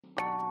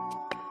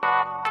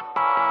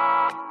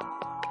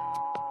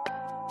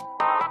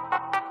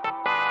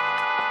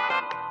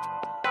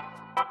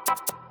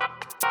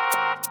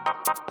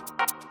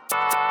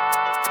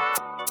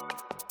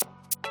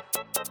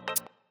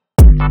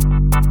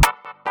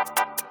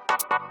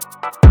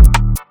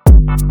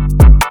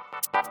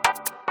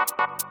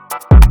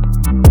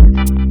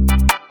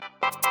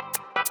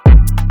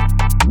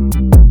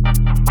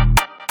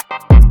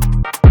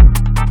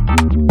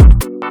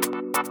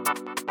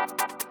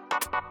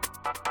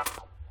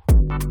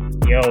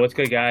Yo, what's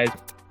good, guys?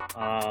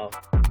 Uh,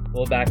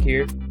 we're back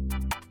here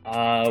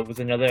with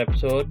another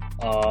episode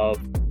of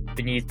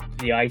Beneath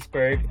the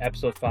Iceberg,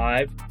 episode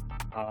 5,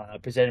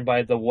 presented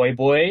by the Woy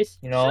Boys.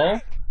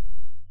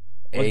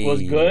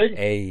 What's good?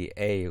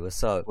 Hey,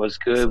 what's up? Was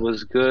good,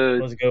 was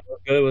good.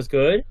 What's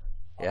good?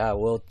 Yeah,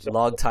 well,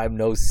 long time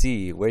no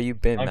see. Where you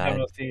been, Long time man?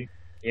 no see.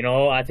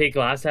 I think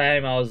last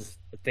time I was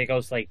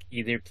like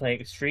either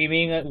playing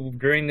streaming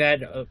during that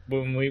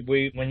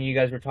when you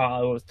guys were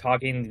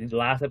talking the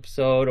last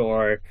episode,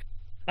 or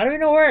I don't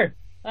even know where.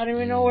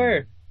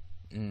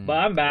 But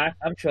I'm back.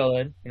 I'm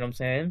chilling. You know what I'm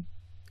saying?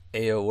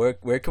 Hey, yo,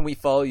 where can we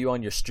follow you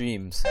on your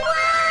streams?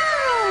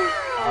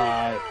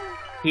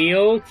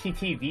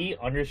 POTTV_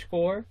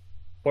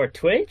 for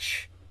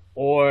Twitch,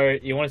 or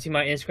you want to see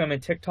my Instagram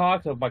and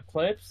TikTok of my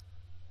clips?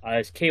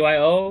 It's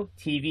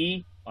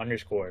KYOTV_.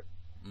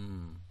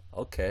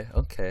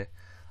 Okay.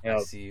 Yep. I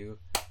see you.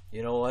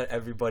 You know what?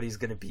 Everybody's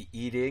gonna be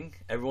eating.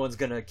 Everyone's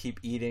gonna keep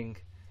eating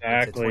into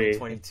Exactly.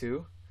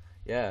 2022.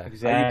 Yeah.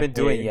 Exactly. How you been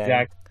doing,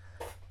 Yang?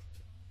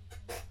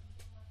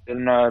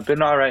 Exactly.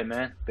 Been all right,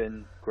 man.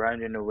 Been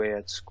grinding away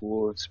at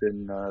school. It's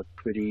been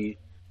pretty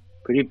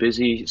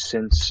busy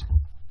since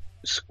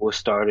school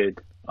started.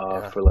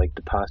 Yeah. For like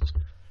the past. I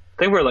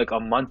think we're like a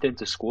month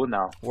into school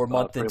now. We're a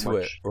month pretty into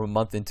it. much. We're a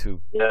month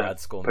into grad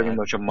school, pretty man.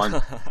 much a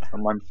month. A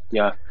month.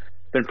 Yeah.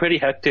 Been pretty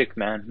hectic,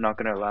 man. Not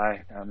gonna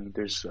lie. I mean,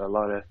 there's a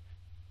lot of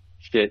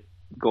shit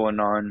going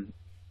on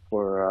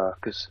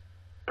because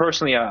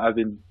personally, I've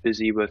been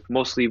busy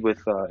mostly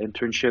with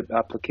internship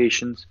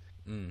applications.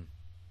 Mm.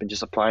 Been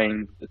just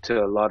applying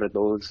to a lot of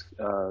those,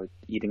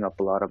 eating up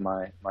a lot of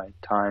my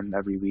time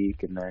every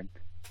week, and then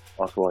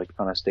also like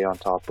kind of stay on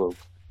top of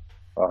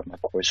my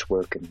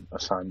coursework and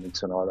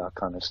assignments and all that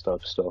kind of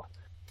stuff. So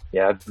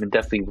yeah, I've been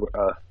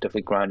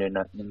definitely grinding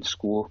in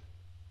school.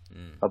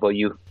 How about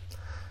you?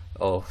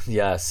 Oh,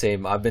 yeah,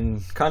 same. I've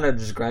been kind of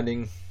just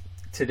grinding.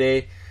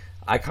 Today,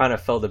 I kind of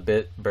felt a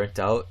bit burnt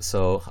out,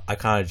 so I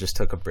kind of just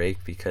took a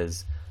break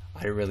because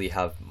I didn't really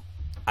have...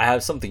 I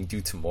have something due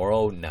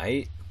tomorrow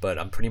night, but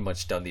I'm pretty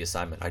much done the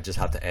assignment. I just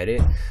have to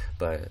edit,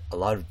 but a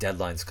lot of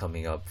deadlines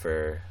coming up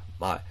for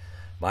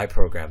my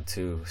program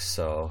too,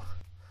 so...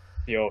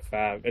 Yo,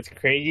 fam, it's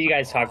crazy you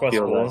guys talk about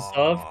school and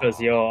stuff, because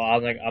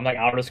I'm like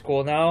out of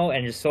school now,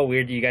 and it's so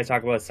weird that you guys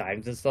talk about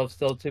assignments and stuff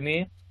still to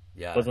me.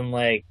 Yeah. But then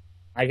like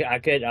I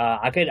could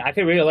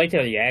really relate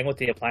to Yang with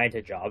the applying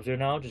to jobs right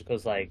now, just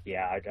because like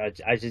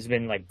I just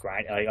been like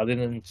grinding, like other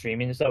than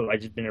streaming and stuff, I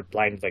just been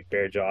applying to like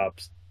bare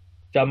jobs.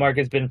 Job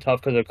market's been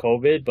tough because of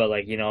COVID, but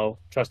like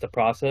trust the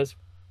process.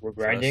 We're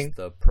grinding. Trust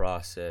the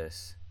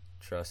process.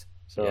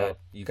 So yeah,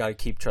 you gotta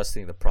keep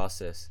trusting the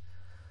process.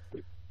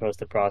 trust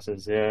the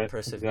process. Yeah,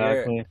 Persevere,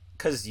 exactly.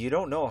 because you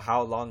don't know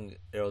how long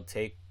it'll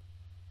take.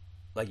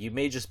 Like, you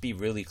may just be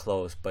really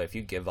close, but if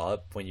you give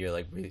up when you're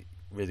like really,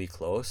 really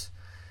close,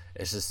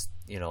 it's just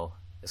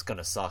it's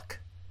gonna suck.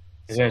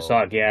 It's gonna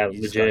suck. Yeah,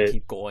 you just gotta legit.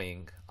 keep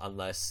going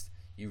unless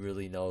you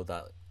really know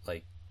that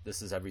like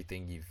this is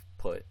everything you've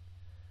put.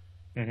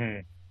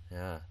 Mm-hmm.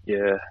 Yeah.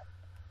 Yeah.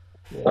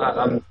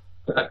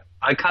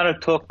 I kind of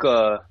took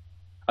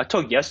I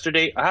took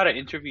yesterday. I had an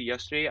interview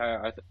yesterday.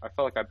 I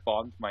felt like I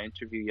bombed my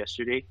interview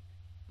yesterday.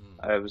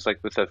 I was like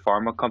with a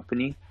pharma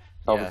company.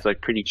 I Yeah. was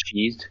like pretty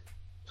cheesed.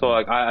 So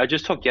like I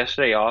just took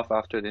yesterday off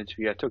after the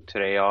interview. I took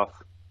today off.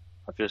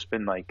 I've just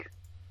been like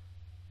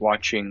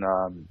watching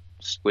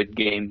Squid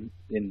Game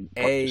in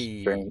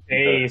Hey.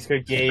 Hey,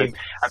 Squid Game.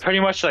 I pretty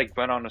much like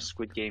went on a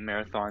Squid Game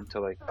marathon to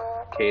like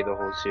the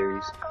whole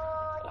series.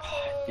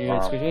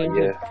 Dude, Squid Game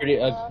yeah. is pretty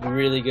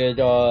really good.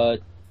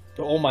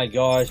 Oh my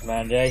gosh,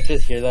 man! Did I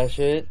just hear that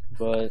shit?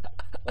 But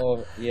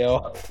don't Yeah.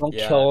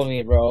 kill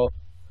me, bro.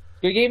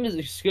 Squid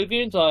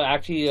Game's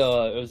actually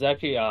it was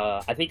actually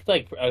I think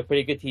like a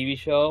pretty good TV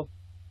show.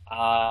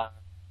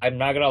 I'm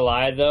not gonna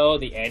lie though,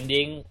 the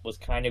ending was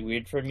kind of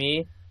weird for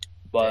me.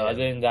 But Yeah.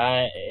 other than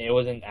that, it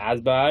wasn't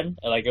as bad.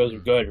 Like, it was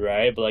good,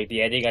 right? But like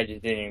the ending, I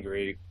just didn't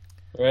agree,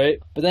 right?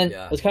 But then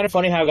Yeah. it's kind of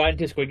funny how I got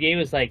into Squid Game.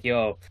 It's like,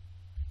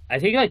 I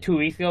think like 2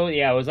 weeks ago,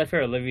 it was like for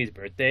Olivia's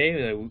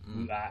birthday.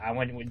 I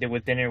went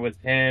with dinner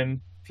with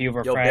him, a few of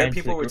our Yo, friends.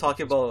 bare people were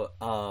talking about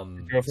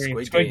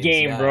Squid Games,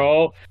 Game, yeah.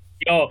 bro.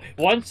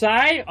 One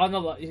side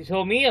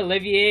so me,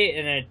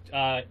 Olivier,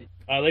 and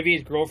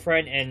Olivier's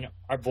girlfriend and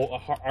our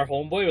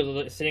homeboy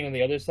was sitting on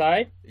the other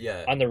side.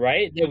 Yeah. On the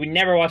right, we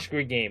never watched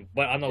Squid Game,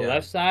 but on the Yeah.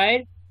 left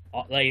side,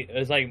 like it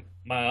was like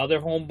my other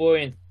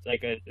homeboy and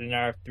like and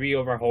our 3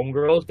 of our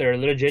homegirls. They're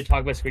legit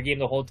talking about Squid Game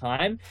the whole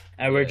time,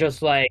 and we're Yeah.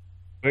 just like,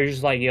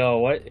 yo,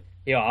 what?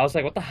 I was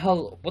like, what the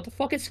hell? What the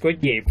fuck is Squid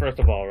Game? First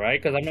of all,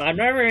 right? Because I'm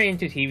never really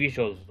into TV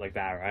shows like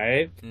that,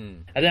 right?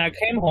 Mm. And then I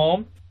came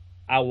home,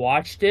 I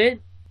watched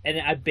it,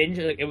 and I binged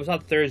it. It was on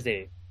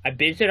Thursday. I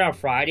binged it on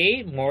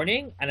Friday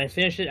morning, and I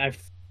finished it on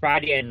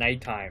Friday at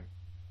nighttime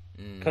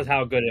because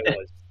how good it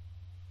was.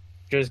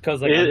 Just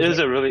because like It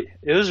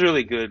was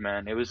really good,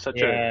 man. It was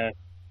it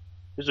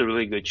was a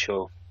really good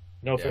show.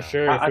 No, for Yeah.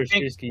 sure, I for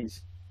think-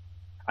 skis.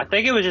 I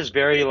think it was just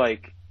very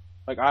like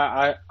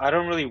I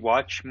don't really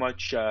watch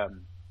much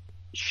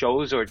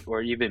shows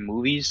or even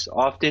movies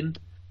often,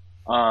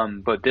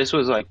 But this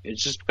was like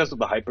it's just because of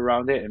the hype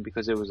around it and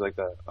because it was like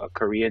a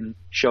Korean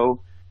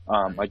show.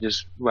 I Mm.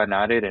 just went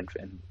at it and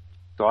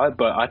saw it.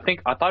 But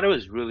I thought it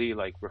was really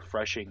like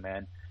refreshing,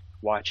 man,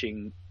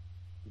 watching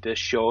this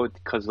show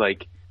because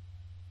like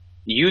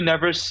you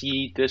never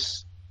see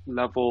this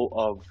level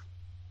of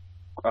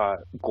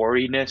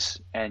goriness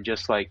and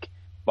just like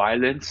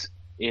violence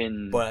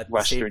in But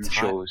Western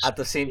shows. at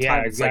the same Yeah,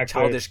 time, it's like exactly.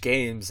 childish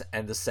games,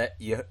 and the set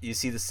you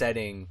see the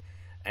setting,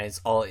 and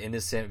it's all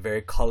innocent,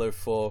 very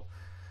colorful,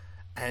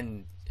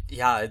 and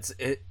yeah, it's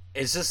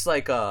just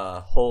like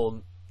a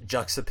whole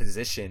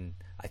juxtaposition.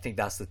 I think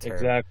that's the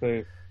term.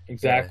 Exactly.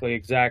 Yeah,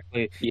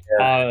 Exactly.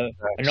 Yeah,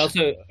 And facts.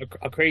 also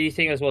a crazy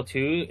thing as well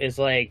too is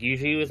like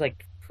usually with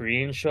like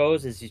Korean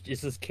shows is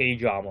this is K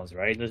dramas,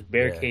 right? There's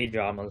bare yeah. K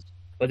dramas,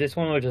 but this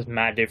one was just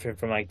mad different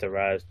from like the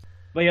rest.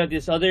 But yeah,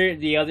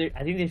 the other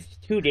I think this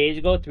 2 days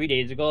ago, 3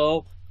 days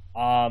ago,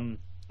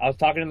 I was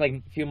talking to like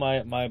a few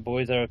of my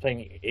boys that are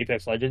playing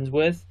Apex Legends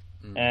with,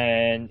 Mm.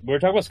 and we were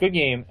talking about Squid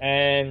Game,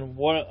 and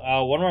one of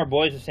our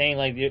boys was saying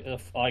like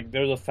like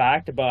there was a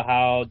fact about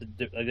how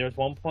like, there was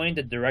one point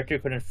the director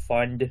couldn't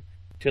fund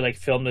to like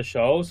film the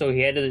show, so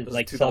he had to This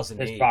is like sell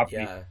his 2008.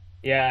 property. Yeah,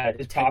 Yeah,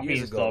 his 10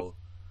 years property and stuff. ago.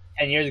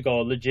 10 years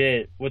ago,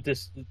 legit with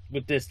this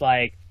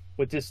like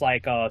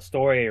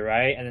story,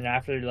 right? And then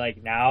after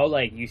like now,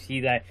 like you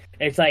see that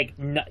it's like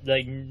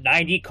like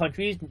 90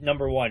 countries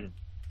number one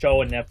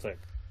show on Netflix.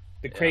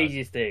 The Yeah,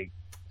 craziest thing.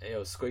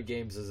 yo, Squid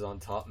Games is on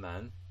top,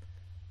 man.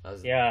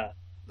 That's Yeah,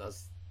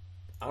 that's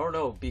I don't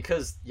know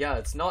because yeah,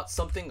 it's not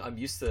something I'm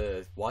used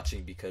to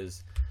watching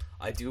because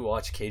I do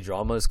watch K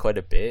dramas quite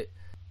a bit.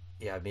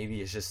 Yeah,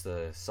 maybe it's just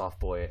the soft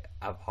boy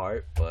at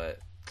heart, but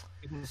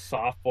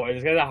soft boy.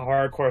 This guy's a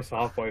hardcore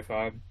soft boy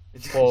fan.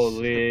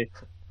 Holy,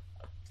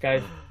 this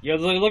guy. Yo,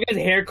 look at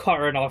his haircut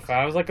right now,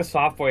 fam. It's like a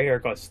soft boy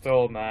haircut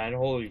still, man.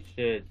 Holy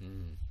shit.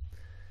 Mm.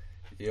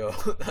 Yo,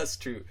 that's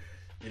true.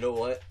 You know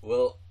what?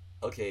 Will,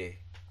 okay,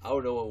 I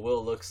don't know what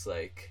Will looks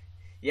like.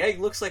 Yeah, he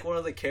looks like one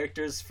of the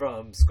characters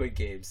from Squid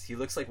Games. He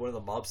looks like one of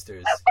the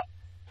mobsters.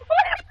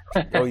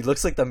 Oh, he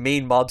looks like the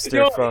main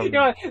Yo, mobster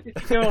from.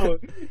 yo,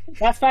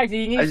 that's fact.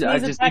 He I needs a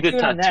just need a tattoo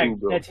on the neck. tattoo,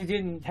 bro.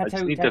 I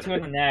just need Tattoo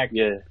on the neck.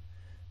 yeah.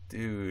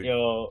 Dude,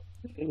 Yo,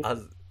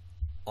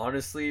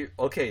 honestly,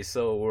 okay,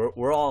 so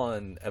we're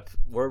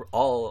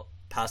all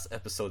past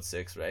episode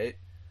 6, right?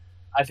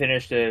 I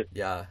finished it.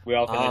 Yeah. We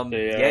all finished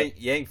it. Yeah.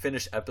 Yang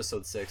finished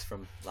episode 6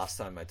 from last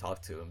time I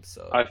talked to him.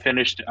 So. I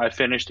finished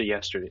it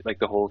yesterday, like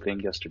the whole thing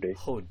yesterday.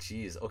 Oh,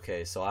 jeez.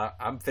 Okay, so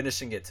I'm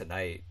finishing it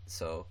tonight.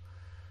 So,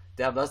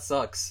 damn, that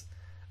sucks.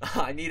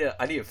 I need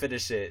to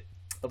finish it.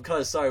 I'm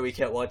kind of sorry we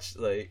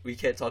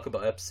can't talk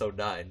about episode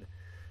 9.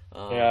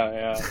 Yeah, Um,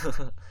 yeah.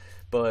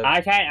 but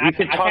We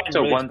could I talk can't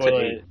to really one spoil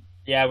today. it.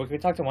 Yeah, we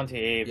could talk to 1 to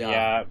 8. yeah,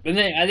 Yeah, but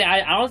then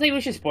I don't think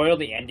we should spoil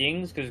the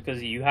endings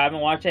because you haven't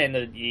watched it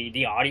and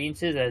the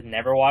audiences that have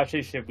never watched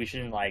it we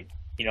shouldn't like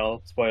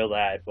spoil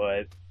that.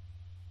 But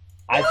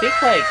I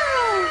think like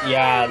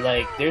yeah,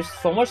 like there's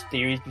so much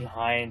theories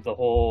behind the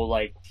whole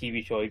like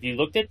TV show. If you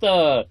looked at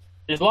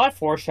there's a lot of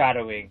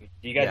foreshadowing.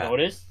 Do you guys yeah.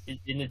 notice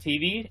in the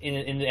TV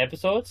in the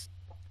episodes?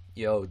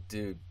 Yo,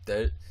 dude,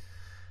 that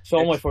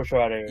So much it's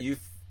foreshadowing. you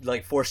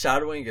like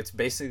foreshadowing. It's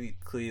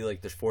basically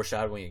like there's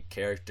foreshadowing in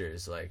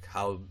characters, like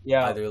how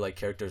Yeah, either like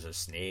characters are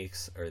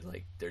snakes or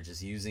like they're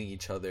just using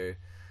each other.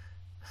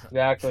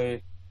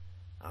 exactly,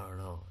 I don't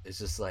know. It's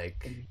just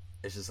like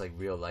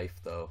real life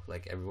though.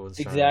 Like everyone's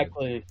trying to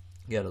exactly,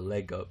 get a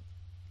leg up.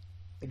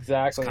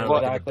 It's exactly, kind of Well,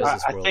 like in the exactly.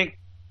 business I world.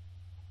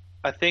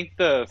 think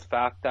the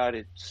fact that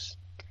it's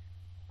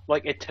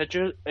like it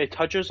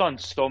touches on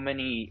so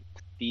many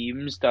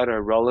themes that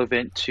are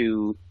relevant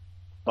to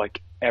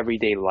like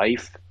everyday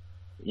life,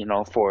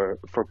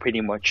 for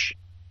pretty much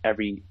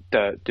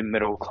the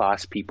middle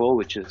class people,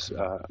 which is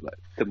Mm. like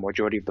the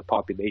majority of the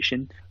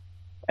population.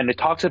 And it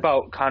talks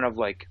about kind of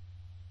like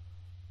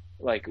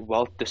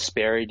wealth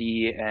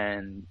disparity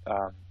and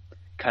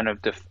kind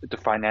of the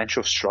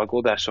financial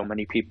struggle that so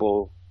many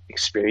people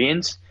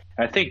experience.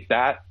 And I think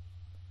that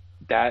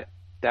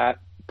that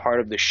part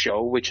of the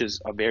show, which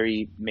is a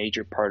very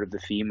major part of the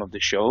theme of the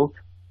show,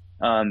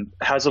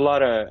 has a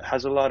lot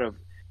of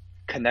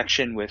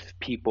connection with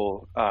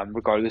people,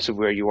 regardless of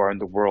where you are in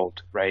the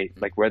world, right?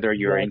 Like whether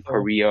you're in Exactly.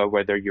 Korea,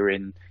 whether you're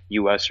in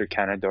US or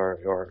Canada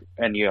or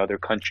any other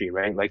country,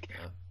 right? Like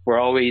Yeah. we're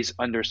always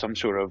under some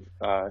sort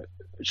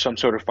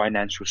of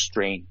financial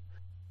strain,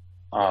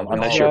 Yeah,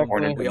 unless you're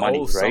born Exactly. into we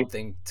money, owe right?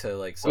 something to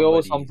like We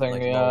owe somebody, something.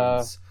 like Yeah.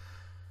 loans.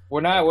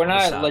 We're Like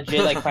not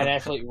legit like OSAP.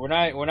 financially we're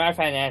not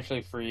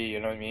financially free, you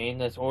know what I mean?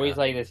 That's always Yeah,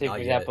 like let's say for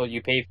not yet. example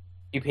you pay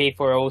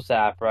for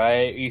OSAP,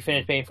 right? You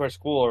finish paying for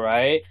school,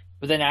 right?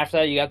 But then after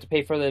that you have to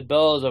pay for the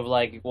bills of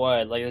like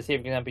what? Like let's say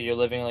for example you're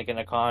living like in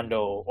a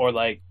condo or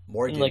like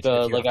in Mortgage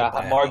if you like have to a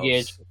buy a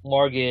house.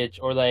 mortgage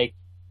or like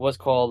what's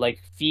called like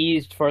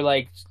fees for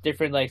like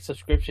different like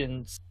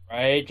subscriptions,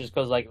 right? Just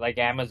because like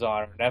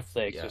Amazon or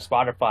Netflix or Yeah.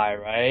 Spotify,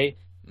 right?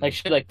 Like Mm.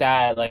 shit like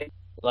that.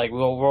 Like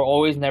we're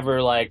always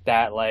never like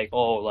that. Like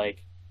oh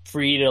like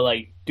free to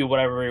like do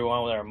whatever we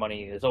want with our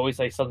money. It's always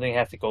like something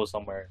has to go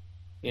somewhere.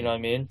 You know what I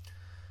mean?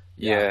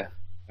 Yeah.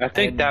 I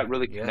think And that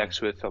really yeah.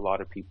 connects with a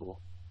lot of people.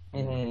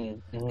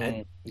 And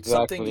something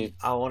Exactly.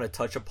 I want to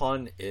touch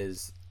upon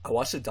is I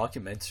watched a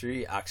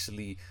documentary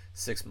actually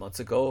 6 months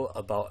ago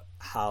about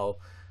how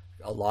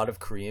a lot of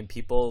Korean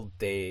people,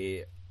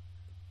 they,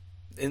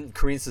 in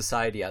Korean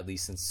society, at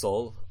least in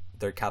Seoul,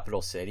 their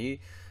capital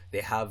city,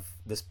 they have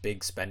this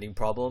big spending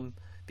problem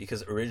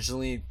because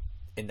originally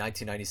in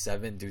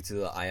 1997, due to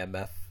the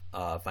IMF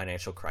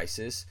financial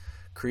crisis,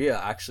 Korea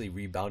actually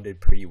rebounded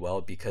pretty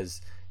well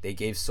because they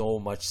gave so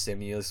much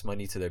stimulus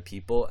money to their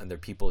people, and their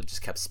people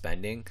just kept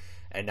spending,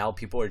 and now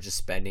people are just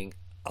spending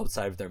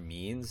outside of their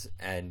means,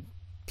 and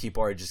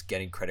people are just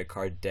getting credit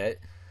card debt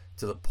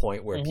to the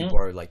point where Mm-hmm. people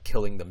are like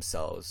killing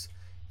themselves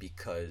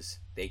because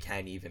they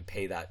can't even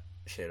pay that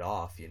shit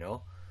off, you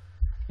know?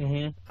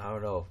 Mm-hmm. I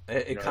don't know.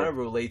 It kind Right. of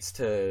relates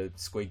to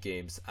Squid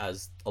Games,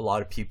 as a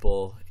lot of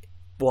people,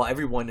 well,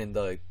 everyone in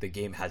the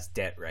game has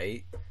debt,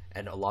 right?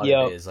 And a lot of it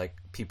Yep. is like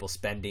people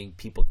spending,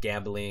 people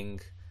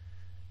gambling.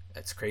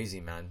 It's crazy,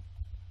 man.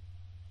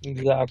 Well,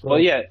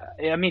 Exactly. yeah.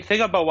 I mean,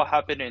 think about what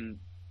happened in.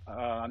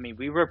 I mean,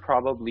 we were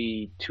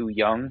probably too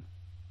young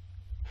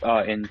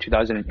in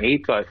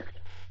 2008, but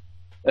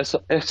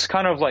it's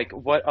kind of like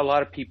what a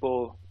lot of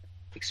people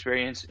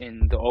experienced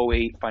in the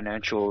 '08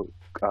 financial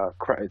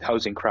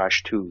housing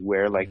crash too,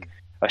 where like Mm.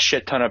 a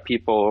shit ton of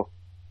people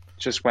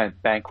just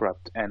went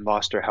bankrupt and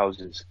lost their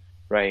houses,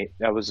 right?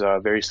 That was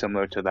very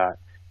similar to that.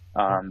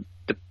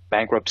 The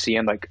bankruptcy,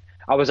 and like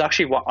I was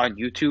actually on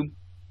YouTube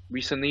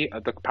recently,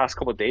 the past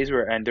couple of days,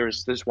 where and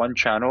there's this one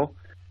channel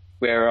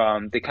where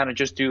they kind of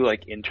just do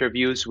like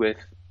interviews with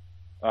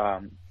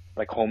um,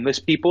 like homeless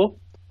people,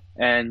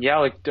 and yeah,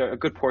 like a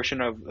good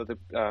portion of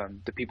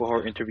the people who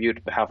are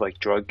interviewed have like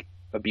drug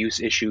abuse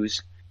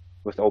issues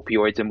with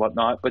opioids and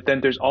whatnot. But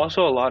then there's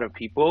also a lot of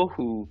people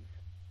who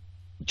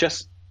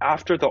just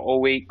after the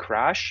 '08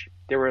 crash,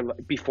 they were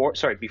before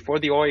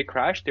the '08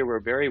 crash, they were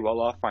very well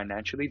off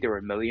financially. They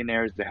were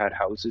millionaires, they had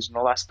houses and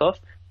all that stuff.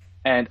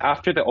 And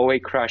after the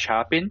 '08 crash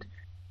happened,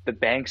 the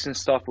banks and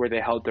stuff where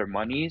they held their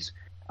money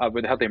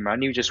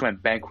just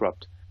went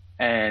bankrupt.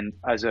 And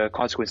as a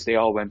consequence, they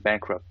all went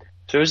bankrupt.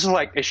 So it's just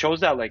like it shows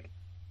that like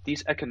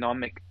these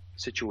economic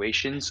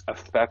situations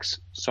affects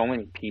so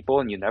many people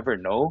and you never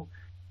know.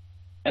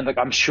 And like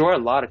I'm sure a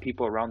lot of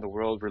people around the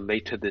world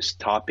relate to this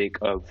topic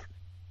of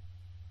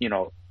you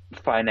know,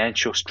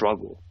 financial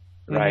struggle,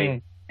 right?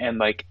 Mm-hmm. And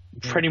like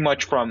pretty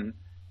much from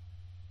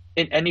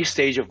in any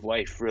stage of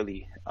life,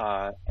 really,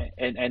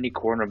 in any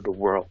corner of the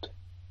world.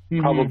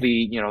 Mm-hmm.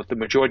 Probably, the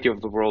majority of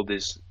the world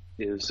is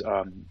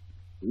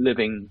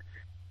living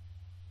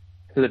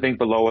living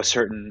below a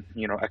certain,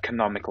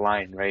 economic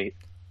line, right?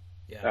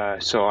 Yeah.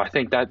 So I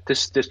think that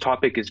this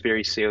topic is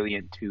very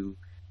salient to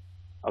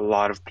a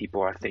lot of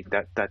people. I think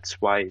that's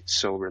why it's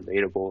so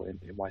relatable and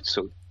why it's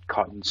so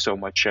caught in so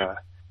much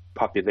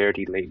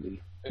popularity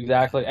lately.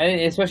 Exactly,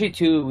 and especially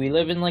too, we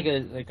live in like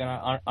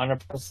an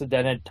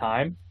unprecedented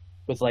time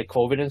with like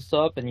COVID and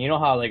stuff. And you know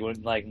how like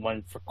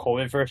when for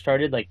COVID first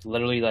started, like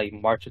literally like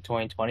March of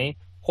 2020.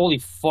 Holy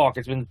fuck,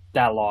 it's been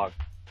that long.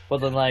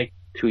 But then Yeah. like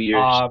 2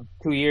 years.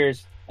 2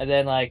 years, and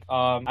then like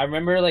I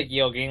remember like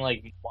getting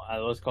like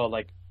what's called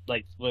like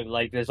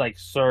there's like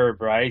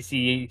CERB, right?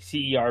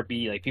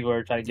 CERB, like people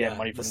are trying to get Yeah.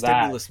 money The from that.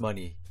 stimulus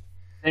money.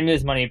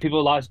 Stimulus money.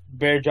 People lost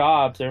their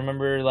jobs. I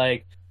remember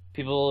like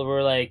people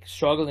were like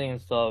struggling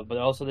and stuff, but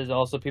also there's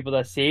also people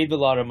that saved a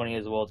lot of money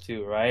as well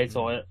too, right?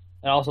 So Mm.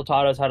 it also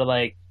taught us how to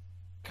like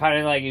kind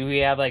of like we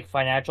have like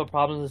financial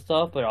problems and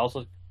stuff, but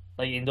also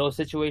like in those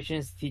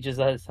situations teaches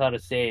us how to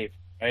save,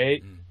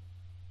 right? Mm.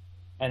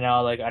 And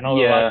now like I know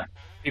a lot of Yeah.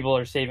 people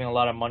are saving a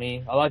lot of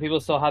money. A lot of people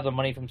still have the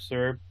money from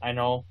CERB. I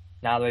know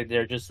now that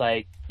they're just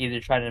like either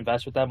trying to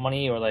invest with that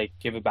money or like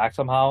give it back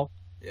somehow.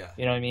 Yeah.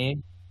 You know what I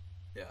mean?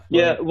 Yeah.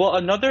 Yeah, But well,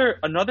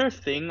 another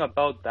thing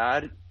about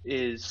that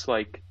is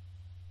like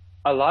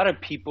a lot of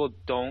people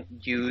don't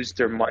use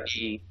their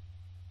money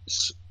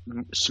s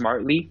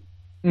smartly,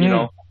 you mm-hmm,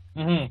 know,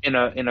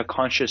 mm-hmm, in a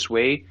conscious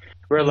way.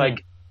 Where mm-hmm.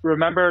 like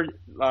remember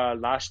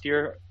last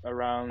year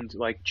around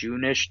like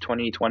June-ish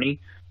 2020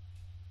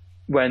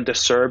 when the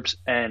Serbs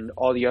and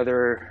all the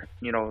other,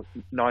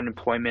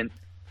 non-employment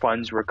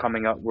funds were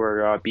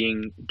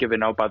being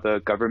given out by the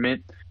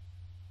government.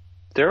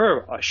 There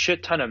were a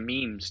shit ton of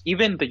memes.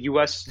 Even the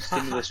U.S.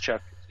 stimulus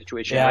check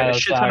situation, right? Yeah, A that's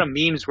shit ton of fact.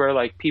 memes where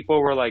like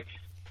people were like,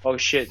 "Oh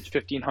shit,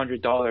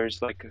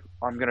 $1,500! Like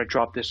I'm gonna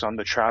drop this on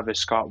the Travis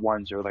Scott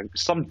ones," or like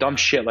some dumb Yeah.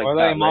 shit like Or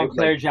like that, right?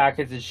 Montclair Like,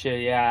 jackets and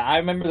shit. Yeah, I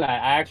remember that.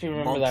 I actually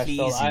remember that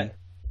still. Moncleasy.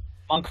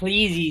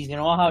 Moncleesy's, you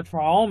know how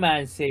Toronto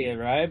man say it,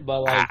 right?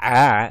 But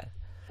Ah,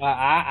 like,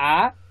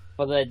 ah.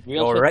 but like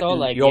real You'll, shit though,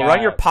 like you'll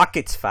run your yeah,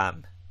 pockets,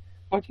 fam.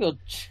 fuck you,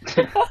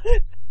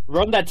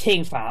 run that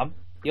thing, fam.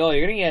 Yo,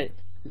 you're gonna get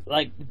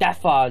like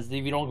death odds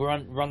if you don't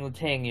run the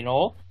thing, you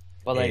know.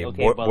 But like, Hey,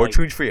 okay, but more like,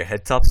 tunes for your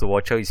head top, so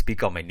watch how you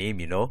speak on my name,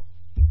 you know?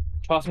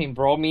 trust me,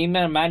 bro. Me,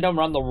 man, don't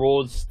run the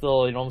roads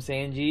still. You know what I'm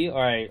saying, G? All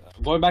right,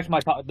 going back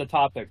to the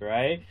topic,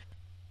 right?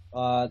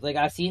 Like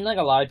I've seen like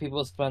a lot of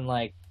people spend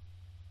like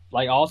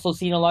also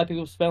seen a lot of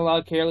people spend a lot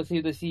of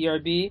carelessly with the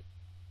CRB.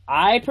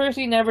 I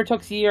personally never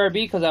took CRB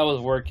because I was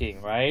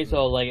working, right?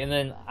 So like, and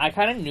then I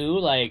kind of knew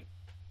like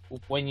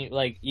when you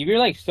like if you're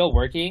like still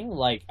working,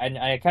 like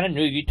I kind of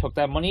knew if you took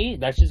that money,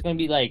 that's just gonna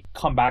be like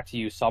come back to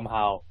you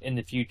somehow in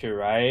the future,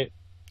 right?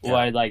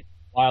 Yeah.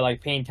 While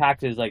like paying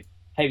taxes, like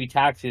heavy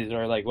taxes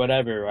or like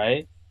whatever,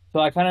 right? So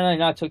I kind of like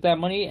not took that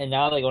money, and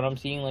now like when I'm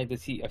seeing like the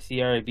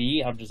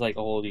CRB, I'm just like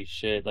holy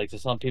shit! Like, so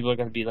some people are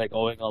gonna be like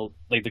owing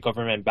like the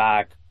government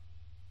back,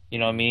 you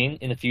know what I mean,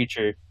 in the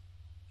future.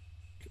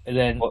 And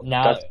then Well,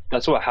 now,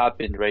 that's what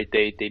happened, right?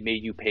 They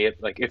made you pay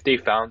it. Like if they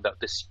found out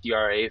the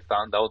CRA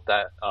found out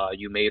that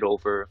you made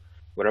over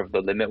whatever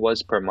the limit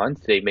was per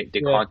month, they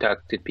yeah,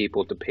 contacted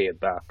people to pay it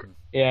back.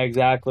 yeah,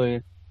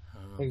 exactly,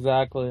 Uh,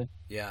 exactly.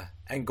 yeah,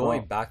 and going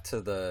Well, back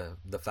to the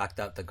fact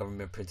that the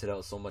government printed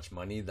out so much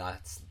money,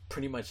 that's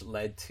pretty much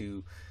led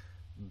to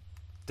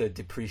the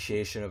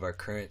depreciation of our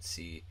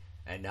currency,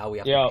 and now we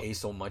have to Yeah, pay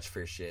so much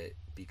for shit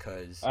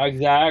because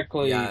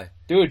exactly, yeah,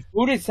 dude.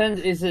 Food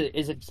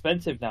is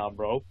expensive now,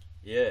 bro.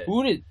 yeah,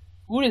 Food is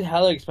food is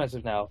hella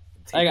expensive now.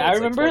 Like I takeout's like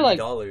remember, like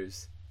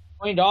 $20.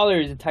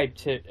 $20 and type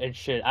shit and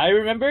shit. I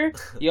remember,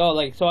 yo,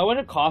 like so I went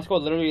to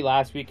Costco literally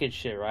last week and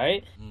shit,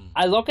 right? Mm,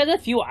 I look at a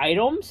few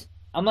items,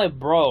 I'm like,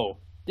 bro,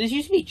 this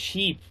used to be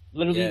cheap,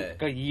 literally yeah,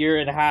 like a year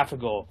and a half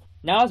ago.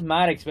 Now it's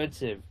mad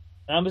expensive,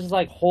 and I'm just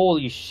like,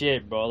 holy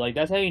shit, bro. Like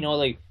that's how you know,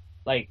 like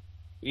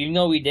even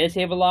though we did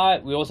save a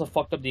lot, we also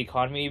fucked up the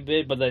economy a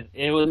bit. But then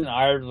it wasn't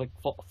our like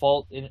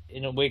fault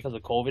in a way because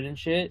of COVID and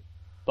shit.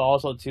 But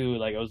also too,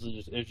 like it was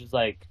just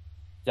like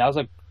that was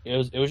like it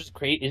was just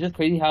crazy. It's just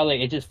crazy how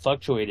like it just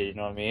fluctuated. You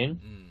know what I mean?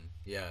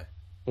 yeah,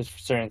 Just for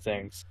certain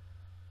things.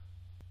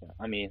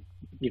 I mean,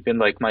 even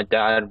like my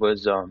dad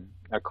was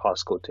at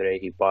Costco today.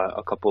 He bought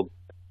a couple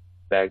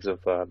bags of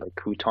like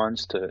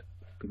croutons to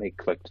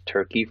make like the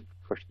turkey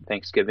for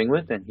Thanksgiving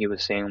with, and he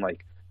was saying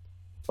like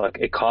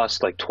it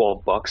costs like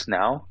 $12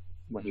 now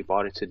when he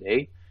bought it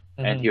today,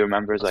 and Hmm. he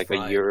remembers that's like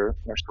a fried. year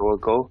or so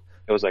ago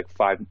it was like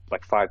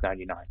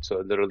 5.99, so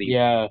it literally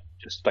Yeah,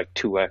 just like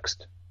 2x,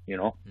 you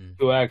know.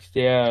 2x.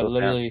 Yeah, So yeah,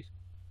 literally.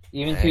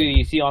 Even too, Dang,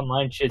 you see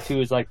online shit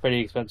too is like pretty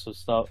expensive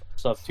stuff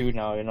too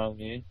now. You know what I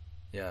mean?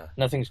 yeah.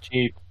 Nothing's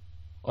cheap.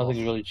 Oh,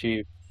 Nothing's really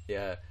cheap.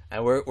 yeah,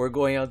 and we're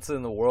going out to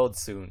the world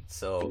soon,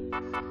 so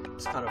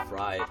it's kind of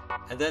fried.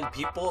 And then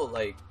people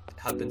like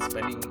have been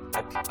spending.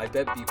 I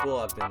bet people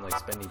have been like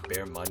spending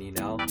bare money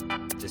now,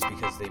 just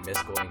because they miss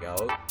going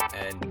out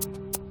and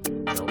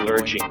going.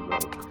 splurging, bro.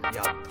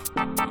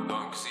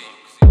 Yeah,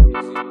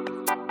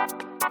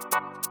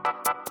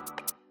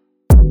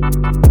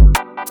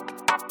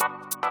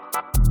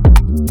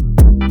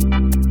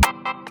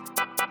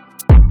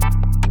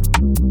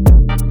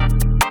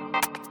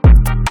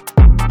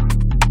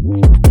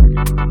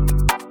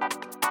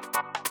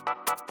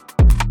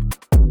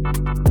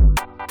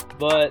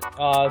 But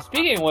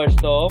speaking of which,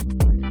 though,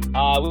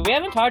 we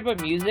haven't talked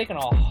about music in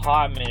a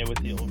hot minute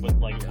with you, with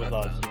yeah,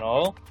 us. fam. You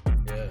know?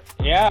 Yeah.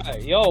 Yeah,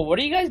 yo, what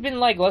have you guys been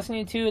like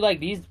listening to like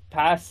these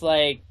past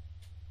like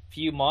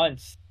few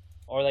months,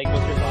 or like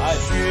what's your vibe?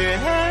 雪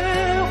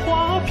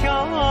花飘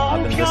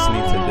I've been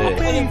listening to 飘， this.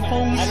 北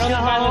风 I know this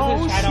man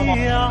listens to China Mom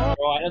music,萧萧。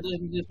bro. I know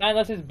this man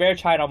listens bare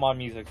China Mom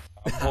music.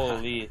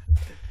 Holy,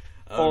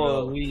 I don't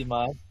know. holy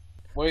man.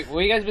 What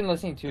you guys been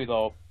listening to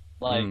though?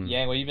 Like, Mm.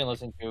 Yang, what you been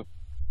listening to?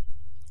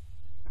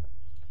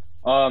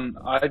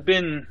 I've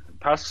been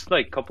past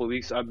like couple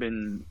weeks. I've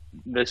been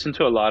listening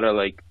to a lot of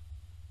like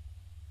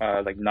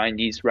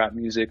 90s rap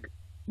music.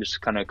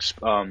 Just kind of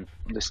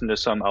listen to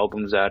some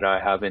albums that I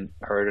haven't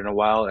heard in a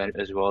while, and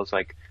as well as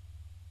like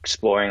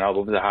exploring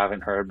albums I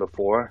haven't heard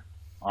before.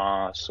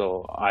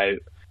 So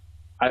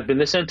I've been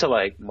listening to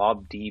like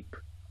Mobb Deep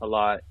a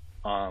lot.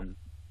 Um,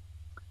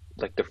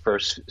 like the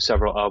first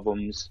several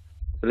albums.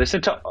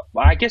 Listen to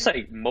I guess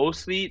like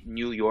mostly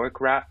New York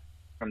rap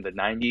from the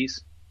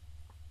 90s.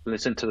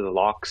 Listen to the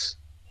Locks,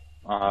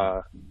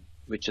 uh,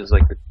 which is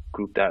like the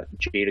group that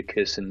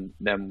Jadakiss and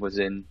them was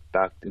in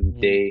back in the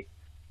Mhm. day.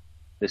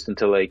 Listen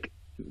to like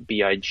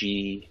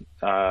B.I.G.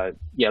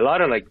 Yeah, a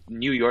lot of like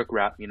New York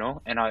rap, you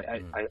know. And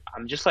Mm.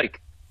 I'm just like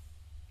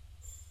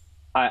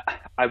I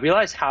I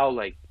realize how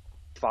like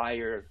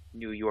fire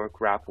New York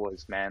rap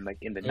was, man. Like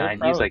in the It was 90s,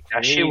 probably like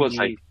that shit was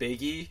like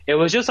crazy. Biggie. it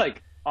was just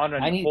like on a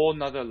 90, whole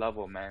nother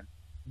level, man.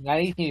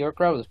 90s New York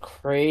rap was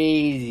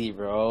crazy,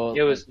 bro.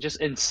 It Like was just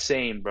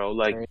insane, bro.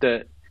 Like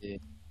the crazy.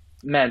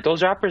 man,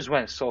 those rappers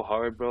went so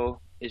hard, bro.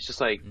 It's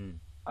just like Mm.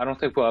 I don't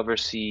think we'll ever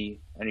see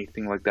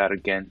anything like that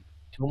again.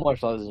 Too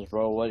much lessons,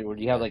 bro. What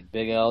do you have Yeah. like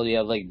Big L? You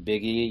have like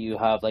Biggie. You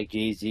have like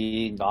Jay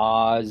Z,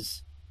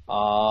 Nas. No,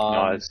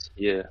 Um, it's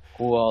yeah.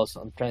 who else?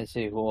 I'm trying to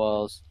say who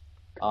else.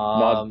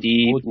 Mobb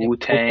Deep, Wu-Tang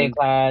Wu-Tang.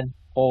 Clan.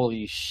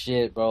 Holy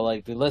shit, bro!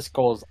 Like the list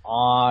goes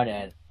on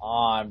and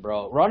on,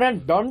 bro.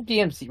 Run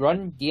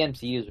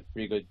DMC is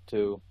pretty good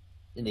too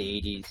in the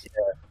 80s.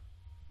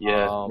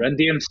 Yeah. Run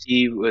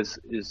DMC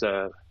is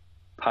a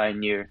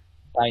pioneer.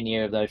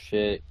 Pioneer of that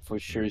shit for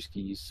sure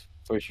skis.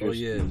 For sure Oh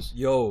yeah, skis.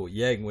 yo,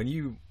 Yang. When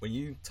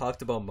you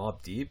talked about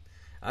Mobb Deep,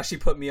 actually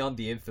put me on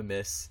the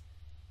Infamous.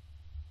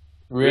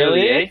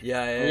 Really? Really, eh?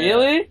 Yeah, yeah, yeah.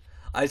 Really?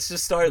 I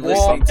just started Whoa,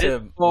 listening to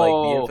like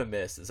whoa. The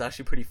Infamous. It's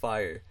actually pretty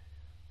fire.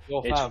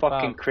 Yo, It's fam,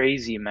 fucking fam,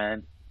 crazy,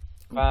 man.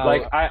 fam.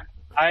 Like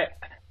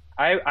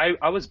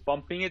I was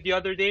bumping it the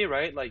other day,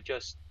 right? Like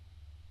just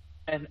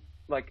and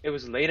like it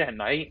was late at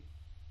night,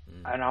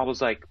 Mm. and I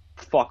was like,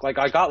 fuck, like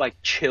I got like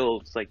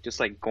chills, like just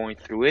like going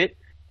through it,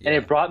 and Yeah.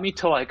 it brought me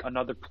to like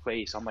another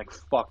place. I'm like,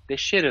 fuck, this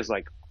shit is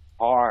like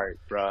hard,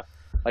 bruh.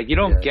 Like you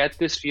don't Yeah. get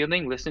this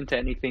feeling. Listen to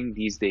anything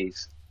these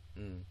days.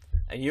 Mm.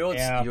 And you know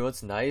Yeah. you know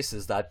what's nice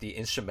is that the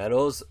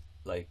instrumentals,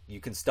 like you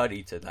can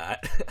study to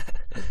that.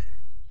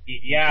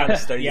 Yeah, Kinda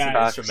studies yeah.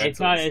 about It's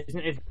not.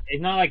 instrumentals.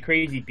 It's not like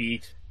crazy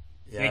beats.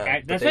 Yeah, Like,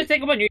 but that's what I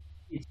think about New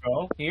York beats,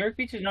 bro. New York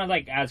beats is not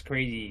like as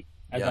crazy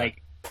as Yeah.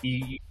 like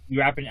you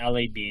rap in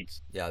LA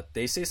beats. yeah,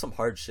 they say some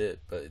hard shit,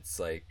 but it's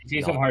like You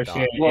see some not- hard not-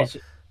 shit. Well, it's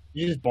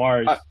just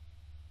bars.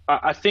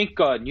 I think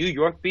New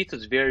York beats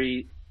is it's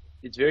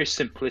very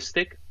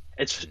simplistic.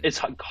 It's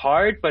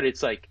hard, but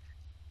it's like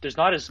there's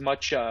not as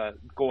much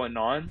going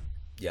on.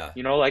 Yeah,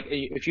 You know, like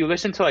if you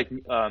listen to like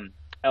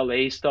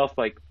LA stuff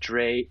like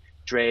Dre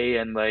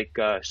and like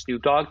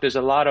Snoop Dogg, there's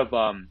a lot of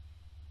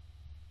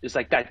it's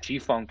like that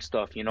G-funk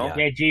stuff, you know? Yeah.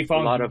 yeah, G A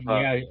Funk. lot of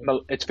yeah,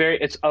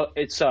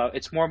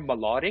 it's more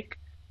melodic,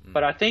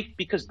 but I think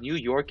because New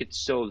York it's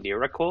so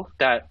lyrical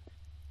that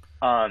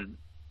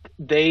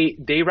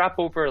they rap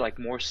over like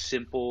more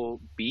simple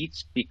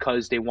beats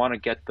because they want to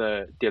get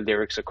their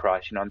lyrics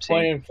across, you know what I'm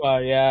saying?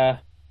 yeah.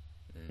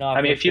 No,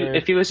 I mean, for sure.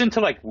 if you listen to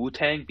like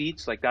Wu-Tang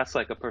beats, like that's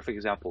like a perfect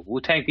example.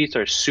 Wu-Tang beats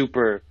are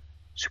super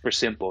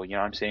simple, you know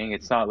what I'm saying?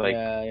 It's not like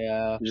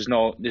yeah. there's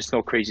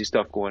no crazy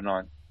stuff going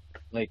on.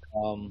 Like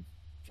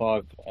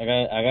fuck. I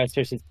got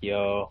search this.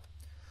 Yo.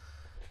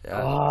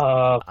 yeah.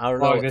 Oh, I don't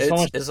fuck, know. there's so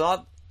much. It's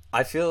not.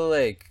 I feel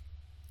like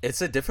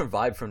it's a different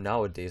vibe from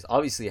nowadays.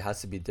 Obviously, it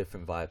has to be a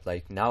different vibe.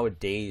 Like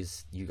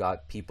nowadays, you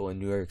got people in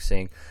New York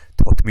saying,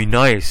 "Talk to me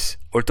nice,"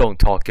 or "Don't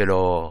talk at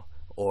all,"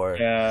 or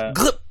Yeah.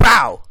 "Glip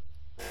pow."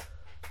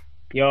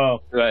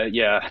 Yo,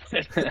 Yeah.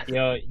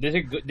 yo, there's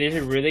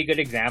a really good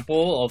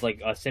example of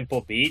like a simple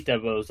beat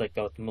that was like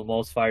the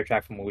most fire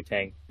track from Wu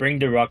Tang. Bring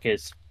the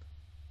ruckus.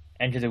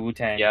 Enter the Wu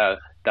Tang. Yeah, that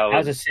That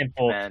was was a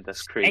simple. man,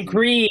 that's crazy. And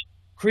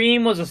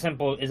Cream is a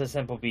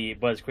simple beat,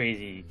 but it's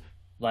crazy.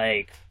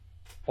 Like,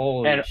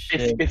 holy And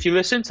shit. if you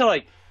listen to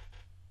like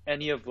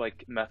any of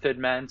like Method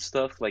Man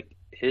stuff, like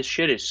his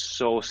shit is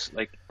so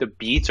like the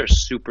beats are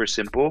super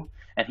simple,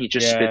 and he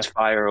just Yeah. spits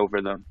fire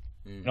over them.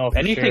 No, for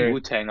Anything sure.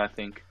 Wu-Tang, I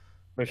think.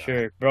 For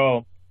sure,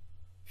 bro.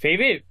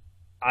 Favorite?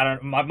 I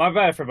don't. My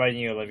bad for biting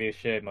you, Olivia.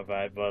 Shit, my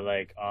bad. But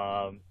like,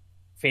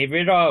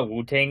 favorite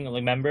Wu Tang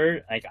like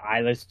member? Like I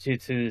listen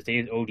to this day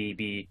is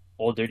ODB,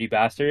 Old Dirty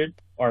Bastard,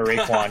 or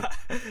Raekwon.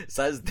 Is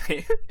that his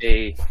name?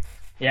 They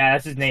Yeah,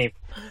 that's his name.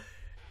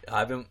 I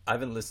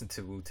haven't listened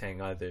to Wu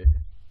Tang either.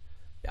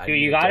 Yeah, I Dude,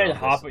 need you to get gotta on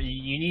hop. this.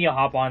 You need to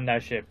hop on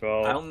that shit,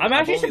 bro. I'm I've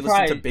actually only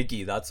surprised. listened to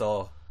Biggie. That's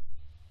all.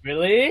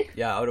 Really?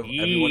 Yeah, out of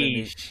everyone in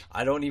me, Yeesh.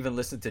 I don't even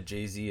listen to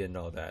Jay-Z and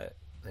all that.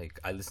 Like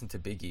I listen to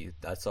Biggie.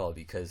 That's all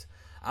because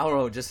I don't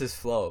know, just his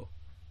flow.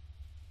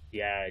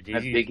 Yeah, and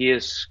Jay-Z. Biggie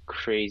is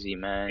crazy,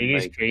 man.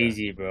 Biggie's Like,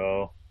 crazy,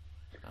 bro.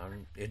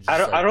 It just, I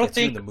don't like, gets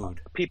you think in the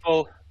mood.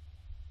 people.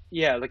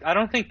 Yeah, like I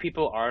don't think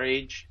people our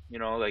age, you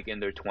know, like in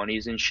their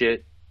 20s and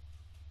shit,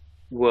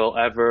 will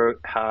ever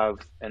have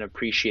an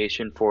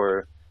appreciation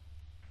for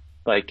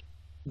like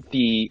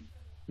the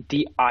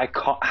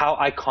icon how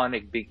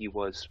iconic Biggie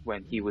was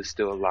when he was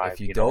still alive.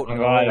 If you you know? don't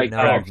know, Like,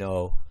 now facts. you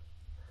know.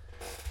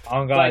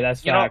 Oh god, Like,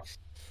 that's you know, facts.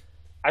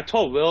 I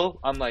told Will,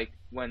 I'm like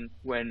when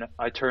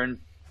I turned,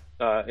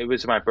 it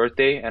was my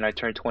birthday and I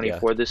turned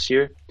 24 this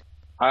year.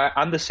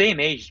 I'm the same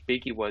age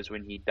Biggie was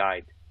when he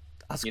died.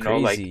 That's You crazy. know,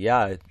 like-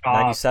 Yeah,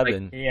 Ah,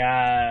 97.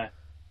 Yeah,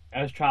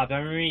 that was chopped. I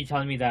remember you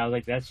telling me that. I was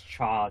like, that's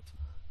chopped.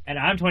 And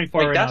I'm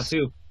 24 Like, right now that's-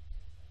 too.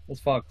 That's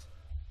fucked.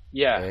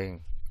 Yeah,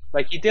 Dang.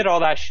 like he did all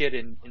that shit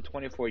in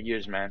 24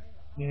 years, man.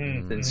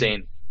 Mhm. It's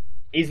insane.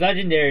 He's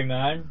legendary,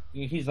 man.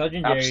 He's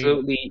legendary.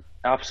 Absolutely.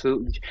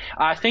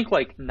 I think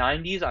like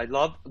 90s.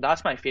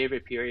 That's my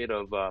favorite period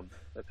of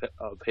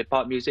hip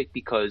hop music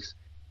because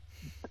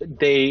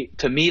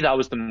to me that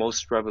was the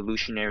most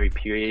revolutionary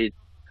period.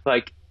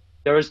 Like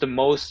there was the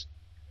most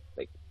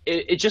like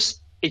it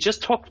just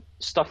took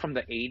stuff from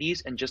the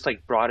 80s and just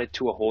like brought it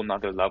to a whole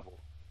nother level.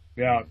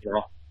 Yeah, You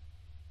know?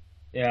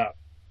 yeah,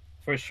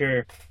 for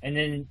sure. And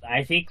then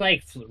I think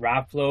like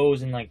rap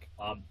flows and like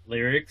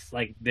lyrics,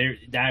 like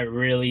that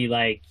really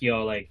like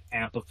like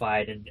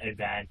amplified and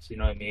advanced. You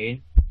know what I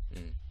mean?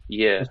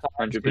 Yeah,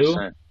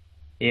 100%.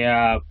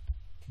 Yeah,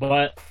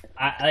 but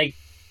I like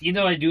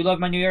I do love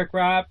my New York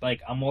rap.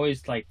 Like I'm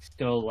always like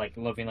still like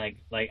loving like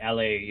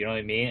LA. You know what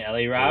I mean?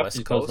 LA rap West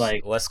because Coast,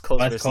 like West Coast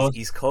West versus Coast.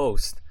 East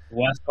Coast.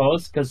 West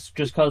Coast,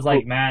 because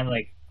like man,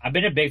 like I've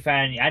been a big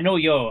fan. I know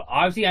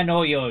obviously I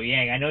know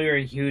Yang. I know you're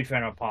a huge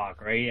fan of Pac,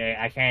 right?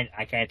 I can't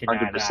deny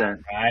that,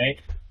 100%. right?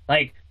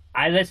 Like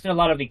I listen to a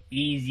lot of like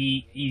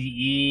Easy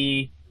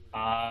E,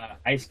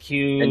 Ice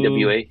Cube,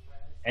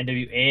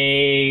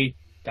 NWA,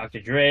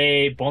 Dr.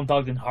 Dre, Bone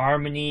Thugs and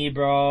Harmony,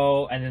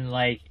 bro, and then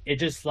like it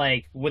just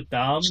like with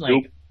them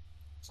Snoop.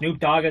 Snoop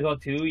Dogg as well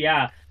too.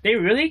 Yeah, they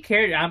really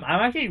cared. I'm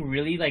actually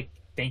really like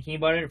thinking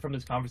about it from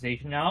this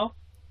conversation now.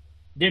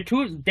 They're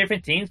two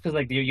different things because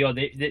like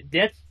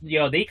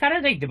they kind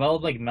of like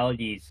develop like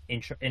melodies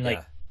in like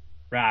Yeah.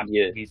 rap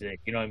Yeah. music.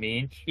 You know what I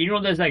mean? Even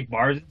though there's like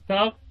bars and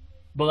stuff,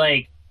 but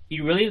like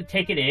you really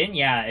take it in,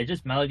 yeah, it's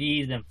just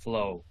melodies and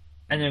flow.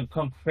 And then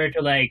compared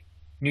to like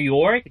New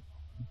York,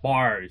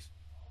 bars,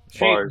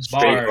 Bars,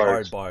 straight bars, bars,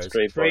 Hard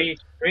bars.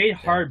 straight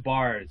hard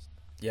bars,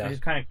 Yeah. which is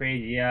kind of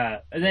crazy. Yeah,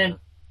 and then. Yeah.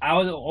 I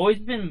was always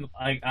been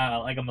like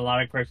a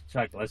melodic person to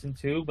like listen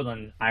to, but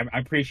then I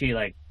appreciate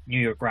like New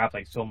York rap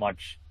like so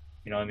much.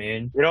 You know what I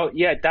mean? You know,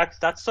 yeah,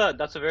 that's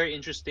a very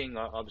interesting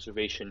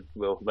observation,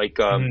 Will.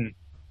 Mhm.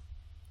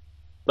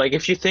 Like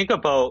if you think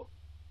about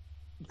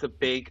the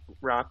big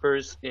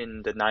rappers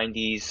in the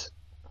 '90s,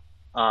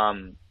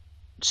 um,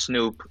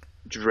 Snoop,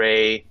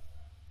 Dre,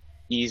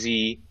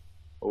 Easy,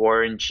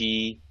 Warren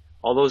G,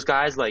 all those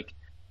guys, like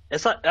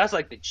it's like that's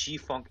like the G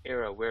Funk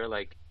era where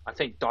like I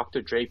think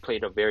Dr. Dre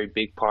played a very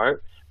big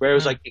part, where it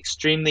was Mm. like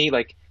extremely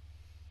like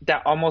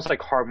that almost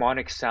like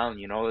harmonic sound,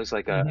 you know, it's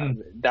like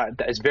Mhm. that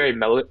is very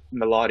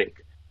melodic.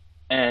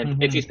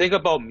 And if you Mhm. think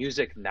about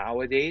music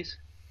nowadays,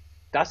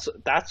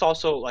 that's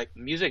also like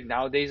music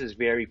nowadays is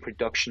very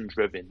production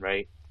driven,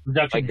 right?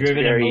 Production Like it's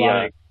driven and very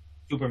melodic,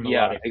 super yeah,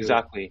 melodic. Dude.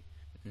 exactly.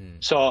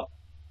 Mm. So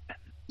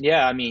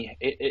yeah, I mean,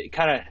 it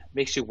kind of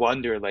makes you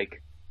wonder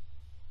like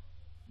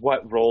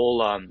what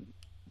role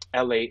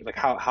LA like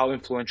how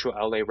influential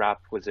LA rap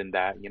was in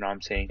that, you know what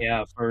I'm saying?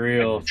 Yeah, for Like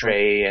real.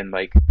 Dre and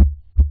like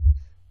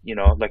you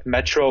know like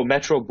Metro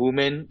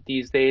Boomin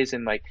these days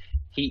and like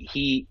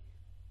he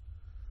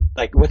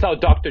like without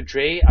Dr.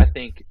 Dre, I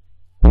think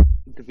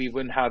we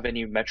wouldn't have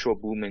any Metro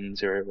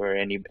Boomins or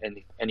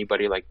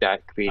anybody like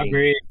that creating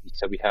Agree. beats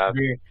that we have.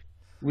 Agree.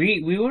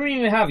 We wouldn't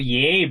even have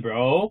Ye,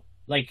 bro.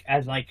 Like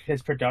as like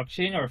his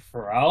production or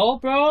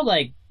Pharrell, bro.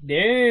 Like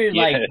they're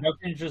like Yeah,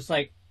 production's just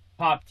like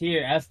top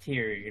tier, S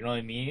tier. You know what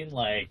I mean?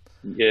 Like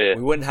yeah,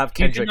 We wouldn't have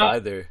you Kendrick cannot.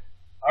 either.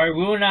 Or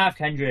we wouldn't have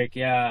Kendrick.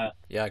 Yeah,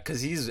 Yeah,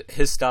 because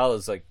his style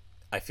is like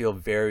I feel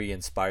very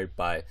inspired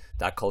by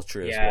that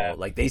culture as yeah, well.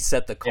 Like they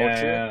set the yeah,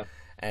 culture, yeah,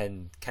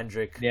 and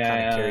Kendrick kind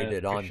yeah, of carried yeah,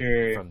 it for on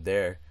sure. from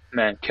there.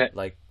 man.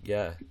 Like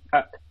yeah,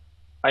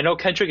 I know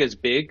Kendrick is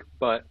big,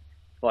 but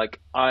like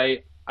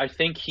I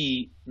think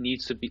he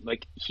needs to be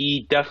like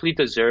he definitely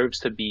deserves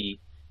to be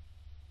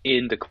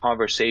in the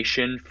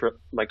conversation for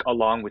like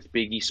along with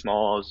Biggie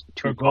Smalls,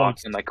 For Tupac,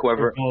 votes, and like for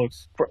whoever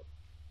votes. for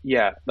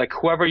yeah, like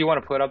whoever you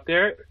want to put up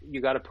there,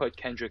 you got to put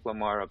Kendrick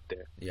Lamar up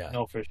there. yeah,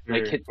 No, for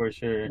Like sure, for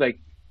sure, like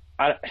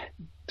I,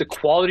 the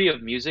quality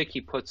of music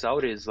he puts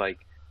out is like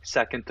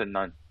second to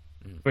none.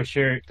 for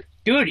sure.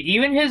 Dude,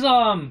 even his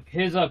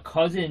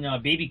cousin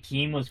Baby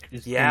Keem was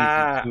is crazy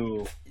yeah.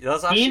 too.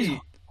 That's Keem's actually he's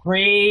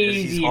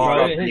crazy, hard.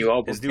 bro. Dropped a new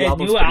album. His new His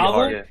album's new pretty album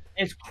hard.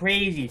 Yeah, is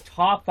crazy.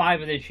 Top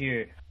 5 of this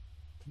year.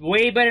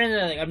 Way better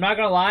than the, I'm not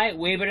gonna lie,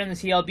 way better than the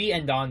CLB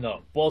and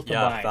Dondo. Both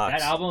Yeah, combined. That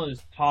facts. album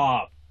was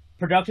top.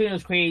 Production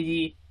was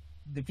crazy.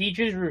 The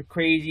features were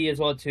crazy as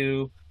well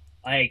too.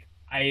 Like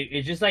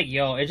it's just like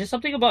yo, it's just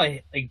something about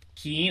like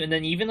Keem, and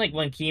then even like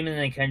when Keem and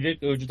then Kendrick,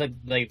 it was just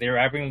like they were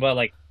rapping about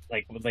like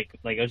it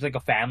was like a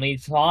family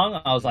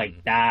song. I was like,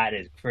 Mm. that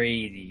is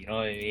crazy. You know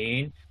what I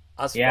mean?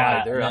 That's Yeah,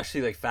 fine. They're no.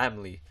 actually like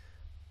family.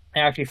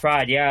 Actually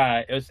fried,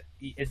 yeah.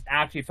 It's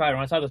actually fried.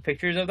 When I saw those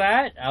pictures of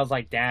that, I was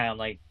like, damn,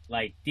 like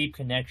deep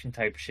connection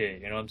type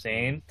shit. You know what I'm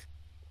saying?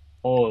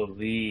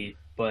 Holy,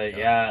 but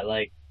Yeah.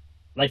 yeah,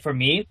 like for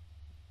me,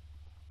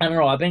 I don't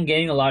know. I've been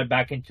getting a lot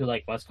back into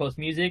like West Coast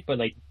music, but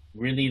like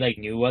really like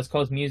new West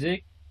Coast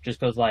music, just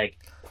because like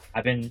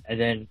I've been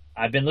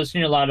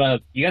listening to a lot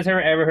of. You guys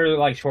ever heard of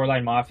like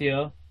Shoreline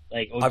Mafia?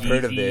 Like I've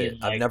heard of OGZ it.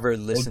 and I've like never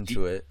listened OG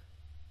to it.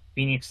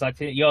 Phoenix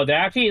Selected. Yo, they're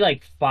actually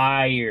like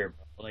fire,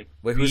 bro. Like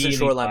Wait, who's in really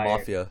Shoreline fire.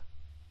 Mafia?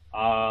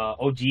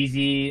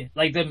 OGZ,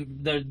 like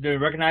the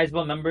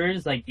recognizable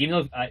members, like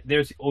even though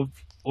there's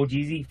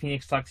OGZ,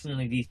 Phoenix Tucson, and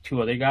like these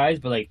two other guys,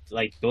 but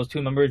like those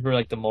two members were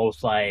like the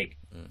most like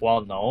Mm.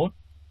 well known,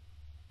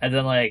 and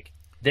then like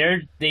they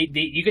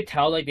you could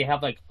tell like they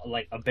have like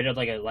a bit of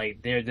like a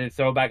like their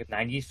throwback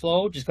 '90s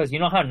flow, just because you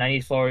know how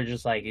 '90s flow is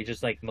just like it's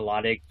just like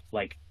melodic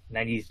like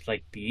 '90s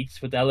like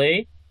beats with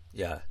LA.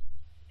 Yeah,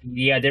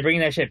 Yeah, they're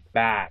bringing that shit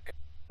back,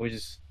 which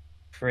is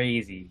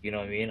crazy. You know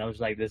what I mean? I was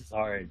like, this is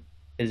hard.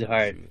 This is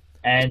hard. shoot.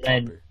 And That's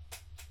then proper.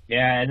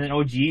 yeah, and then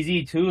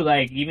OGZ too,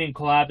 like even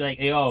collab like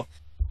yo,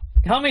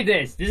 tell me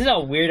this. This is a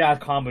weird ass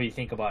combo you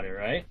think about it,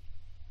 right?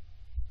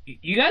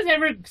 You guys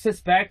ever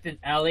suspect an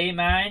LA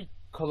man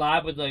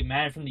collab with like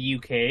man from the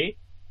UK?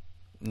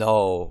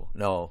 No,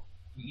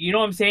 You know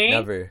what I'm saying?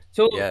 never.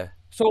 So Yeah,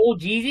 so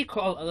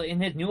OGZ in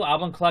his new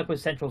album collab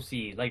with Central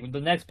C. Like the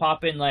next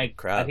pop in like I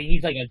crap. think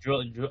he's like a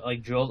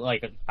drill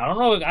like I don't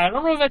know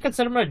if I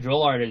consider him a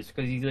drill artist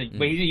because he's like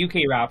but he's a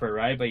UK rapper,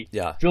 right? But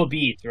Yeah, drill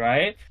beats,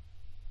 right?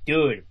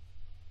 Dude,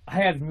 I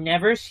have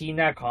never seen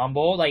that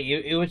combo. Like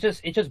it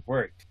just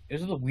worked. It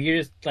was the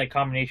weirdest like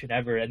combination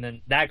ever, and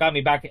then that got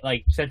me back.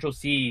 Like Central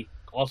C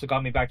also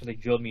got me back to like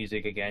drill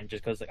music again,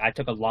 just because like I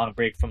took a long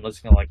break from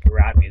listening to like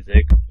rap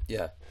music.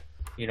 yeah.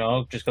 you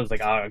know, just because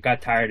like I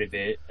got tired of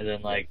it, and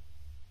then like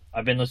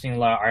I've been listening to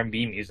a lot of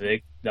R&B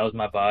music. That was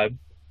my vibe,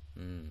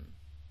 Mm,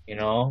 you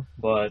know.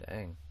 But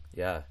dang.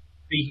 Yeah.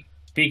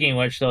 speaking of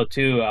which, though,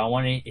 too, I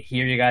want to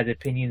hear your guys'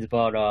 opinions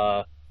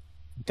about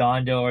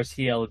Donda or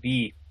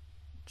CLB,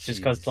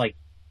 just because Jeez. like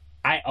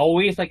I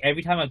always like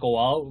every time I go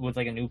out with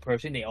like a new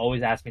person, they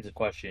always ask me this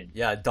question.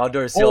 Yeah,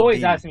 Dondor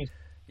Always CLB. ask me,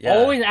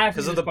 Yeah. always ask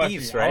me Because of this the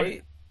question. beefs,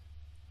 right?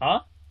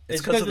 Huh? It's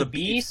It's because because of of the the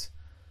beef. beefs.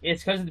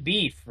 It's because of the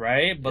beef,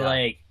 right? But Yeah.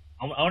 like,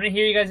 I want to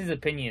hear you guys'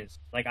 opinions.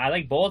 Like, I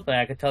like both, but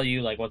I could tell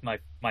you like what's my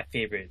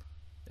favorite.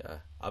 Yeah.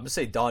 I'm gonna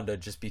say Donda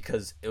just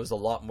because it was a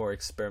lot more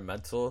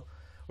experimental.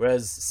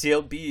 Whereas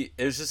CLB,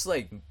 it was just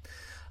like,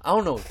 I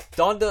don't know.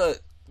 Donda,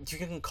 you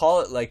can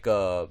call it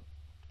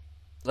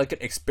like an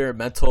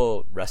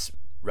experimental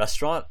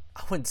restaurant.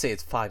 I wouldn't say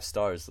it's 5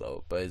 stars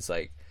though, but it's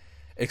like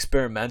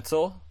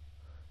experimental.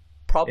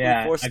 Probably Yeah,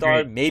 4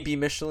 star, agreed, maybe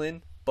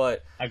Michelin.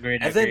 But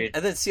agreed, and then agreed.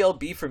 and then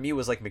CLB for me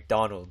was like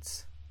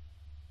McDonald's.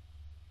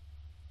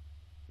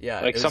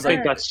 Yeah, Like it was something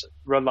like Sure. that's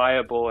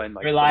reliable and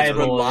like the it's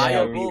Reliable, service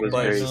yeah, for me reliable, was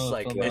but it's very just familiar,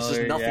 like it's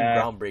just familiar, nothing yeah.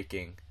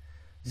 groundbreaking.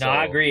 No,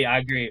 I So agree, I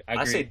agree, I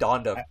I say agree.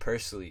 Donda I,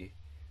 personally,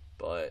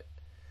 but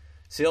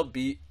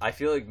CLB, I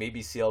feel like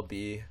maybe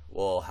CLB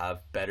will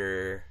have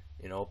better,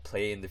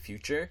 play in the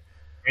future.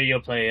 radio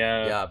play,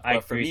 Yeah, I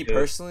but for agree me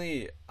too.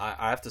 personally,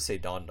 I have to say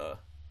Donda.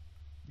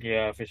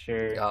 Yeah, for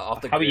sure. Yeah,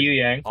 off the How about grid, you,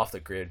 Yang? off the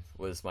grid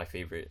was my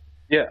favorite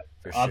yeah,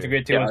 for Off the sure.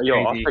 grid too yeah. was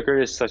Yo, Off the crazy.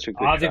 Grid is such a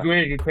good Off the track.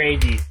 grid is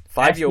crazy.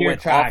 S Fabio tier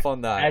went off track.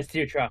 on that. S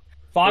tier track.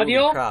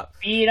 Holy Fabio crap,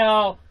 beat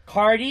out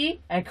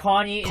Cardi and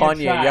Kanye in a Kanye,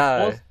 track.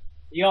 yeah.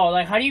 Yo,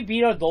 like how do you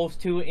beat out those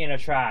two in a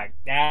track?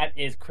 That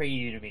is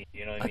crazy to me.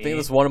 You know what I I mean? think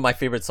that's one of my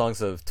favorite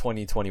songs of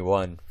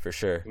 2021 for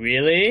sure.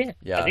 Really?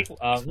 I Yeah, think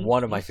it's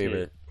one of my let's see.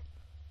 favorite.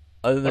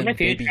 Other One of my than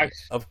favorite Baby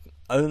tracks. of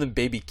other than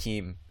Baby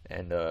Keem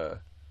and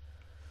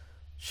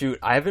shoot,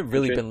 I haven't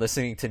really Okay. been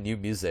listening to new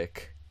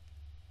music.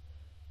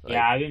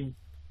 Like,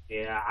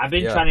 I've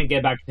been yeah, trying to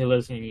get back to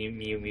listening to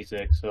new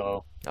music.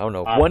 So I don't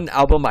know. uh, One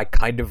album I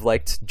kind of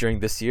liked during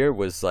this year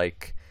was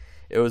like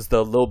it was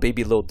the Lil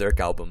Baby Lil Durk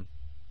album.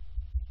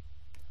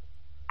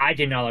 I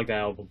did not like that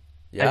album.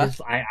 Yeah,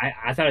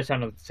 I thought it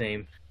sounded the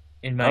same,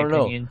 in I my don't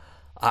know. opinion.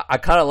 I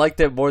kind of liked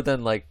it more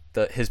than like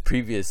his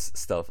previous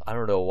stuff. I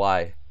don't know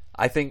why.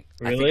 I think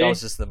I was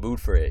Really? just in the mood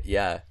for it.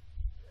 Yeah.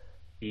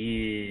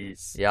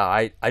 Jeez. Yeah,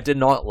 I did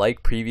not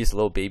like previous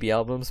Lil Baby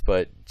albums,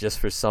 but just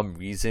for some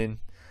reason,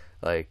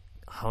 like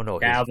I don't know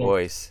The his album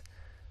voice.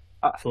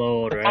 I,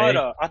 flowed, I thought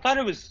right? I thought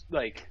it was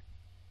like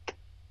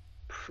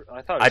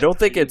I thought it I was don't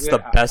think pretty it's good. the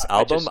best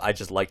I album. just I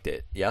just liked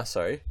it. Yeah,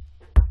 sorry.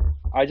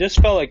 I just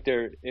felt like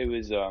it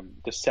was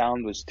the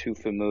sound was too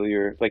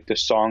familiar. Like the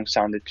song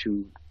sounded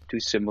too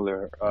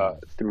similar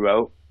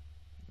throughout.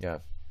 Yeah.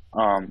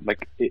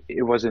 Like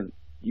it wasn't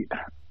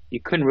you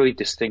couldn't really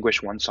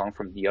distinguish one song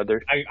from the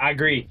other. I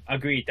agree.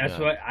 Agreed. That's Yeah.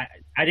 what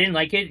I didn't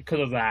like it because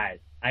of that.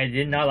 I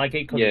did not like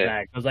it because of Yeah,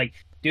 that. I was like,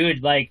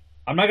 dude, like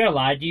I'm not gonna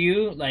lie to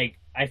you. Like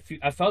I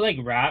felt like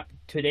rap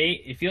today.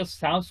 It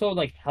sounds so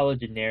like hella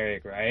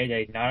generic, right?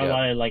 Like not a Yeah.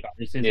 lot of like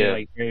artists are yeah,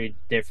 like very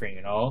different.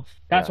 You know.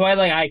 That's Yeah. why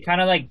like I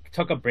kind of like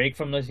took a break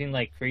from listening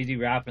like crazy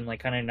rap and like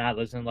kind of not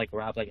listening like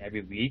rap like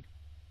every week.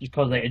 Just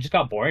cause like it just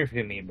got boring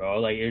for me, bro.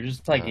 Like you're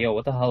just like, Yeah. yo,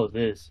 what the hell is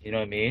this? You know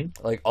what I mean?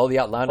 Like all the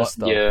Atlanta But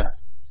stuff yeah.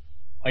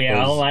 oh yeah,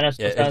 was Atlanta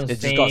yeah, still sounds the it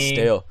just got same.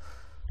 stale.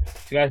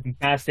 You guys can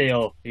pass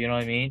stale, you know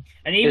what I mean?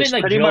 And even There's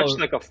like pretty much drill,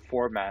 like a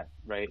format,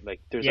 right?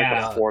 Like there's like a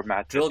yeah, Yeah.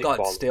 format that Drill they got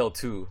follow. stale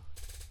too.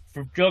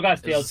 drill got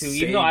It's stale the too.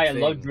 Even though same I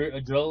love thing.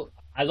 drill,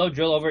 I love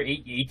drill over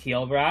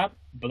ATL rap,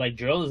 but like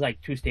drill is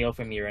like too stale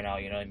for me right now.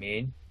 You know what I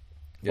mean?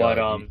 Yeah, But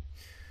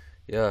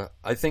yeah.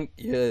 I think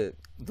the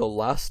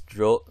last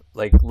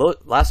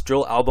last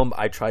drill album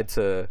I tried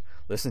to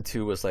listen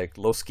to was like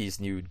Lowski's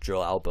new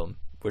drill album,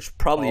 which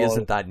probably oh,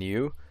 isn't that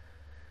new,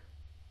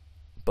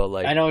 but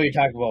like I know what you're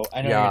talking about.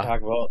 I know what you're yeah,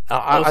 talking about.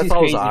 I Elsie's thought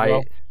it was crazy,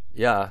 bro.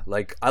 yeah,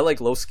 like I like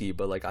Lowski,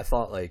 but like I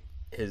thought like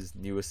his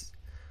newest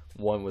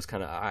one was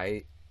kind of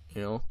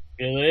you know.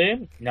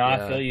 Really? No, I Yeah,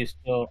 feel you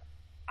still.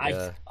 I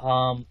yeah.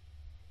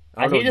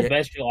 I I don't know. think the Yeah,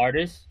 best drill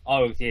artist.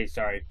 Oh, okay,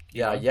 sorry. Keep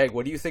yeah, going. yeah.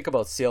 What do you think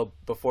about CL?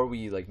 Before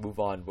we like move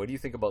on, what do you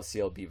think about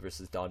CLB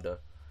versus Donda?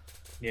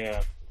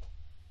 Yeah.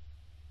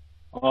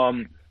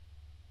 Um,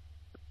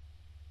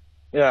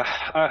 yeah,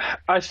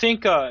 I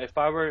think if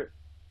I were,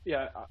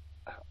 yeah,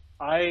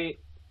 I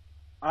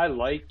I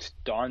liked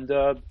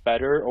Donda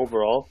better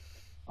overall.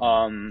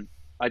 Um,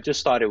 I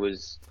just thought it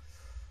was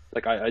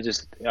like I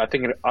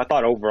think I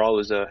thought overall it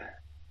was a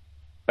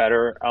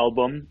better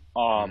album.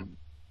 Mm,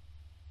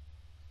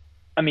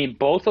 I mean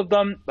both of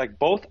them like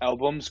both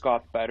albums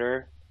got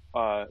better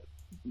uh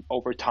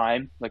over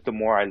time. Like the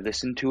more I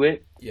listened to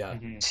it. yeah,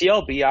 Hmm.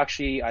 CLB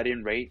actually I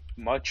didn't rate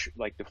much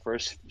like the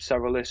first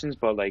several listens,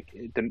 but like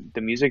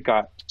the music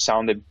got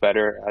sounded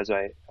better as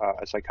I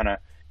kind of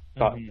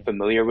got Hmm.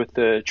 familiar with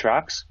the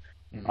tracks.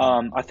 mm,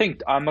 I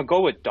think I'm gonna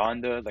go with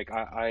Donda. Like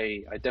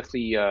I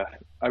definitely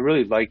I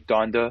really like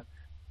Donda.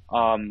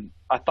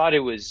 I thought it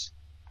was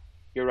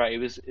you're right.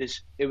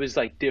 It was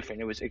like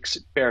different. It was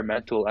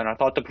experimental, and I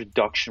thought the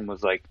production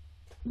was like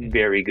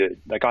very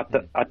good. Like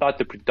I thought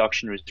the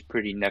production was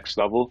pretty next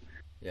level.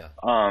 Yeah.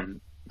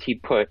 He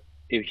put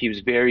he was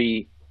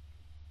very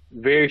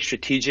very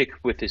strategic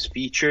with his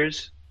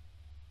features,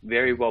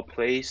 very well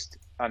placed.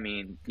 I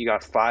mean, you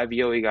got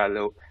Fabio, you got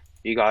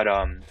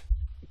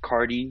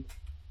Cardi,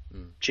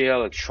 Mm. J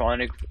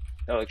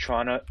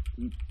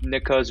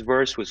Electronica's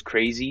verse was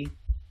crazy.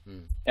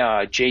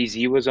 Mm.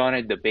 Jay-Z was on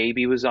it, the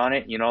baby was on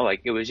it,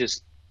 like it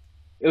was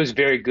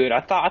very good. I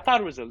thought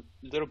it was a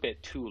little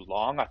bit too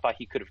long. I thought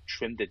he could have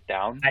trimmed it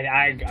down.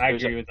 I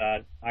There's agree with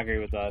that. I agree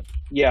with that.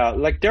 Yeah,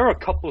 like there were a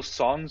couple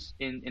songs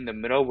in the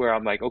middle where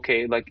I'm like,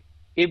 okay, like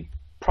you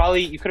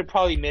could have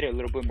probably made it a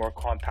little bit more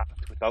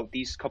compact without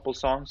these couple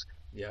songs.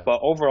 Yeah. But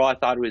overall, I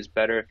thought it was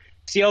better.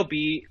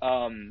 CLB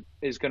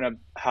is gonna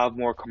have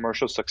more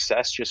commercial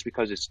success just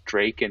because it's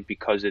Drake and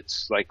because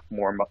it's like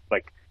more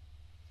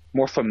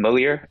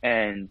familiar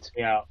and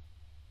Yeah.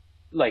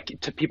 like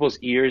to people's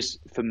ears,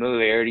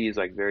 familiarity is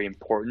like very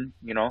important.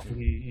 So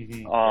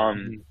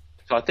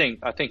I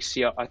think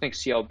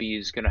CLB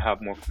is gonna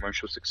have more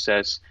commercial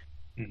success.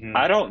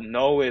 I don't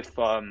know if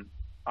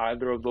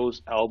either of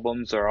those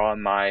albums are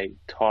on my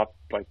top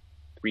like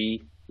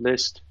 3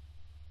 list.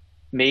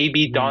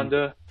 Maybe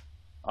Donda,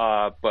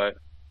 but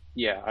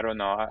yeah, I don't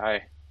know.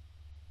 I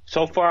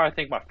so far I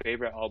think my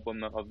favorite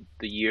album of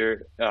the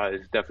year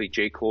is definitely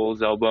J.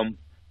 Cole's album.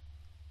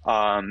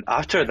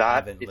 After I that,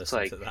 haven't it's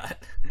listened like to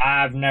that.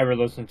 I've never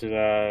listened to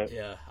that.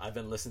 Yeah, I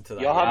haven't listened to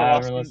that. y'all yet. I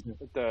haven't haven't listened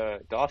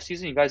listened. the off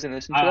season. You guys didn't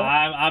listen to that?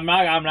 I'm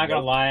not gonna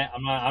Nope. lie.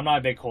 I'm not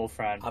a big Cole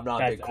fan. I'm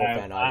not a big Cole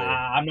fan either.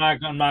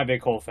 I'm not a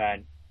big Cole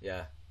fan.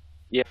 Yeah.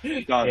 Yeah,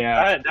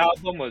 Yeah. that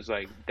album was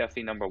like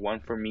definitely number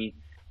 1 for me.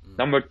 Mm.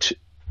 Number 2,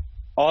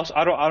 also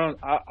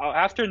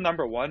after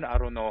number 1, I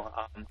don't know.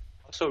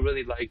 Also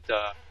really liked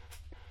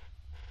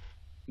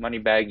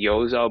Moneybagg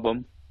Yo's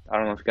album. I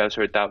don't know if you guys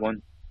heard that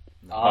one.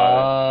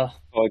 Uh,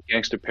 Oh,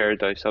 Gangster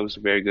Paradise. That was a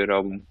very good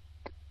album.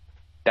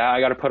 That I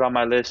gotta put on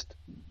my list.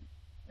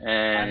 Sign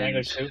And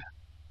language too.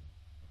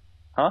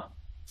 huh?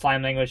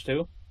 Sign language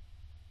too.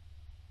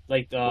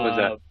 Like What was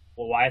that?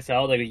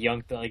 YSL, like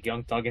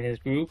young Thug in his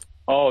group.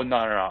 Oh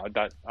no.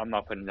 That I'm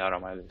not putting that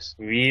on my list.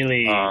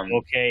 Really?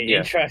 Okay, Yeah.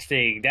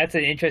 interesting. That's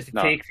an interesting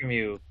No. take from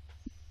you.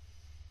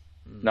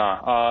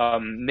 Nah.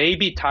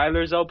 Maybe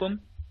Tyler's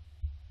album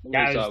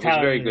was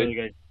very good. Really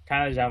good.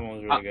 Tyler's album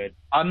was really good.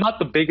 I'm not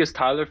the biggest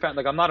Tyler fan.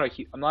 Like I'm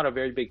not a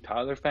very big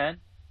Tyler fan,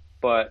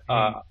 but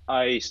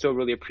I still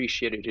really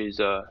appreciated his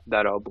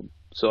that album.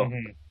 So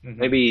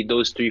maybe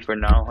those 3 for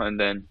now, and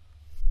then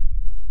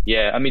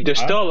yeah. I mean,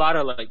 there's still a lot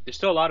of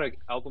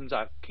albums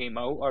that came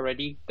out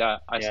already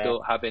that I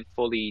still haven't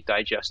fully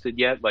digested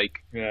yet. Like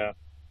Yeah.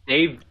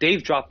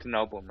 Dave dropped an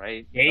album,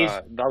 right? Dave's-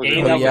 That was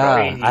Dave's Oh, album yeah. was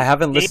crazy. I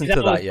haven't listened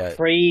Dave's to album that was yet.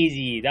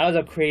 Crazy. That was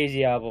a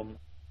crazy album.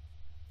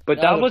 But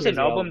That that was a was an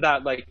crazy album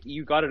that like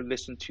you got to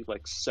listen to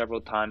like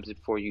several times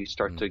before you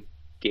start to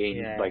gain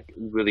Yeah. like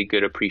really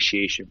good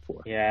appreciation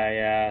for.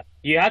 Yeah.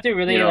 You have to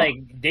really You know? like.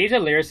 Dave's a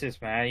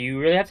lyricist, man. You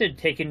really have to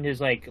take in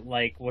his like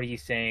what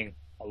he's saying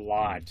a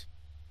lot,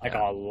 like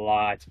Yeah. a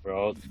lot,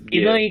 bro.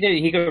 Even though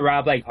he could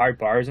rap like hard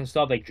bars and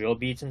stuff, like drill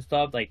beats and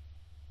stuff, like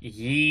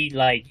you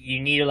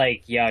need to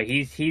like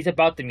he's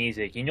about the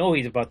music. You know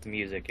he's about the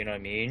music. You know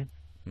what I mean?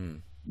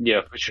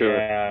 Yeah, for sure.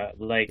 Yeah,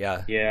 like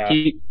Yeah.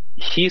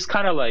 He's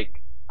kind of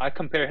like I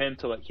compare him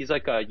to like he's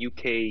like a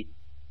UK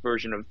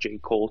version of J.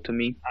 Cole to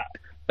me.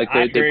 Like I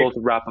they agree. both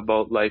rap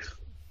about life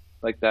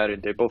like that,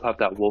 and they both have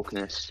that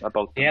wokeness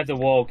about They them. have the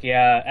woke,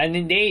 yeah, and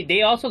then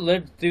they also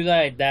lived through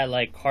that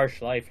like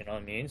harsh life. You know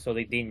what I mean? So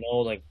they know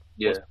like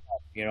Yeah, what's up,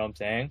 you know what I'm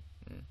saying?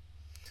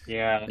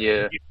 Yeah,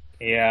 yeah.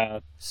 yeah.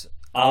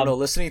 I don't know.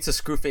 Listening to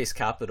Screwface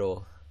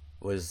Capital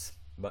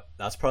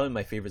that's probably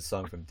my favorite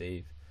song from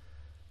Dave.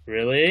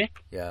 Really?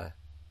 Yeah.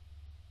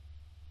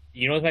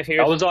 You know what's my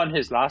favorite? That was on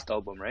his last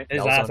album, right?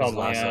 His That was last on his album,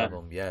 last yeah.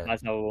 album. Yeah.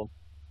 Last album.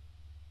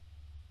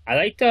 I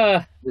liked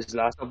I His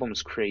last album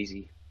was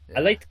crazy.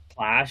 liked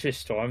Clash with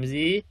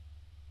Stormzy.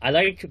 I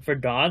liked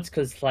Verdance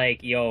because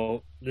like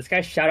this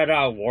guy shouted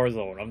out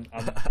Warzone.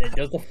 It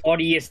was the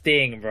funniest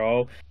thing,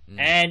 bro. Mm.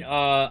 And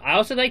I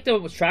also like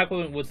the track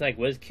with like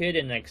WizKid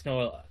and like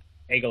Snow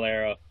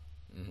Aguilera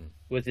Mhm.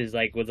 with his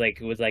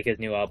his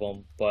new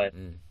album. But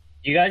Mm.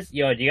 do you guys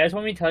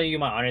want me to tell you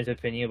my honest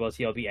opinion about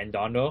CLB and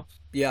Dondo?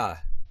 Yeah.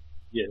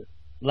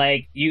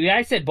 Like you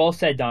guys both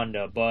said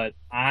Donda, but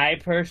I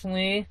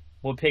personally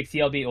would pick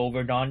CLB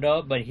over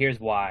Donda. But here's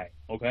why.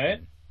 Okay,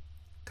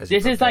 Because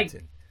This is like-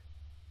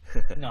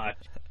 no,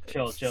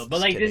 chill. But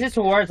like this is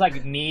towards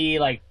like me,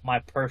 like my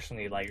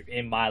personally, like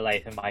in my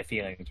life and my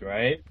feelings,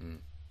 right? Mm.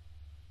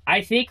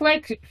 I think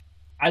like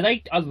I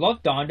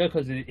love Donda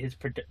because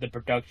the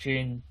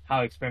production,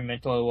 how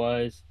experimental it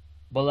was,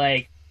 but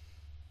like.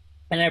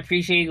 And I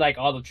appreciate like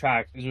all the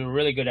tracks. It was a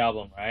really good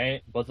album,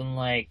 right? But then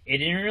like it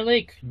didn't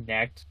really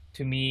connect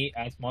to me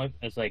as much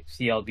as like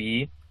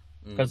CLB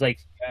because like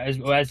as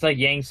like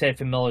Yang said,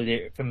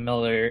 familiar.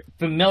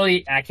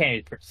 I can't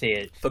even say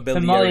it.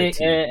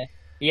 Familiarity.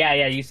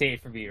 Yeah. You say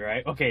it for me,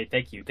 right? Okay,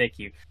 thank you.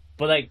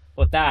 But like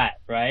with that,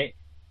 right?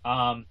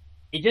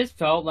 It just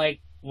felt like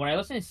when I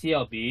listened to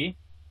CLB,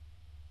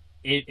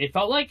 it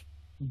felt like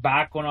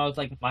back when I was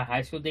like my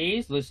high school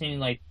days, listening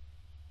like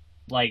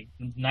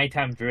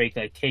nighttime Drake,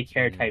 like Take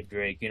Care type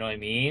Drake. You know what I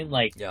mean?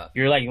 Like Yeah.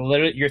 you're like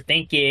literally you're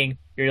thinking,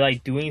 you're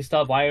like doing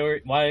stuff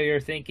while you're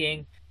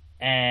thinking,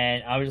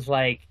 and I was just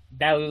like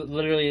that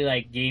literally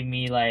like gave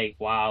me like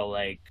wow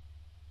like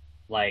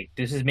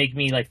this is making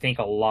me like think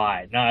a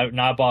lot, not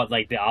about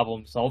like the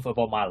album itself,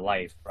 about my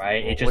life,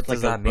 right? Well, It just what like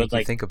does that a make good you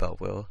like think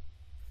about, Will?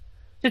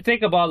 to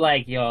think about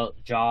like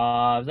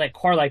jobs, like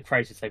core life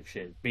crisis type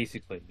shit,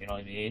 basically. You know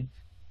what I mean?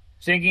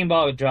 Thinking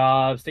about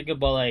jobs, thinking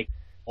about like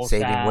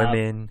Saving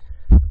women.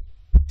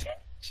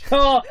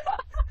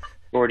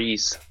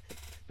 Shorties.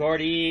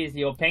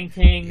 shorties,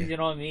 paintings. You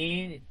know what I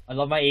mean? I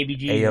love my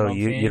ABG. Hey you know yo, what I'm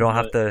you saying? don't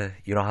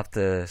But- have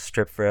to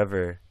strip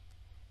forever.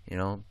 You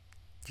know,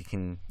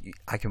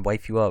 I can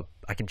wipe you up.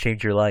 I can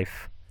change your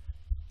life.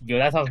 Yo,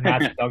 that sounds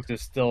mass seductive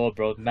still,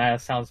 bro.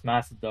 That sounds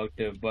mass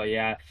seductive, but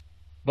yeah.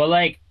 But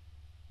like,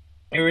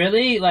 it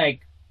really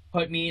like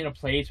put me in a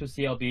place with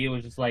CLB. It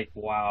was just like,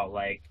 wow,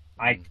 like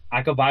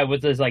I could vibe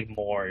with this like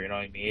more. You know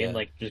what I mean? Yeah.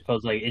 Like just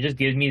cause like it just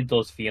gives me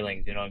those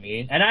feelings. You know what I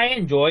mean? And I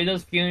enjoy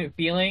those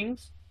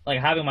feelings, like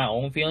having my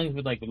own feelings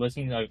with like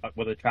listening like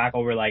with a track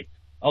over like,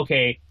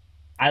 okay,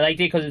 I liked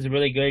it because it's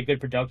really good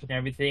production and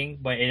everything,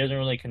 but it doesn't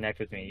really connect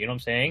with me. You know what I'm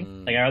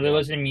saying? Like I rather yeah.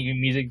 listen to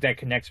music that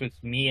connects with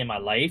me and my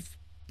life.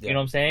 Yeah. You know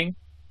what I'm saying?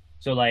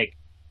 So like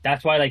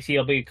that's why like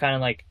CLB kind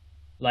of like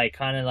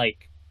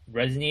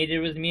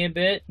resonated with me a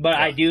bit. But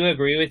I Yeah. do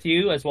agree with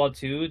you as well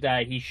too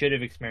that he should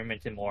have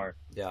experimented more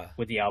Yeah.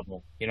 with the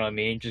album. You know what I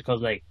mean? Just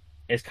because like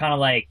it's kind of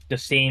like the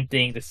same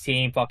thing, the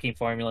same fucking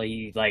formula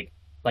he like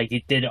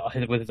he did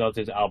with his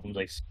other albums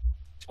like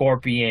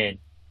Scorpion,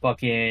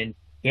 fucking.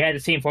 He had the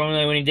same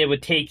formula when he did with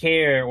Take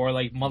Care or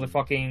like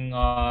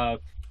motherfucking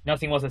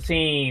Nothing Was the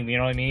Same. You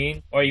know what I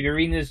mean? Or if you're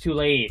reading this too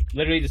late,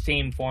 literally the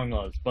same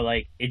formulas, but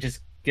like it just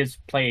gets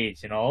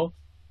plays. You know,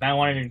 man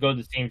wanted to go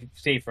the same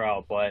safe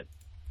route, but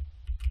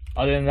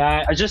other than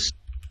that, I just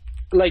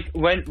like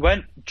when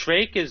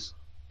Drake is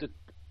the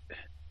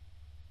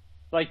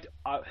like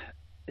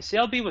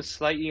CLB was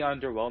slightly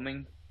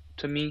underwhelming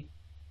to me.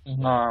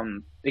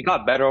 It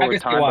got better I over can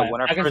see time, why. but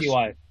when I can see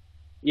why.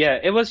 yeah,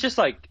 it was just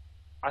like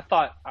I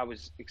thought I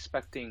was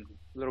expecting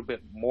a little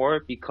bit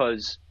more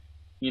because,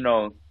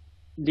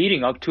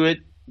 leading up to it,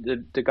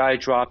 the guy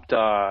dropped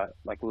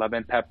like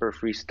Lemon Pepper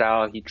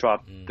Freestyle. He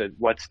dropped the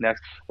What's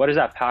Next. What is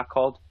that pack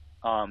called?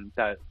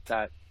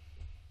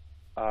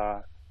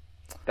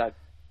 That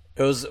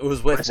It was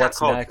with What is that What's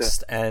called?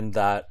 Next and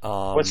that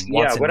what's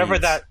Wants and whatever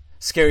Needs. that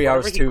Scary whatever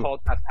Hours he 2. called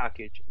that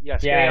package. Yeah,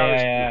 Scary Yeah,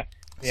 Hours yeah, 2.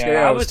 yeah. Scary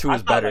Yeah. Hours 2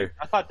 was better.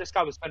 I thought this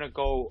guy was gonna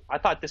go. I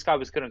thought this guy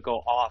was gonna go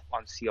off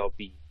on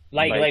CLB.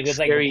 Like with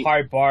Scary- like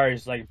hard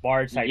bars, like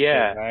bar type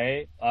Yeah. shit,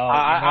 right? Oh,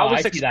 I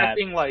was see that.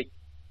 expecting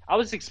I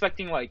was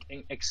expecting like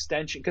an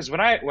extension because when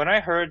I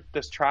heard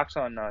this tracks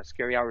on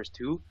Scary Hours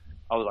 2,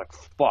 I was like,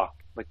 fuck,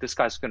 like this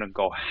guy's gonna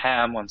go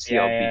ham on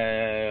CLB.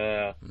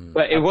 Yeah.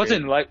 But it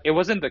Agreed.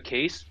 wasn't the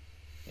case.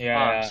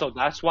 Yeah. So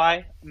that's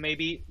why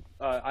maybe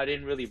I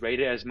didn't really rate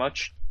it as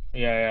much.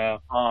 Yeah.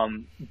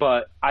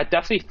 But I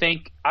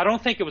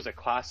don't think it was a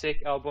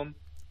classic album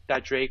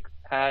that Drake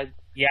had.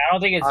 Yeah, I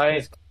don't think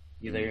it's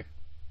either.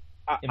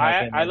 in my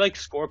I opinion. like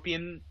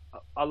Scorpion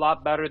a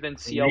lot better than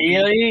CLB.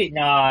 Really?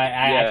 No, I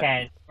Yeah.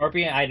 can't.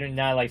 Scorpion, I do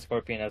not like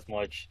Scorpion as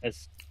much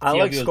as I CLB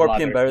like was a lot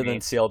Scorpion better for me. than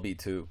CLB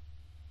too.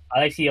 I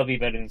like CLB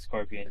better than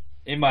Scorpion,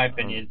 in my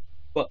opinion.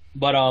 But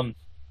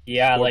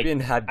yeah, Scorpion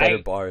like had better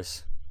I-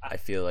 bars. I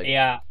feel like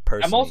yeah.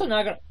 personally. I'm also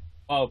not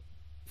gonna.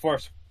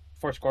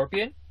 For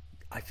Scorpion.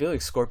 I feel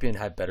like Scorpion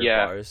had better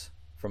Yeah. bars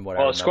from what I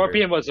Well, remember.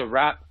 Scorpion was a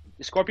rap.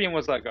 Scorpion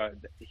was like A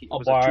a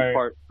bar.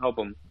 2-part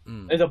album.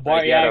 There's a bar.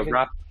 Like, he had Yeah, a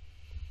rap.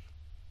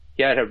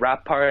 He had a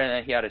rap part and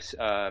then he had a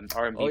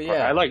R&B Oh, part.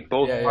 yeah. I like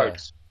both Yeah, yeah.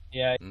 parts.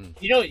 yeah.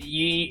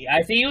 Mm.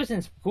 I think he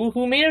was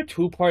who made a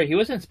 2-part. He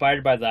was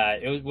inspired by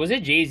that. Was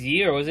it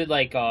Jay-Z or was it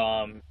like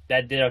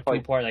that did a Probably-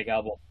 2-part like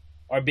album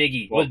or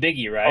Biggie? Well, It was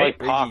Biggie, Probably right?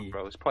 Pac, Biggie.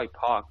 bro. It's probably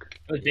Pac.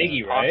 It was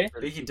Biggie, Pac right?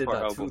 did a Biggie did 2-part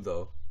that too, album.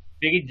 though.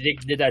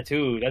 Biggie did that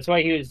too. That's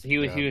why he was Yeah.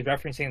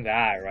 referencing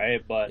that,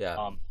 right? But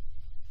Yeah.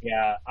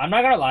 yeah. I'm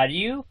not gonna lie to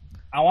you.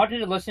 I wanted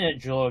to listen to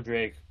Joel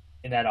Drake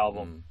in that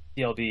album,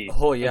 Mm. CLB.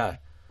 Oh yeah,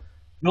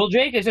 Joel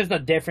Drake is just a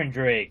different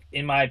Drake,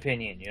 in my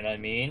opinion. You know what I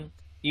mean?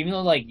 Even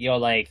though like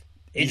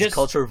it he's just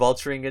culture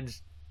vulturing and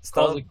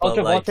stuff.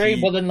 culture but, like,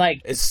 vulturing, but then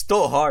like it's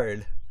still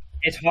hard.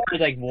 it's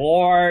hard, like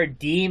War,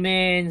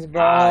 Demons,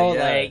 bro. Ah,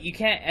 yeah. Like you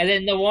can't. And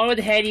then the one with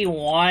Heady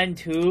 1,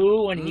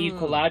 2, when he Mm.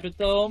 collabed with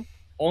them,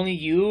 Only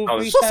You That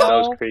was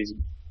freestyle. crazy.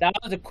 That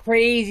was a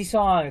crazy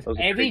song. That was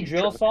a Every crazy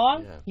drill track.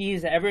 song Yeah.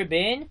 he's ever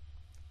been,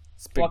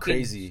 It's been Fucking-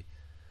 crazy.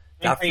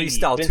 been That crazy,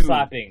 freestyle been too.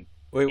 slapping.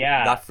 Wait,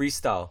 Yeah. that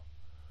freestyle.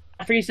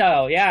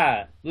 Freestyle,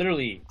 yeah,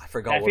 literally. I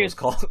forgot That what it was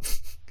called.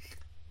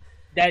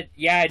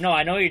 Yeah, no,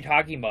 I know what you're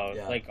talking about.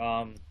 Yeah.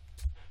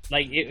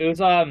 Like it was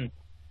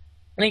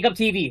Link Up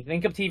TV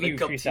Link Up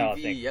freestyle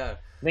TV, thing. yeah.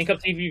 Link Up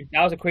TV,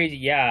 that was a crazy.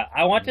 Yeah,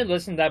 I want to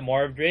listen to that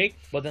more of Drake,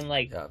 but then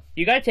like Yeah.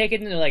 you gotta take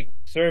it into like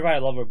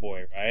Certified Lover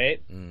Boy,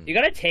 right? Mm. You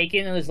gotta take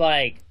it as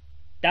like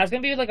that's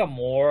gonna be like a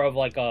more of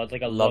like a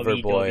Lover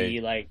boy,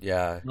 like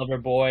yeah, lover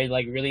boy,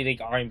 like really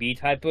like R&B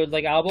type of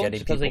like album. getting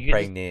Because people like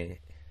pregnant.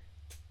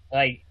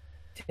 like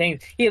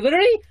things. He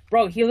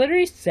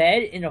literally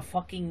said in a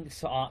fucking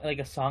song, like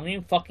a song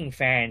named "Fucking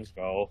Fans,"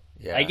 bro.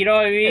 Yeah, Like, you know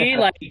what I mean?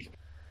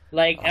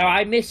 Like Uh-huh.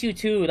 I Miss You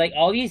Too. Like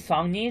all these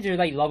song names are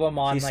like love 'em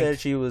on. she like, said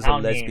she was a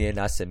sound names. lesbian.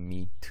 I said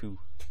me too.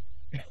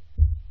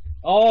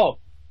 Oh,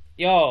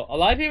 yo, a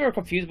lot of people are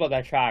confused about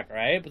that track,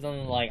 right? But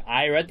then like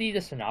I read the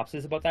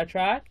synopsis about that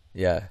track.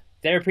 Yeah,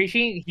 They're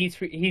appreciating he's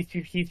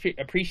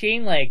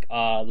appreciating like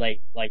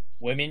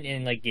women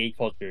in like gay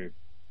culture.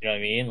 You know what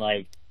I mean?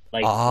 Like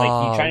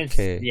he's trying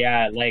okay.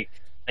 to like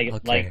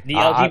Okay. the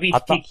I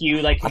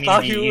LGBTQ like I community.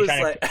 thought he he's was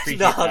trying like, to appreciate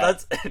no,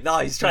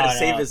 that. he's trying to No,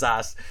 save no. his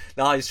ass.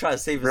 No, he's trying to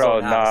save his Bro,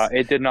 own nah, ass.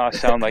 it did not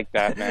sound like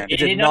that, man. It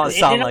did not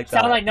sound like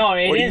that. No,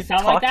 it What are you didn't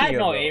sound like that. talking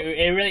No, about?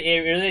 it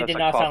really That's did a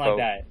not sound like cop-out.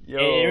 that. Yo.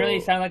 It really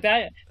sounded like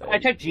that. I What are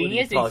checked you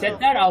Genius. It talking said about?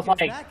 that.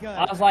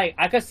 I was like,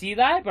 I could see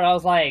that, but I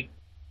was like,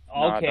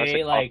 Nah, that's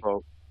okay, a like.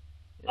 cop-out.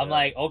 I'm Yeah.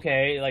 like,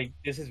 okay, like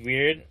this is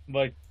weird,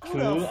 but Who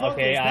true. the fuck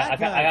Okay, is that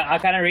guy? I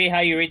kind of rate how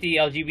you rate the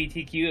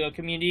LGBTQ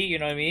community. You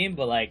know what I mean?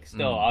 But like,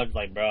 still, I was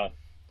like, bro,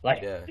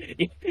 like Yeah.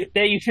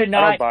 that you should I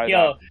don't not, buy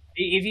yo.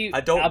 If you,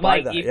 I don't I'm buy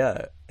like, that. if-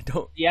 Yeah, I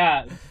don't.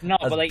 yeah, no,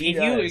 That's but like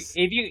BS.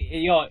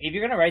 if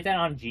you're gonna write that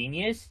on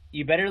Genius,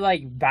 you better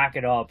like back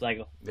it up,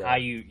 like Yeah. how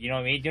you know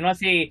what I mean? Do not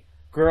say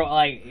girl,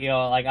 like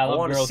like I I love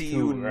want to girls see too,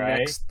 you right?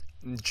 next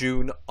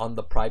June on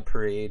the Pride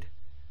Parade.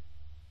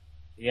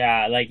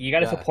 Yeah, like you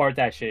gotta Yeah. support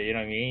that shit. You know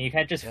what I mean? You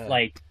can't just Yeah.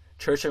 like,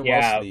 Church and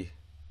Yeah, Wesley.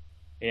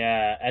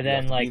 yeah, and You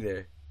have then to be like.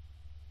 there.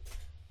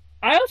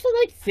 I also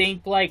like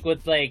think like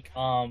with like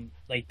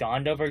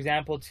Donda for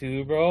example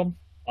too, bro.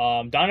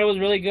 Donda was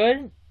really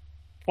good.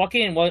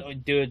 Fucking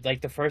what, dude?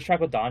 Like the first track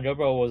with Donda,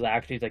 bro, was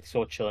actually like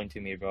so chilling to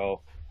me,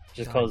 bro.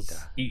 Just because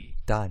Donda.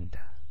 Donda.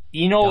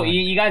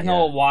 you guys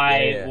know Yeah.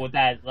 why Yeah. with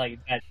that that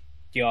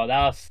that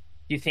was.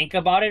 You think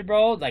about it,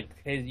 bro. Like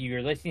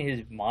you're listening to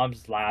his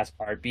mom's last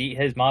heartbeat.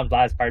 His mom's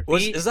last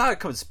heartbeat. Is that a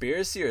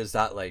conspiracy or is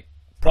that like?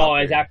 No,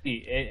 proper?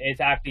 it's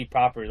actually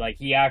proper. Like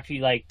he actually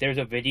like there's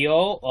a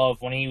video of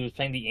when he was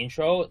playing the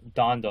intro,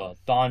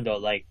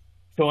 Donda, like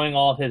showing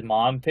all his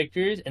mom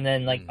pictures and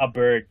then like a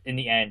bird in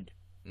the end.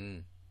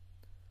 Mm.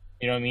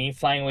 You know what I mean?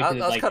 Flying away to That's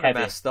like kind of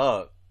heaven. messed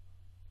up.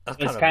 That's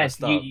It's kind of kind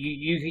messed of up.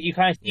 you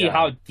kind of see Yeah.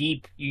 how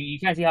deep you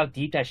kind of see how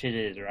deep that shit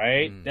is,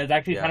 right? Mm, That's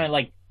actually yeah. kind of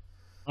like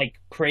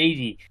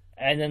crazy.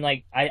 And then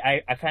like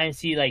I kind of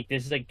see like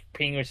this is like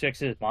paying respects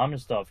to his mom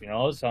and stuff, you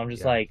know. So I'm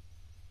just Yeah. like.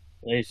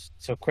 It's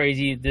so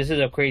crazy. This is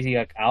a crazy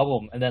like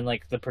album, and then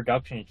like the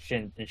production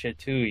shit and shit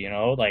too. You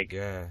know, like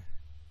Yeah.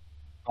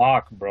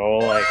 fuck, bro.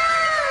 Like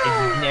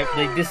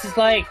this is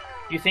like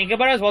you think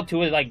about it as well too.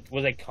 Was like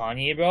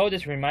Kanye, bro.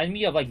 This reminds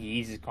me of like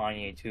Yeezus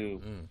Kanye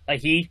too. Mm.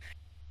 Like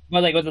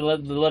but like with the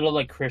little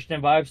like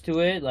Christian vibes to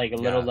it, like a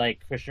little Yeah.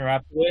 like Christian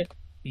rap to it.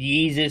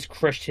 Yeezus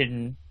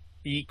Christian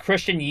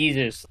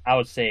Yeezus, I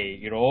would say.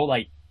 You know,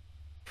 like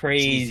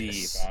crazy,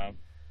 Jesus. bro.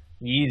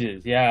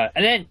 Yeezus, yeah.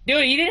 And then,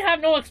 dude, he didn't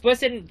have no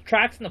explicit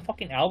tracks in the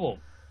fucking album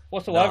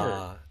whatsoever.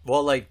 Nah.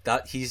 Well, like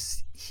that, he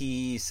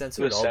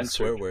censored was all the censored.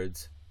 swear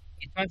words.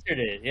 He censored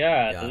it,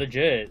 yeah, Yeah.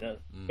 legit. Mm.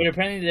 But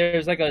apparently,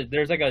 there's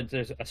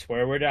a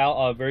swear word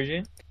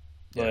version,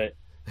 but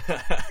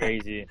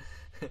crazy,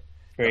 The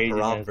crazy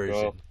haram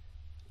version.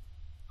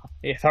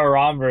 It's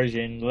haram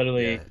version,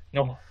 literally. Yeah.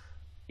 No,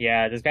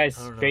 yeah, this guy's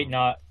I don't straight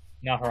know.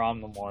 not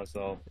haram no more.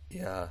 So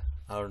Yeah,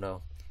 I don't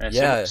know. And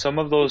Yeah. some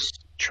of those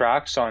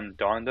tracks on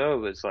Donda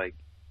was like,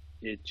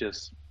 it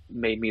just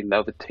made me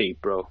levitate,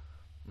 bro.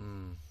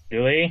 Mm.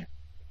 really,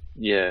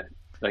 Yeah,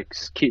 like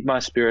Keep My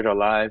Spirit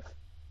Alive.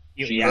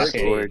 yeah,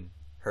 okay.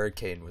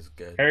 Hurricane was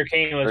good.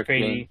 Hurricane was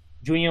Hurricane. crazy.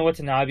 Junior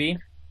Watanabe,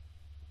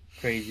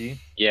 crazy.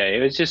 Yeah, it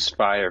was just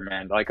fire,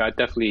 man. Like I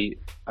definitely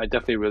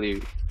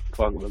really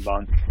fuck with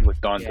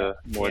Donda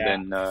more Yeah.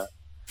 than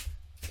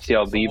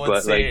CLB, Someone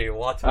but say like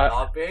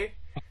Watanabe.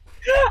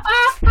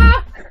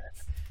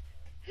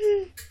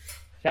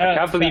 Shout I out-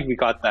 can't believe we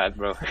got that,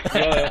 bro.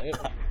 Yo,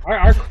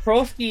 our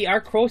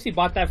Krosky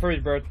bought that for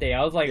his birthday.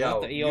 I was like, Yo,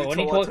 what the, yo, when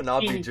Yuta he told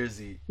Watanabe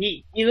jersey.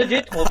 he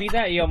legit told me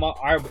that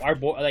our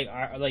boy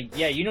like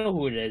yeah, you know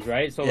who it is,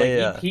 right? So Yeah, like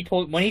yeah. he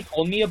told when he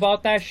told me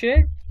about that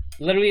shit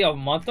literally a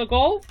month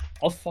ago,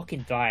 I was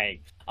fucking dying.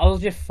 I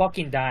was just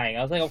fucking dying.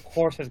 I was like, of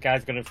course this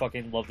guy's gonna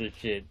fucking love this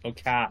shit. No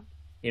cap,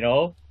 you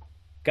know.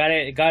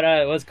 Gotta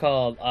what's it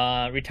called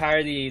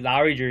retire the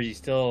Lowry jersey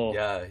still.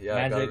 Yeah, I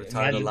gotta Magic-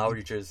 retire the Magic-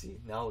 Lowry jersey.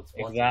 Now it's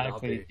Exactly,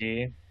 Watanabe.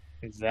 G.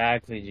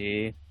 Exactly,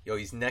 G. Yo,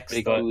 he's next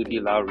Big up. booty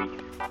Lowry.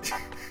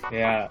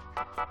 Yeah.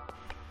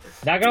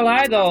 Not gonna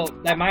lie though,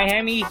 that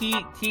Miami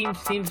Heat team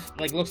seems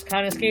like looks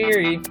kind of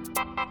scary.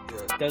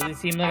 Yeah. Doesn't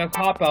seem like a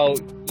cop out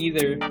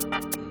either.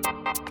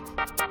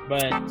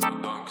 But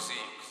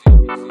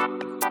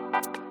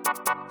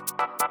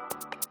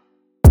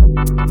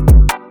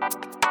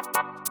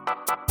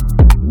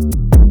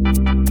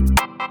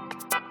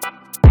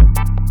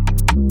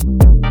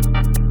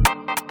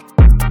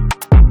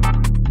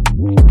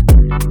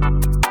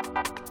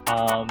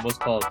what's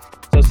called?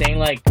 So saying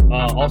like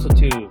also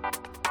too,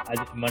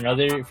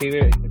 another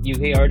favorite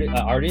UK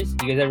artist.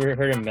 You guys ever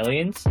heard of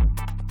Millions?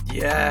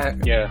 Yeah.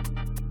 Yeah.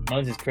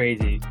 Millions is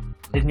crazy.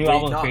 His new Wait,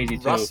 album's not crazy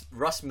too.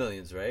 Russ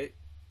Millions, right?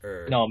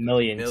 Or No,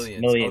 Millions.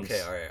 Millions.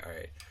 Okay, all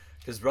right.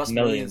 Because Russ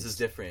Millions is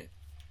different.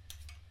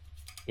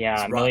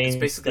 Yeah, It's Millions.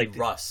 It's basically like,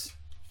 Russ,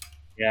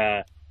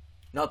 yeah.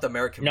 not the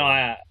American. No,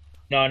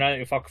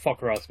 one.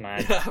 fuck Russ,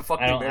 man. Fuck the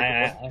I don't.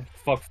 American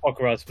one. Fuck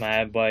Russ,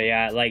 man. But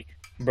yeah, like,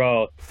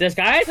 bro, this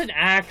guy is an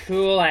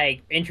actual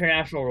like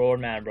international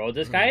roadman, bro.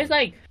 This guy is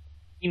like,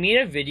 he made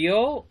a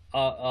video.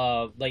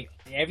 Like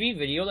every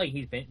video, like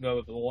he's been,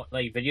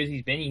 like videos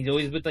he's been, he's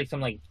always with like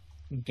some like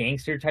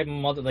gangster type of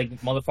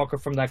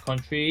motherfucker from that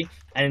country.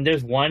 And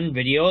there's one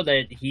video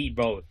that he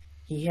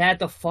had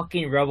the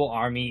fucking Rebel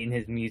Army in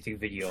his music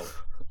video.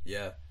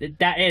 Yeah,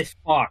 That is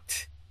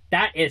fucked.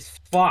 That is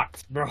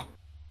fucked, bro.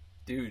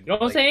 dude. You know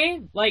what I'm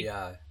saying? Like,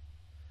 yeah.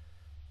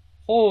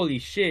 holy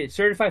shit.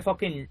 Certified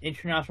fucking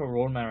international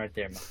roadman right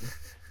there, man.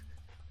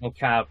 No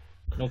cap.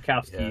 No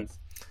cap Yeah. skis.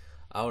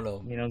 I don't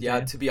know. You know what I'm Yeah,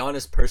 saying? to be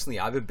honest, personally,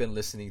 I haven't been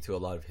listening to a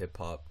lot of hip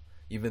hop,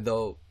 even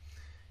though,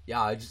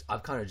 yeah,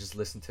 I've kind of just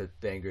listened to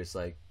bangers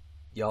like,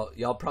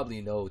 y'all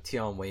probably know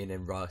Tion Wayne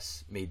and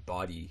Russ made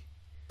Body.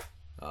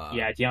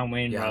 Yeah, Tion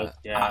Wayne, Yeah, Rose,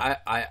 yeah.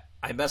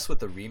 I mess with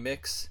the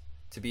remix,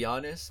 to be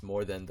honest,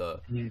 more than the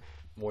Mhm.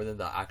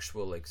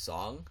 actual like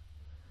song,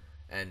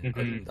 and Mhm.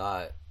 other than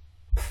that,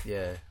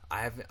 yeah,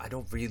 I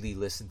don't really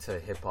listen to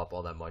hip hop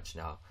all that much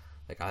now.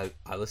 Like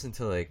I listen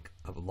to like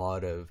a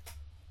lot of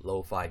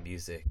lo-fi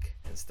music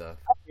and stuff.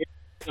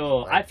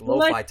 So, I Like feel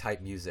lo-fi like,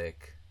 type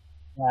music,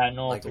 yeah,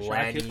 no, like for sure.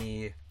 I feel,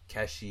 Lanny,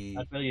 Keshi.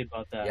 I feel you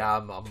about that. Yeah,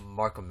 I'm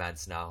Marco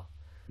Mance now.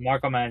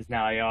 Marco Man's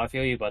now, yo, I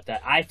feel you about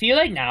that. I feel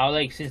like now,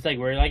 like, since, like,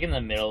 we're, like, in the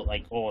middle,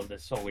 like, oh,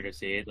 that's so weird to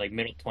say it, like,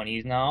 middle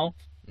 20s now,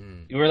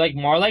 we're, like,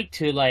 more, like,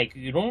 to, like,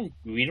 we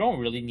don't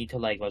really need to,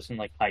 like, listen,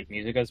 like, hype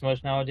music as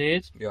much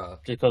nowadays, Yeah,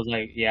 just because,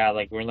 like, yeah,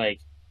 like, we're,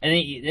 like, and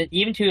then,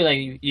 even, too,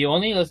 like, you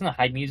only listen to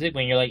hype music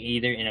when you're, like,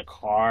 either in a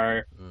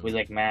car with,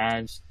 like,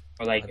 mans,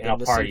 or, like, I've in a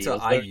been party. listening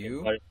to It's, like,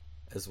 IU but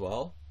as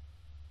well.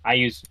 I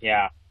use,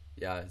 yeah.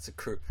 Yeah, it's a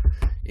crew.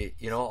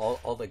 You know,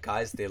 all the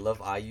guys, they love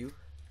IU.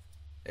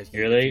 If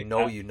you, Really? if you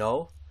know, you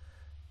know.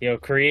 Yo,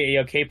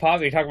 K-pop,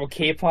 you're talking about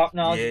K-pop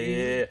now?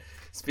 Yeah.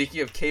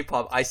 Speaking of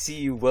K-pop, I see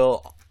you,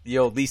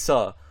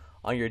 Lisa,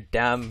 on your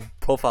damn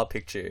profile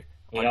picture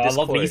on Yo, I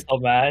love Discord. Lisa,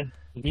 man.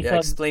 Yeah,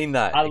 explain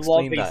that. I love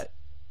explain Lisa. that.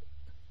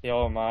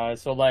 Yo, man.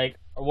 So, like,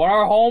 one of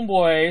our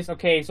homeboys,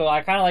 okay, so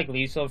I kind of like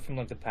Lisa from,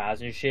 like, the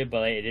past and shit,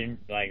 but like, it didn't,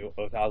 like,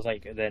 I was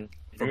like, then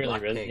it From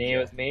didn't really Blackpink, resonate yeah.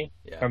 with me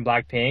Yeah. from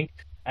Blackpink.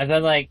 And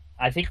then, like,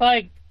 I think,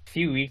 like,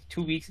 2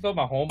 weeks ago,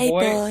 my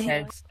homeboy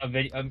sent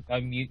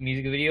a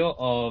music video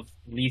of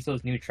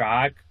Lisa's new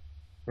track,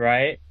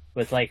 right?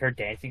 With, like, her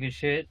dancing and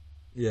shit.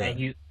 Yeah.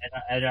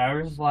 And I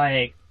was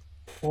like,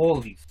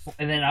 holy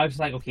and then I was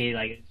like, okay,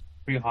 like, it's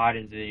pretty hot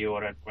in the video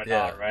and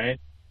whatnot, right?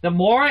 The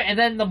more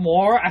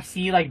I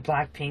see, like,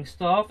 Blackpink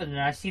stuff, and then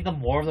I see the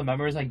more of the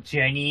members, like,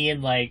 Jennie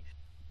and, like,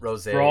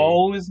 Rose, and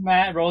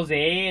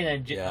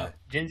then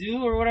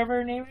Jinzu, or whatever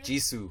her name is?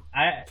 Jisoo?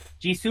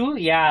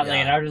 Yeah, like,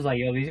 and I was just like,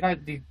 yo,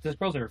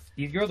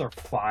 these girls are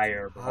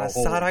fire, bro.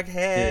 Holy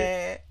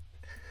shit.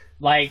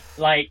 Like,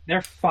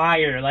 they're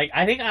fire. Like,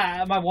 I think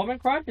my woman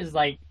crush is,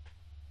 like,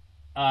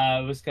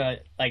 was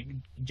like,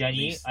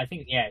 Jennie, I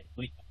think, yeah,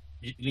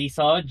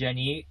 Lisa,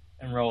 Jennie,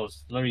 and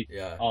Rose. Literally,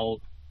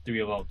 all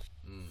three of them.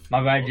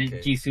 My bad, okay.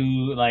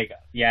 Jisoo, like,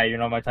 yeah, you're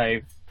not my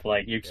type.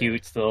 Like, you're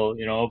cute still,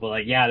 you know, but,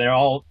 like, yeah, they're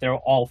all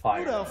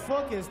fire. Who the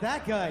fuck is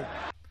that guy?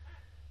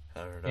 I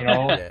don't know. You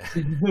know?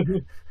 Yeah.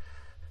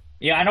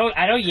 Yeah,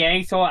 I know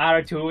Yang's so out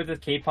of tune with this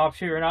K-pop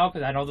shit right now,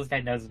 because I know this guy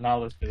does not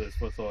listen to this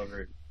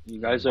whatsoever. You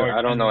guys are,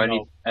 I don't know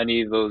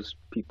any of those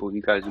people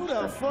you guys Who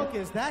are the fuck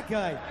is that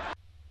guy?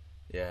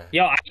 Yeah.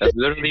 Yo, That's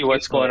literally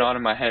what's going on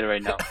in my head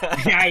right now.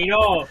 Yeah, you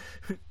know.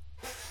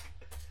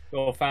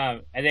 Yo,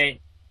 fam. And then,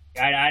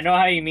 I know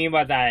how you mean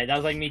about that. That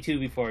was like me too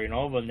before, you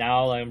know? But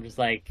now, like, I'm just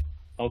like,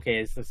 okay,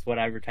 it's just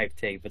whatever type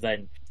take. But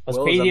then, what's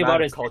crazy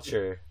about it?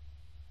 Culture.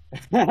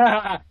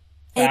 Fact,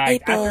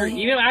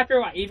 even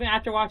after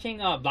watching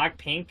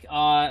Blackpink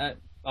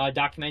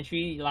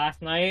documentary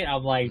last night,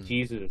 I'm like,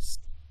 Jesus.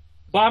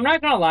 But I'm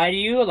not gonna lie to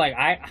you, like,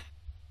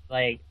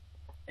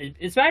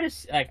 it's bad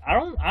to, like, I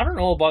don't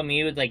know about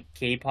me with, like,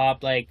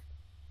 K-pop, like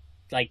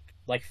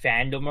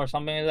fandom or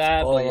something like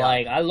that, but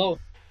like, I love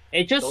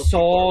it's just Those so,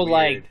 people are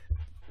like, weird.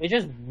 it's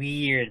just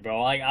weird,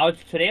 bro. Like,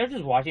 today I was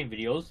just watching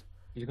videos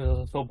just because I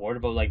was so bored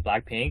about, like,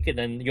 Blackpink, and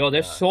then, yo,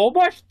 there's so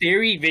much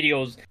theory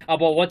videos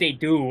about what they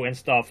do and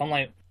stuff. I'm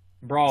like,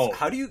 bro,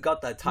 How do you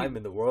got that time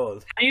in the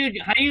world? how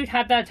do you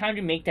have that time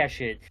to make that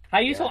shit? How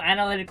are you so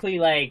analytically,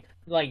 like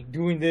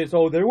doing this?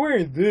 Oh, they're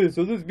wearing this,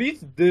 so this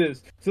means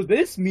this, so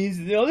this means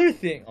the other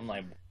thing. I'm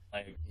like,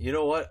 You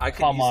know what? I could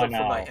Come use on it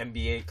for my now.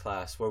 MBA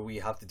class where we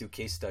have to do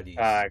case studies.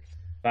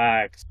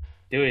 facts,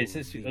 dude. It's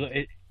just,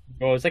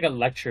 bro, it's like a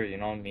lecture, you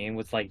know what I mean?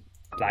 With, like,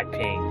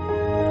 Blackpink,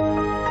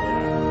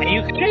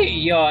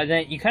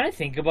 and you kind of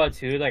think about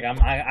too. Like,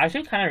 I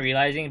actually kind of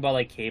realizing about,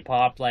 like,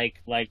 K-pop,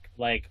 like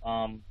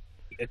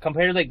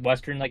compared to, like,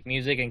 Western, like,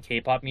 music and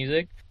K-pop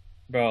music.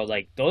 bro,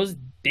 like those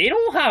they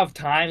don't have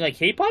time. Like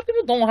K-pop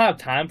people don't have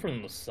time for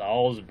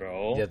themselves,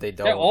 bro. Yeah, they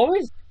They're don't.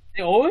 always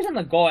on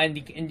the go,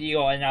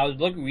 and I was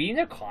reading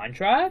their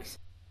contracts.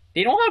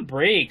 They don't have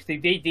breaks. They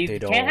They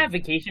can't don't. have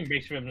vacation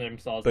breaks for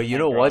themselves. But I'm you like,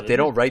 know bro, what? They this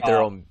don't is write their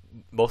tough. own.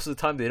 Most of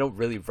the time, they don't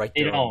really write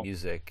They their own don't.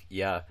 music.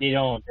 Yeah. They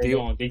don't. They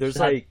don't. They There's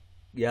just have, like,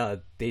 yeah,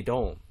 they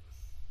don't.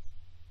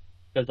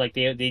 because like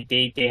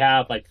they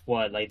have like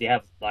what like they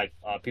have like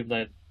people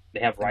that they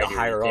have And the writers,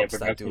 higher they have ups that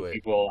production do it.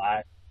 people,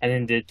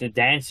 and then the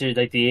dancers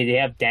like they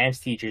have dance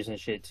teachers and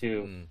shit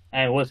too. Mm.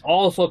 And what's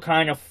also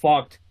kind of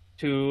fucked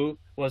too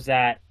was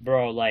that,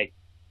 bro, like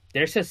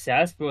their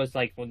success was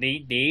like when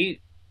they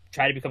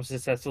try to become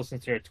successful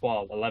since they're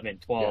 12, 11,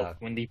 12, Yeah.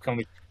 when they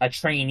become a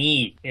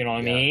trainee, you know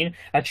what I Yeah. mean?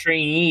 A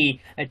trainee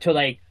until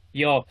like,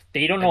 yo,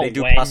 they don't And know they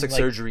do when, plastic like,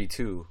 surgery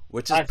too,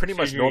 which is plastic pretty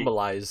much surgery.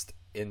 normalized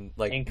in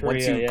like In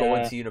once Korea, you go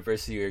yeah. into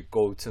university or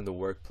go to the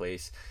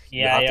workplace,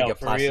 you Yeah, have yeah, to get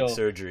for plastic real.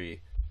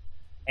 surgery.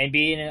 And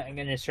being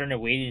in a certain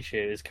weight and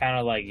shit is kind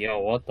of like, yo,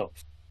 what the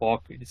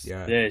fuck is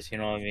Yeah. this? You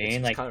know what I It's mean?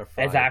 just Like, kind of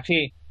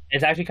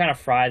it's actually kind of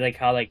fried, like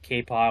how like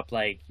K-pop,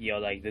 like yo,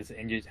 like this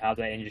industry, how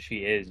that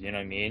industry is. You know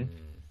what I mean?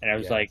 And I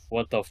was yeah. like,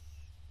 what the?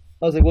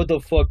 I was like, what the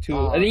fuck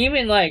too? And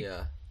even like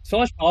Yeah. so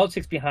much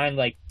politics behind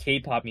like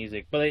K-pop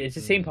music, but it's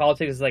the same Mm.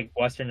 politics as like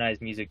westernized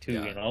music too.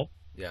 Yeah. You know?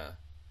 Yeah.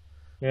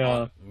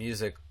 Yeah,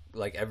 Music,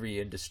 like every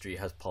industry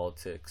has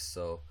politics,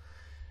 so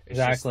it's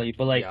exactly. Just,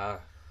 But like, yeah,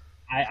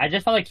 I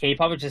just felt like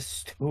K-pop was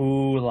just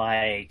too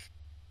like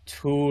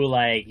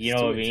you It's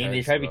know too what I mean? They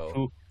intense, try to be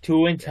bro.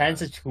 too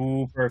intense Yeah. and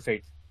too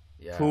perfect.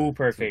 yeah, Too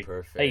perfect.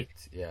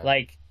 perfect. Yeah.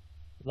 Like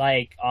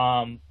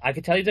I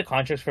could tell you the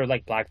contracts for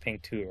like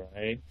Blackpink too,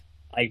 right?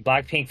 Like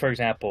Blackpink, for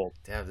example.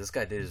 Damn, this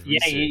guy did his Yeah,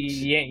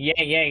 research.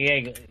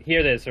 yeah.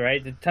 Hear this,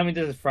 right? Tell me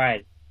this is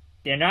fried.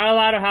 They're not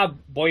allowed to have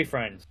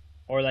boyfriends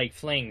or like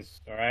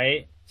flings, all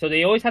right? So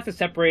they always have to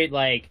separate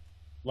like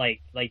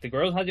the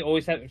girls have to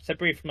always have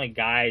separate from like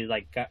guys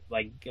like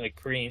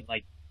Korean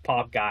like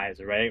pop guys,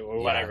 right? Or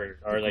Yeah, whatever,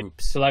 the or like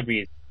groups.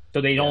 celebrities. So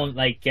they Yeah. don't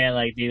like get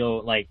like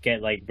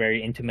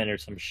very intimate or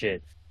some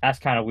shit. That's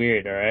kind of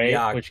weird, all right?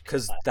 Yeah, Which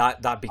because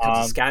that becomes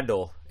a um,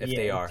 scandal if yeah,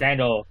 they are.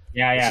 scandal.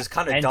 Yeah, Which yeah. is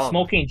kinda and dumb.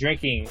 smoking,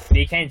 drinking.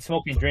 They can't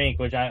smoke and drink,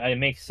 which it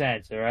makes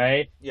sense, all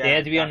right? Yeah, They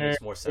have to be that under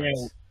makes more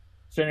sense.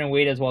 certain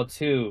weight as well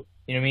too.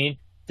 You know what I mean?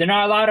 They're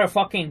not allowed to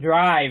fucking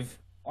drive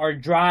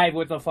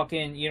with a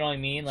fucking, you know what I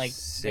mean? Like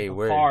Say a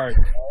word. car.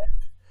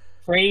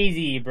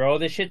 Crazy, bro.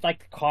 This shit's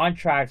like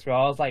contracts,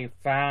 bro. I was like,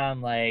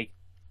 fam, like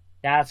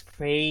that's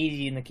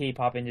crazy in the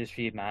K-pop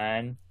industry,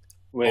 man.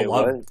 Wait,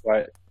 lot what? of-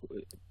 What?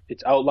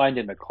 It's outlined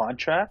in the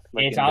contract?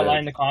 Like It's in outlined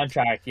in the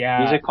contract, yeah.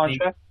 music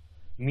contract?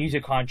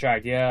 Music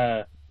contract,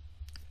 yeah.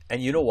 And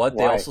you know what?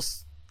 They Why? also,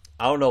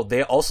 I don't know.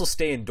 They also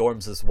stay in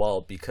dorms as well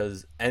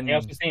because, and They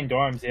also stay in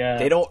dorms, yeah.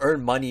 they don't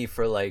earn money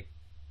for like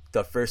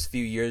the first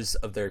few years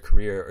of their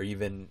career or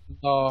even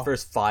Oh,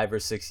 first 5 or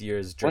 6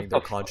 years during What their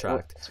the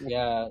contract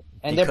yeah.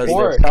 And because they're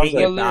poor. they're Sounds paying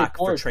like it literally back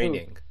poor, for too.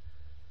 training.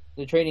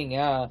 The training,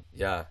 yeah.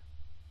 Yeah,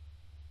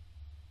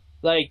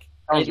 Like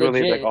Sounds it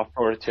really legit- like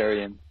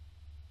authoritarian.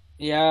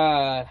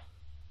 Yeah,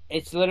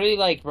 it's literally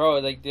like, bro,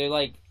 like they're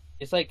like,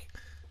 it's like,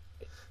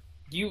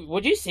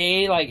 would you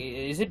say like,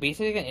 is it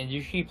basically an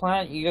industry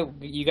plant?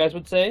 You guys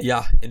would say?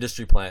 yeah,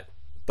 industry plant,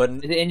 but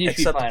It's an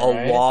industry except plant, a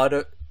right? lot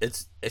of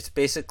it's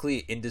basically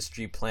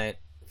industry plant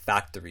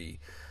factory,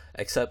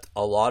 except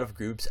a lot of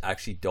groups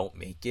actually don't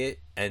make it,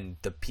 and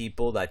the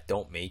people that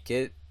don't make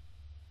it,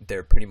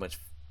 they're pretty much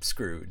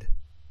screwed.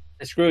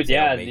 They're screwed. They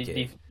don't Yeah,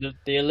 make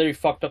they literally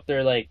fucked up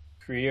their like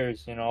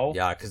careers. You know?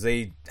 Yeah, because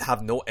they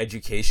have no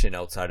education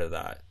outside of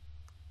that.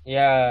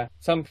 Yeah.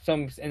 Some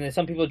and then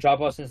some people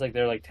drop out since like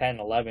they're like 10,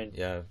 11.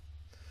 Yeah,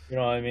 You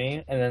know what I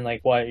mean? And then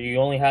like what? You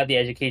only had the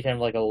education of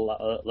like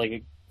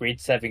a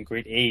grade 7,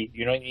 grade 8.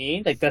 You know what I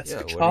mean? Like that's Yeah,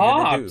 what are you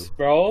gonna chops, do?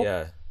 bro.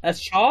 yeah,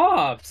 That's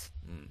chops.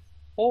 Mm.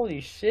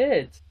 Holy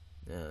shit.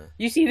 yeah.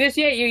 You see this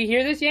yet? You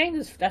hear this,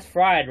 Yang? That's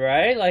fried,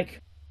 right?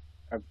 Like,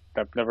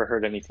 I've never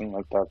heard anything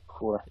like that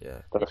before. Yeah.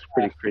 That's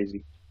pretty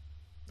crazy.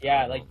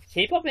 yeah, like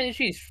K-pop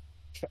industry is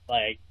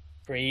like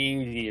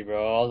crazy,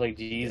 bro. I was like,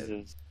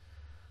 Jesus.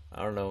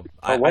 I don't know.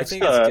 But I what's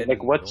think the- it's getting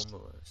like, what's-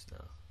 normalized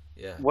now.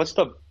 Yeah. What's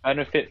the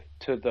benefit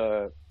to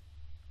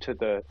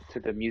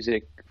the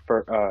music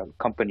for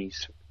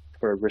companies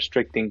for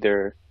restricting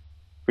their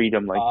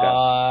freedom like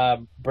that?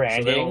 So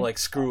Branding. they don't like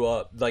screw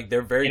up. Like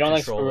they're very They don't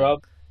like controlling. screw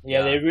up. Yeah,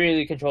 Yeah. they're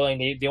really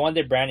controlling. They want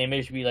their brand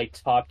image to be like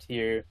top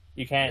tier.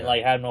 You can't Yeah.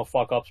 like have no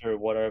fuck ups or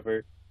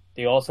whatever.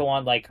 They also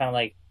want like kind of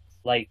like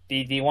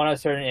they want a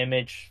certain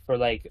image for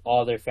like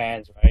all their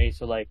fans, right?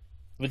 So like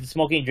with the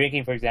smoking and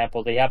drinking, for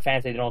example, they have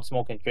fans that don't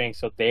smoke and drink,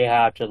 so they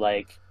have to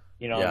like,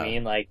 you know what I Yeah.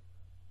 mean, like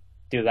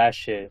do that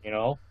shit, you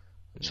know?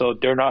 So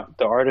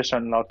the artists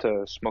aren't allowed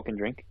to smoke and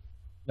drink.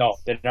 No,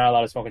 they're not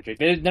allowed to smoke and drink.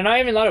 They're not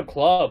even allowed to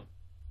club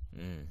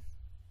Mm.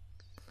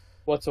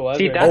 whatsoever.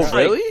 See, that's Oh,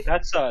 really? like,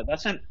 that's an Not a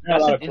that's lot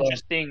an of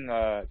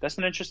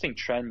club. interesting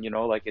trend. You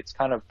know, like it's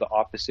kind of the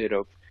opposite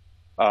of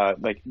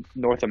like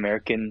North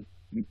American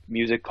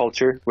music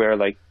culture, where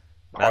like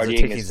Guys are partying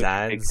taking is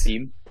the big Xans.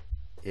 theme.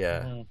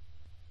 Yeah. Mhm.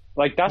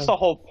 Like that's the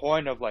whole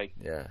point of like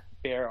Yeah.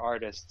 fair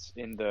artists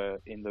in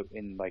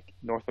like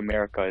North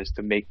America is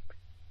to make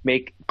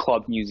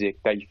club music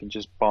that you can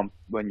just bump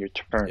when your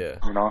turn. Yeah.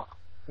 You know.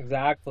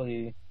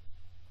 Exactly.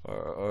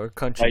 Or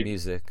country Like-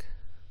 music.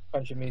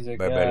 Country music.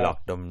 Baby, Yeah.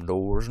 lock them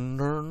doors and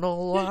turn the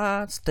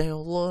lights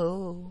down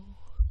low.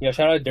 Yo,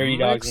 shout out Dirty Make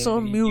Dogs.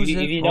 some If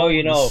music you know,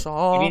 you know.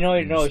 on If you know,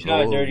 you know. the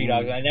Shout out Dirty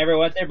slow. Dogs. I never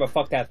went there, but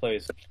fuck that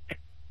place.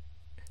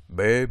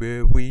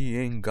 Baby, we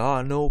ain't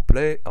got no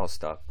play. I'll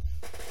stop.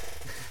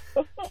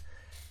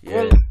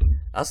 Yeah,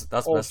 that's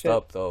Oh, messed shit.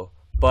 up though.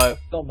 But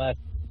Don't mess.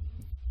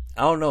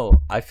 I don't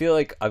know. I feel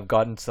like I've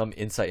gotten some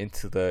insight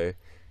into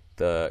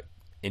the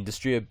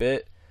industry a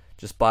bit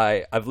just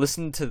by I've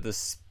listened to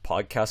this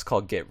podcast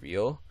called Get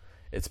Real.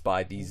 It's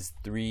by these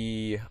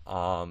three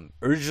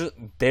original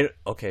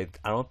okay,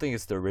 I don't think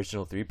it's the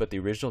original three, but the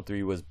original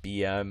three was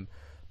BM,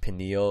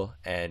 Peniel,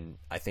 and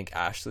I think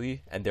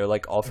Ashley, and they're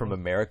like all from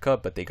America,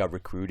 but they got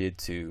recruited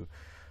to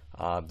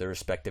their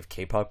respective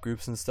K-pop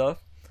groups and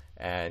stuff.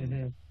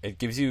 And it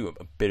gives you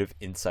a bit of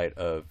insight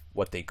of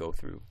what they go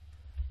through.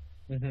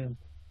 Mm-hmm.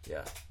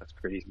 Yeah. That's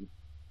crazy.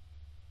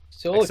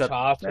 So Except-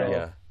 tough, bro.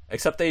 Yeah.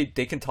 Except they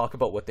can talk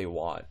about what they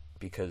want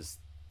because,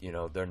 you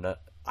know, they're not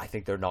I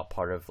think they're not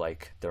part of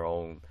like their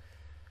own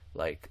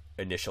like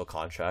initial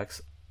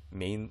contracts.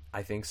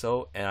 I think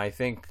so. And I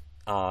think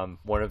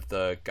one of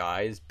the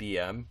guys,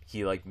 BM,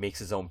 he like makes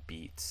his own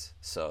beats.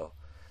 So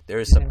there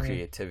is some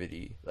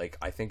creativity. Like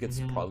I think it's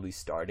probably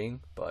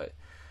starting, but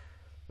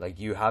like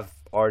you have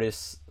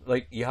artists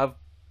like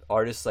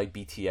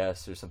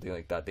BTS or something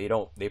like that.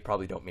 They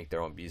probably don't make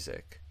their own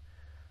music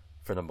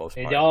for the most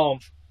They part.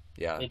 don't.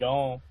 Yeah. They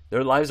don't.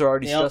 Their lives are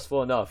already Yep.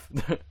 stressful enough.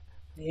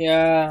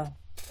 Yeah.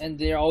 And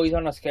they're always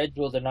on a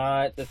schedule. They're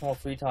not. There's no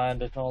free time.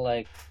 There's no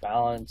like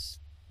balance.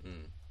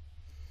 Mm.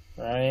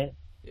 Right.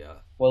 Yeah.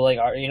 Well, like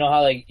you know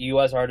how like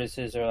U.S. artists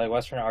or like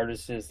Western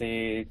artists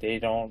they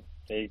don't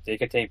they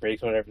could take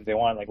breaks whatever they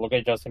want. Like look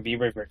at Justin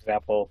Bieber for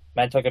example.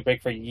 Man took a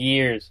break for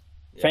years.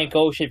 Yeah. Frank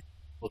Ocean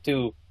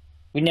too.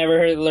 We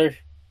never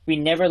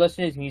listened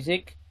to his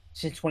music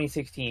since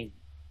 2016.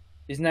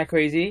 Isn't that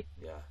crazy?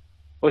 Yeah.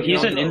 Well, You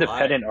he's know, an they're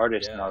independent alive.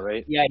 artist Yeah. now,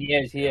 right? Yeah, he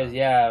is. He is.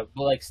 Yeah,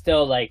 but like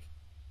still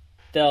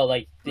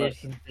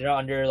they're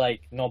under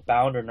like no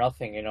bound or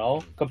nothing. You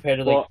know, compared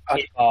to like Well,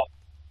 K-pop.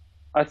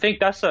 I think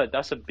that's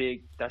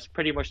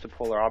pretty much the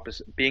polar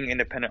opposite. Being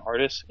independent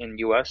artists in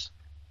US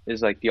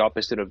is like the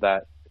opposite of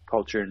that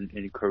culture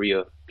in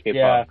Korea, K-pop.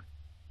 Yeah.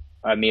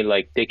 I mean,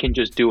 like they can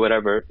just do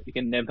whatever.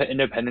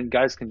 Independent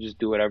guys can just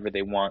do whatever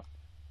they want,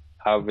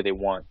 however they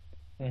want.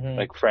 Mhm.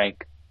 Like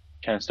Frank,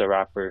 Chance the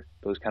Rapper,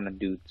 those kind of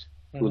dudes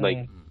who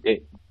Mhm.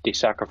 like they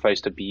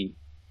sacrifice to be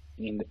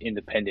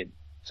independent,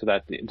 so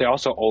that they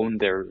also own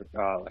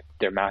like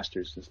their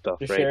masters and stuff,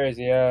 For right? sure is.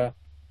 Yeah.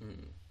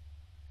 Mm.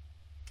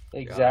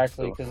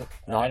 Exactly. so- Because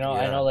Not- I know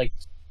yeah. like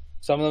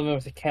some of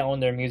them can't own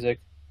their music.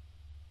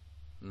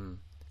 Mm.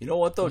 You know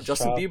what though? It's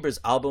Justin tough. Bieber's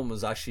album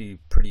was actually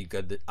pretty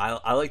good.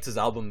 I liked his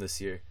album this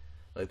year,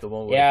 like the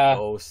one with Yeah.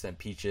 Ghost and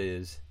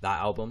Peaches. That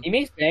album. He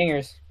makes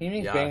bangers. He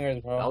makes Yeah,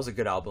 bangers, bro. That was a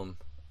good album.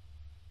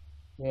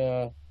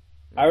 Yeah.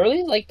 I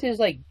really liked his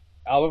like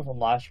album from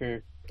last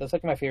year. That's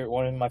like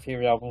one of my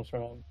favorite albums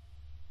from him.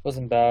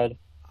 Wasn't bad.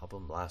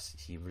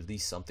 He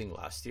released something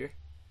last year.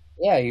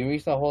 Yeah, he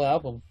released the whole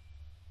album.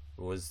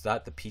 Was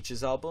that the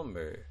Peaches album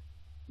or?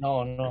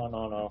 No.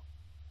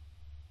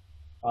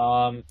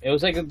 It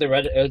was like the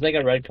red. It was like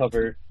a red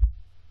cover.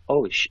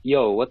 Oh,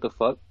 yo, what the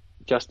fuck?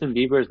 Justin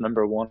Bieber is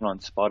 #1 on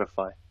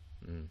Spotify.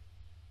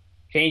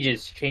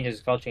 Changes.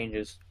 It's called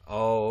Changes.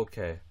 Oh,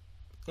 okay.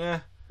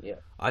 Yeah. Yeah.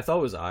 I thought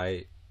it was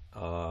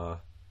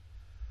That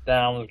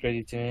album was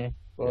crazy to me.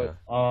 But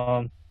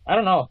I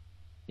don't know.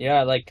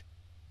 Yeah, like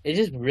it's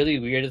just really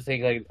weird to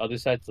think like other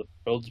sides of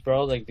the worlds,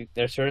 bro. Like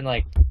there's certain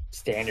like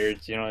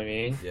standards. You know what I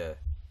mean? Yeah.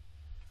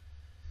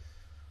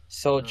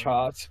 So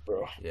chalked,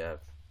 bro. Yeah.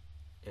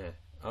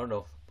 I don't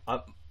know.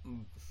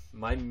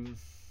 My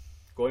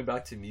going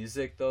back to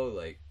music though,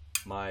 like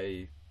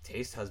my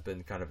taste has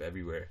been kind of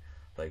everywhere.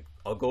 Like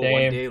I'll go one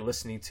Same. day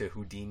listening to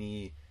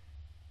Houdini,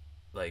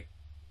 like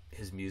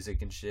his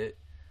music and shit.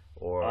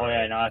 Or Oh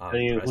yeah, no, I tell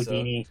you, Pressa.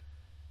 Houdini.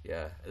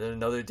 Yeah, and then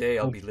another day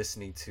I'll be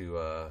listening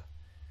to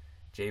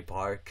Jay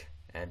Park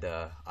and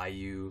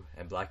IU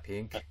and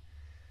Blackpink.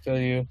 Feel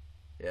you.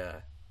 Yeah.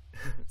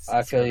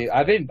 I feel you.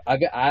 I've been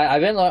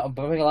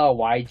bumping a lot of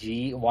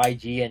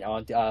YG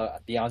and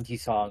the Auntie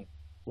song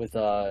with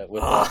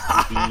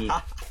Houdini.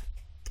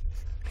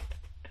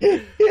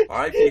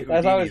 R.I.P.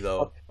 That's how Houdini it's-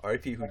 though.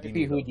 R.I.P.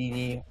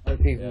 Houdini.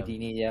 R.P. Yeah.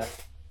 Houdini. Yeah.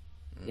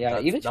 Yeah.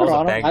 Even that was a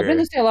Toronto. I've been banger.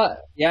 listening a lot.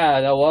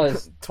 Yeah, that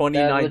was. That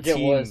 2019. legit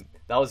was.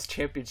 That was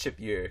championship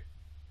year.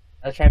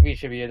 That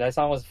championship year. That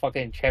song was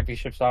fucking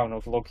championship song. It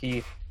was low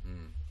key.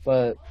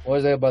 But what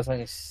was I about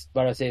to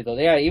say though?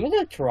 Yeah, even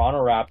the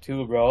Toronto rap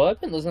too, bro. I've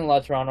been listening to a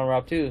lot of Toronto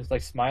rap too. It's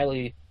like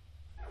Smiley.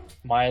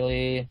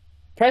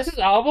 Press's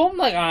album,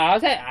 like I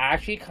was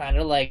actually kind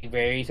of like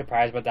very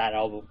surprised about that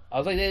album. I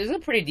was like, this is a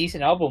pretty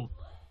decent album.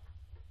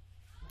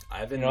 I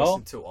haven't You know?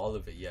 listened to all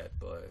of it yet,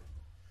 but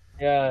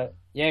Yeah.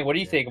 What do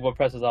you think about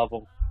Press's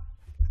album?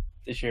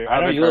 this year? I I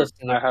know haven't you heard.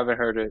 listen to I it. haven't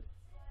heard it.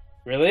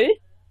 Really?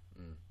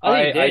 Mm.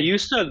 I think you I did.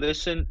 used to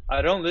listen.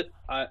 I don't.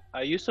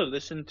 I used to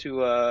listen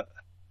to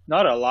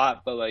not a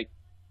lot, but like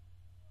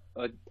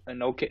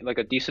an okay, like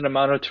a decent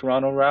amount of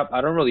Toronto rap.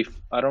 I don't really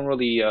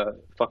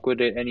fuck with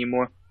it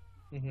anymore.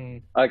 Hmm.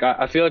 Like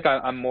I feel like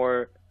I'm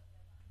more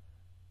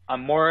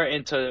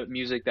into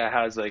music that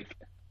has like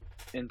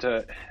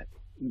into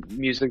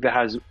music that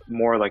has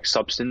more like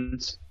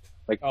substance.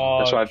 Like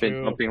that's Oh, why I've been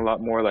true. bumping a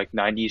lot more like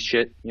 90s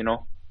shit, you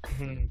know?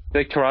 Mhm.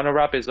 Like Toronto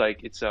rap is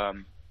like it's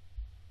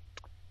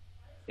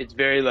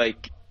very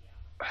like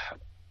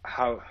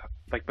how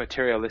like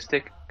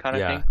materialistic kind of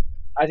Yeah. thing.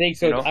 I think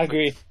so. You know? I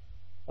agree.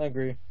 I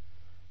agree.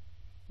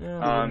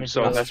 Yeah.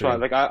 So That's that's why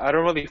true. like I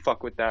don't really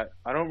fuck with that.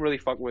 I don't really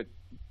fuck with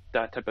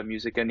that type of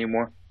music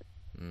anymore.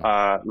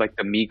 Mm. Like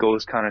the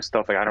Migos kind of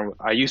stuff. Like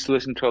I used to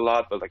listen to a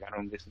lot, but like I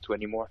don't listen to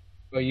anymore.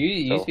 But you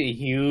used to So be a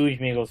huge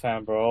Migos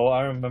fan, bro.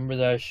 I remember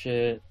that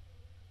shit.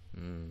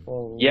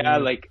 Mm. yeah,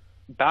 Holy. like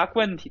back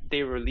when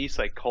they released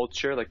like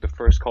Culture, like the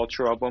first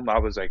Culture album, I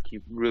was like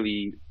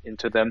really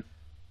into them.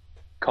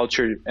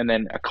 Culture, and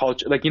then a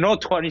Culture, like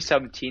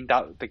 2017,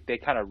 that like they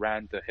kind of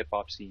ran the hip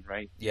hop scene,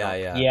 right? Yeah,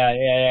 yeah.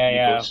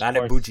 Yeah. Migos. Of Bad and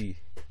course. Bougie.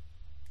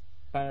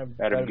 Kind of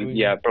That bad bougie.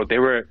 yeah, bro, they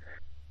were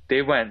they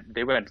I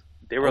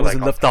were was like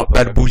on lift top off of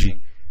Bad and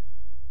Bougie.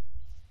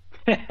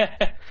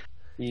 everything.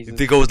 You Jesus.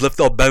 think I was lift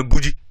off Bad and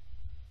Bougie?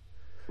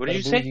 What did Bad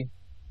you say? bougie.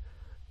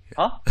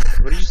 Huh?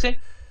 What did you say?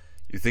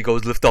 You think I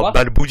was lift off What?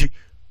 Bad and Bougie?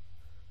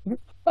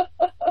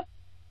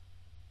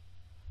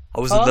 I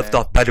was Huh? lift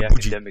off Bad The and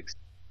Bougie. academics.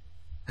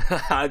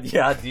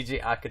 Yeah,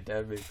 DJ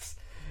Academics.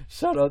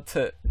 Shout out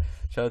to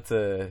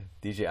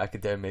DJ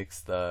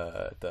Academics.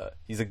 The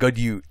he's a good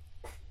youth.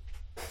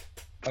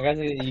 I guess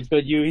he's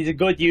good. He's a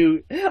good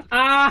you.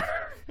 Ah.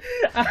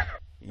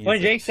 When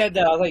He's Jake said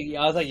that, I was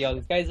like, yo,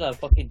 this guy's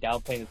fucking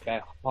downplaying this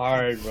guy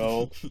hard,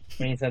 bro.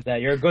 When he said that,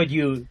 you're a good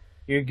you.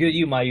 You're a good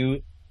you, my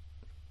you.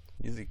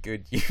 he's a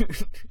good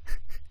youth.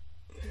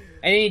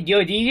 And then,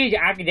 yo, DJ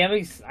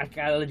Academics,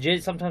 I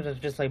legit sometimes I'm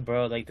just like,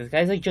 bro, like this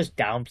guy's like just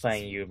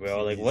downplaying you,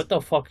 bro. Like, what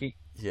the fuck?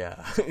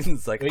 Yeah,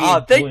 it's like, What are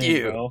you thank doing,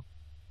 you.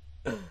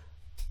 bro?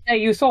 Yeah,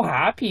 you were so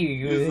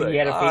happy. He's like, He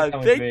had a FaceTime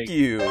with thank Drake.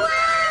 you.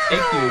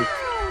 Thank you.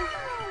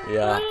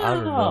 Yeah, I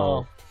don't know.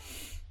 Wow.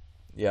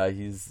 Yeah,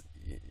 he's.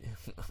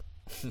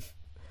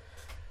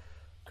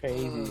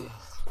 Crazy.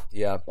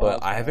 Yeah, but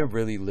Wild I time. haven't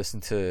really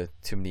listened to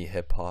too many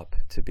hip hop,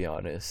 to be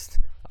honest.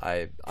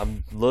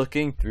 I'm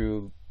looking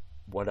through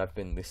what I've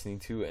been listening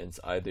to, and it's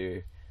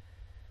either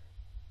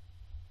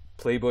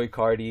Playboy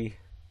Cardi.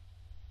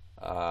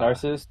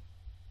 Narcissus?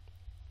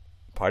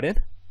 Pardon?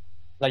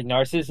 Like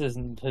Narcissus is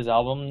his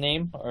album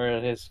name or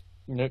his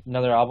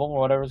another album or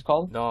whatever it's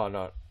called?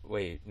 No,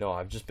 wait, no.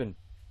 I've just been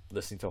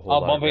listening to a whole Oh,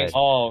 lot bumping. Red.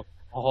 Oh, a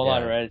whole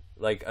lot of Yeah. red.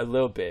 Like a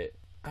little bit.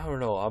 I don't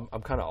know.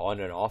 I'm kind of on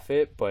and off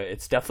it, but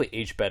it's definitely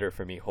aged better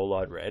for me. Whole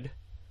lot red.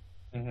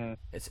 Hmm.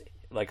 It's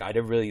like I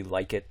didn't really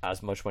like it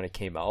as much when it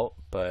came out,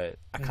 but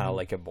I kind of Mhm.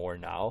 like it more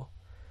now.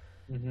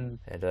 Hmm.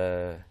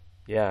 And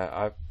yeah,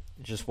 I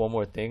just one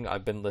more thing.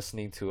 I've been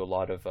listening to a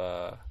lot of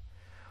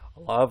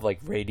like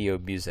radio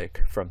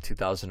music from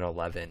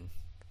 2011.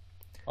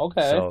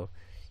 Okay. So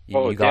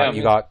Oh, you got damn.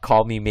 you got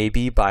 "Call Me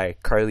Maybe" by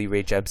Carly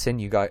Rae Jepsen.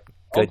 You got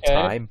 "Good Okay.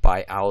 Time"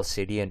 by Owl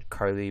City and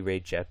Carly Rae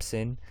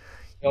Jepsen.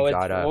 Yo, You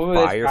it's- got what was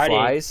it?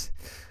 "Fireflies."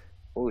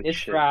 Holy It's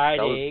shit.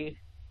 Friday.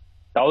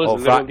 That was Oh,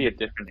 literally a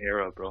different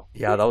era, bro.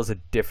 Yeah, that was a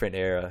different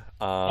era.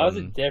 That was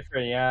a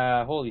different,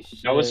 yeah. Holy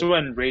shit. That was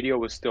when radio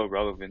was still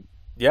relevant.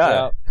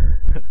 yeah.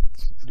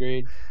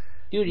 Agreed.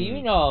 Dude, Mm.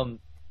 even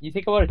you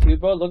think about it too,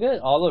 bro. Look at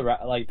all the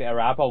the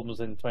rap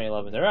albums in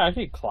 2011. They're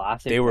actually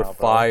classic. They were now, bro.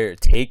 fire.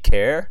 Take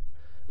Care.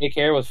 Take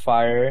Care was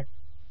fire.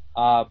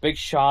 Big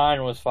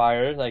Sean was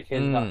fire. Like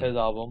his Mm.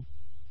 album.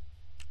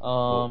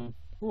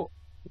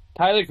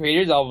 Tyler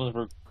Creator's albums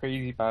were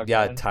crazy back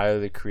Yeah, then. Tyler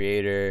the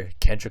Creator,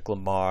 Kendrick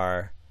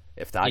Lamar.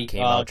 If that Like,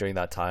 came out during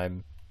that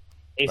time.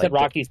 They like said the-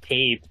 Rocky's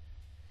tape.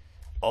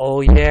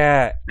 Oh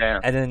yeah.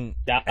 Damn. And then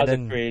That and was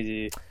then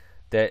crazy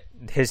that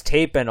his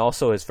tape and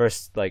also his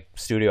first like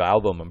studio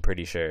album, I'm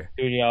pretty sure.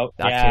 studio.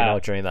 That yeah, came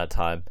out during that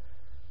time.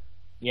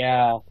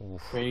 yeah,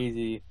 Oof.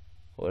 crazy.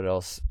 What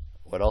else?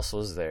 What else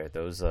was there?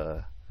 There was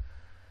I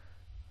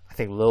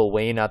think Lil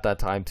Wayne at that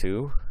time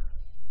too.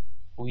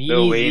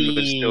 Lil Wayne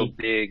was Weezy. still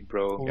big,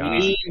 bro. Yeah.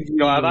 Weezy.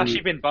 Yo, I've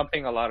actually been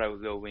bumping a lot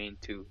of Lil Wayne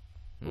too.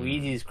 Mm.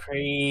 Weezy's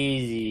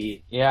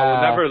crazy. I Yeah.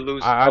 will never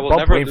lose. I I will bump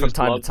never Wayne from lose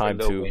time to love for time,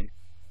 Lil too. Wayne.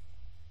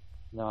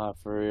 Nah,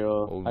 for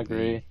real. OD. I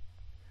agree.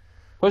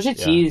 Pusha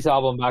Yeah. T's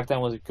album back then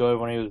was good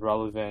when he was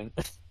relevant.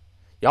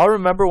 Y'all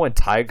remember when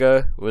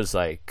Tyga was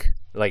like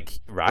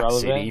Rap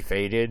Relevant? City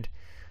faded?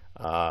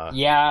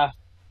 Yeah.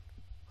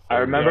 I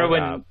remember Holy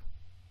when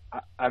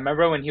I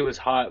remember when he was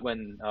hot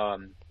when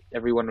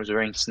everyone was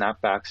wearing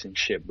snapbacks and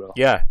shit, bro.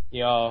 Yeah.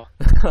 Yo.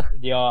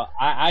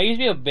 I used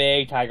to be a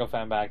big Tyga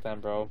fan back then,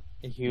 bro.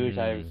 A huge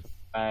Tyga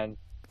fan.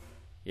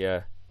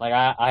 Yeah. Like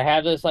I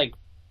had this like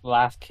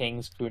Last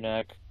King's crew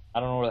neck. I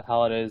don't know where the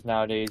hell it is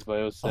nowadays, but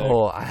it was sick.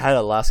 Oh, I had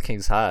a Last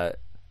King's hat.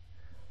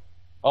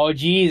 Oh,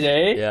 geez,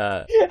 eh?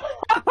 Yeah,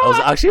 I was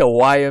actually a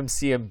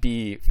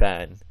YMCMB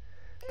fan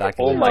back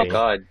in Oh the my day.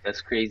 god,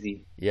 that's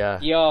crazy. Yeah.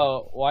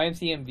 Yo,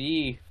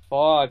 YMCMB.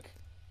 Fuck.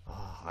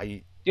 Oh,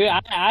 I Dude,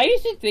 I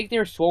used to think they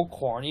were so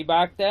corny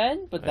back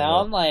then, but I now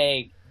know. I'm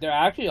like, they're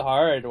actually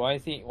hard.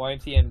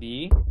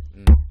 YMCMB.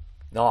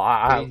 no,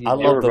 I Crazy. I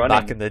They loved them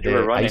back in the They day.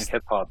 were I running used,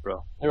 hip hop,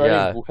 bro. They're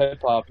Yeah. running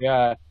hip hop,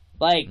 yeah.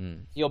 Like,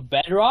 mm, yo,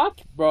 Bedrock,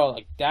 bro,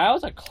 like, that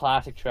was a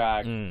classic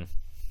track.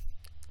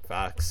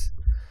 facts.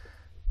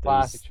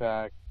 Classic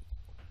track.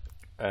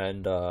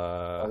 And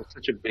That was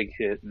such a big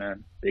hit,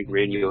 man. Big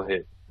radio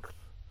hit.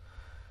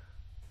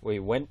 wait,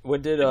 when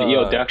did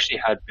Yo, they actually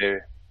had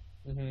their.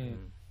 hmm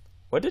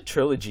when did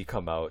Trilogy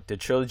come out? Did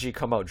Trilogy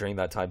come out during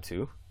that time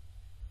too?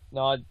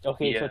 No,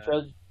 okay, Yeah. so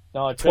Trilogy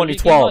came out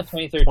 2012. in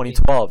 2013.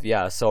 2012,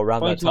 yeah. So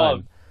around that 2012.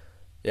 time.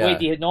 Yeah.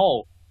 Wait,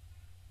 no.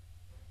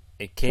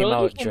 it came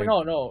Trilogy out came,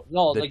 during,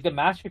 no, the- like, the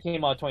Master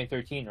came out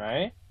 2013,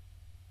 right?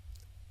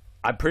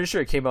 I'm pretty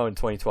sure it came out in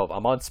 2012.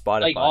 I'm on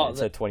Spotify. Like, all- it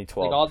said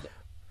 2012. Like, all... Let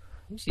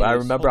me see but I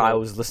this. remember Hold I on.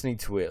 was listening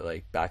to it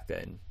like back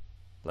then.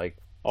 Like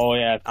Oh,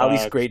 yeah. at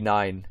least facts. grade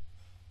 9.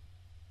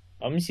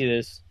 Let me see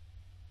this.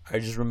 I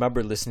just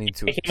remember listening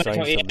to It it, came out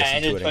starting to yeah, listen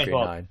end to of it in grade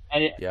 2012. 9.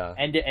 And it, Yeah.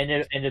 end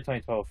of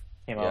 2012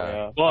 came out,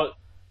 Yeah. yeah.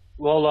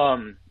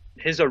 Well,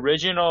 his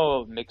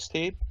original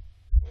mixtape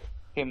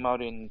came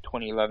out in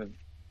 2011.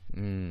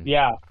 Mm.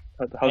 Yeah,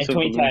 House of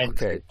 2010.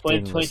 Balloons. Okay. 20,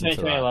 Didn't listen to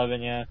that.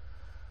 2011, yeah.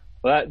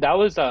 Well, that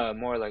was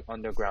more like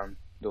underground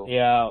though.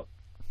 Yeah.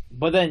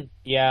 But then,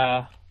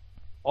 yeah.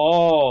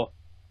 Oh,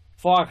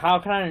 fuck, how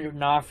can I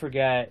not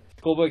forget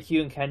Schoolboy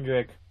Q and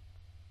Kendrick?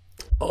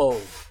 Oh,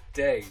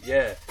 dang,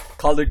 yeah.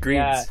 Collard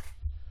Greens.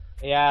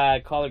 Yeah. Yeah,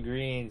 Collard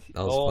Greens.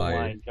 That was oh fire.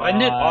 my god. When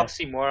did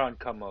Oxymoron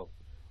come out?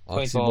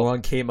 2012.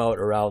 Oxymoron came out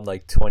around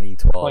like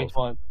 2012.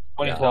 2012.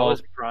 Yeah. That 2012.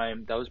 was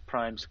prime. That was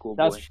prime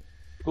Schoolboy. That's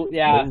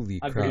yeah. Holy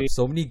crap! agreed.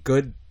 So many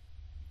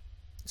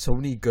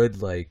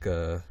good like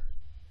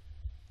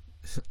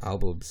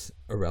albums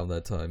around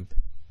that time.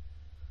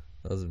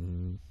 That was I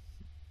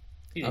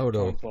don't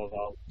know. 2012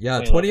 album. Yeah,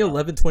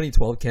 2011. 2011,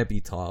 2012 can't be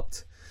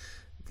topped.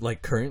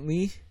 Like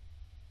currently,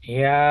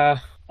 Yeah.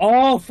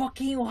 Oh,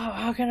 fucking,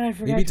 how can I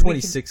forget? maybe We can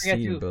forget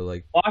 2016, to- but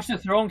like Watch the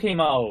Throne came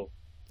out.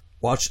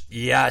 watch.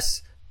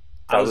 Yes,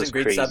 I That was was in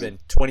grade crazy. 7,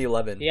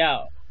 2011.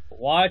 Yeah.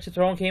 Watch the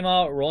Throne came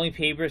out. Rolling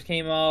Papers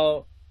came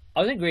out.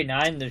 I was in grade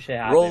 9 when this shit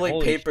happened. Rolling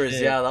Holy Papers.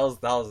 shit. Yeah, that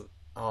was.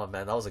 Oh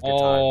man, that was a good time.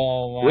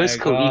 Oh my Wiz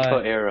Khalifa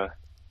god. era.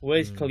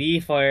 Wiz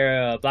Khalifa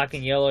era. Black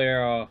and Yellow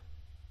era.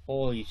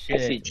 Holy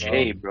shit.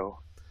 SHA, bro.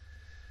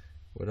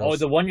 What Oh, else?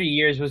 the Wonder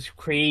Years was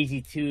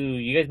crazy too.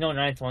 You guys know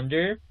Ninth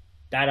Wonder?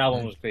 That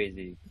album was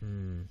crazy.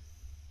 Hmm.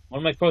 One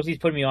of my proceeds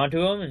put me onto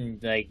him,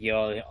 and like,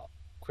 yo,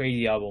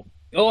 crazy album.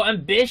 Oh,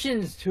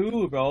 Ambitions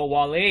too, bro.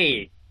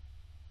 Wale.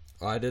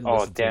 I didn't Oh,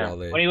 listen damn. to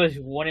Wale.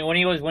 When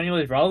he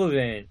was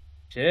relevant.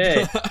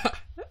 Shit.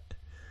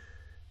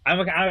 I'm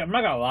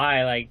not gonna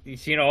lie, like,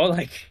 you know,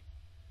 like,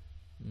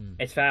 Mm.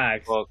 it's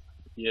facts. Well,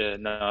 yeah,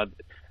 no,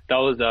 that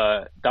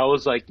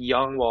was like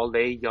young Wale,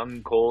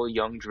 young Cole,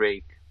 young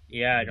Drake.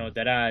 Yeah, no,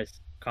 that ass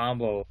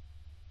combo.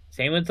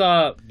 Same with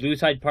Blue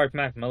Side Park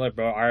Mac Miller,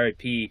 bro.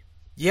 R.I.P.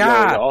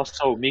 Yeah. Yo,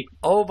 also Meek.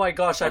 Oh my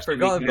gosh, I Also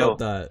forgot Meek about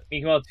Mill. that.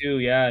 Meek Mill too,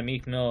 yeah,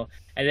 Meek Mill.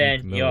 And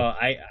then, Meek yo,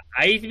 Mill.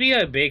 I used to be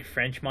a big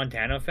French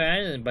Montana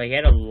fan, but he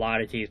had a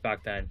lot of taste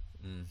back then.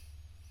 Mm.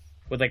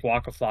 With like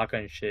Waka Flocka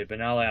and shit. But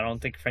now, like, I don't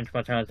think French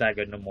Montana's that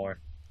good no more.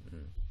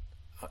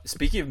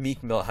 Speaking of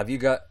Meek Mill, have you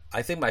got?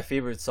 I think my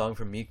favorite song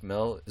from Meek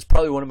Mill is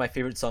probably one of my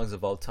favorite songs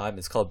of all time.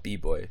 It's called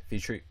B-Boy,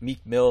 featuring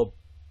Meek Mill,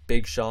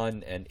 Big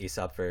Sean, and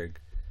A$AP Ferg.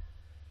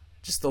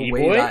 Just the way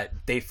B-Boy? that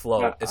they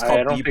flow. It's I called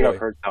don't think B-Boy. I've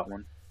heard that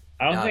one.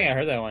 I don't Yeah. think I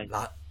heard that one.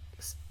 Not-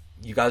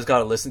 you guys got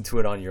to listen to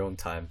it on your own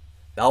time.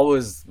 That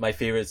was my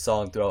favorite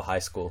song throughout high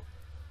school.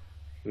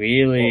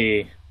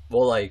 Really?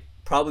 Well, like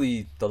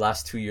probably the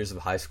last 2 years of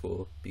high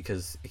school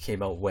because it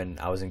came out when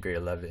I was in grade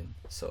 11.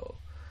 So,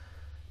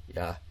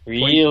 yeah. It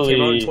came out in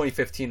Really?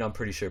 2015, I'm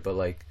pretty sure. But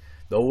like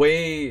the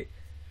way,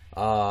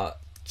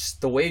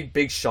 just the way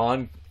Big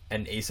Sean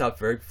and A$AP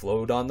Ferg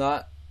flowed on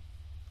that,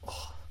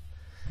 oh.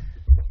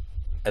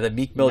 And then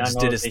Meek Mill Not just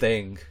know did if his they-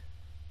 thing.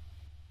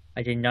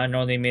 I did not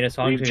know they made a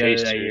song Dream together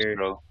that Chasers, year.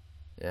 bro.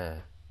 Yeah.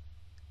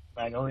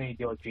 I know they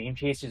do. Dream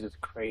Chasers was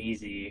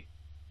crazy.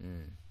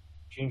 Mm.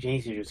 Dream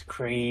Chasers was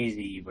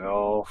crazy,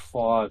 bro.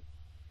 Fuck.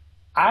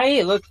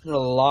 I listened to a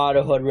lot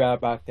of hood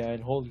rap back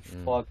then. Holy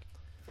fuck.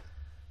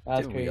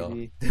 That's Didn't we all?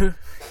 crazy.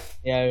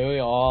 Yeah, we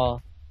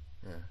all.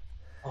 Yeah.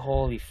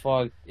 Holy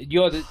fuck.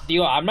 Yo,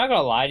 I'm not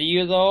gonna lie to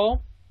you though.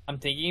 I'm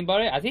thinking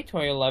about it. I think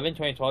 2011,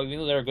 2012, even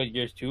though they were good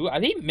years too, I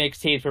think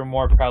mixtapes were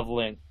more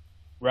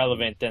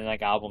relevant than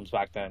like albums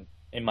back then,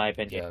 in my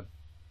opinion.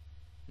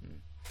 Yeah.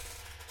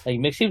 Like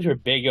mixtapes were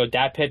big. Yo,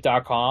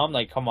 datpit.com,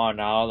 like come on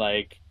now,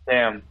 like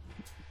Damn.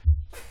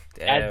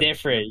 that's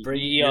different.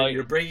 Yo,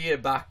 You're bringing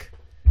it back.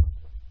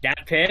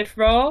 that pitch,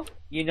 bro.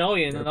 You know.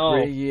 You're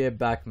bringing it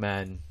back,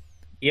 man.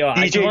 Yo,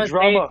 I just DJ want to say,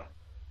 Drama.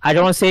 I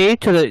don't say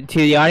to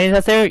the audience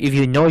out there, if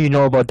you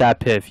know about that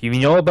piff. If you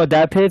know about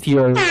that piff,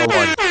 you're the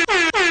one.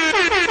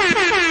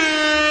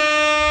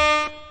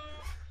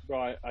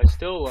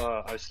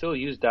 still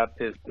use that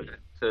pip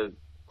to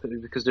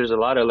because there's a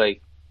lot of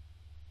like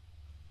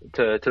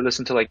to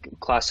listen to like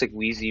classic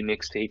Wheezy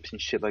mixtapes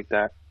and shit like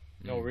that.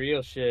 No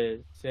real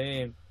shit.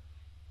 Same.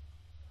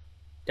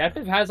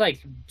 Definitely has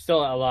like still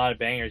a lot of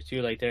bangers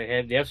too. Like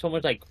they have so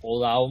much like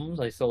old albums.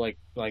 I still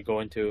like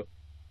going to.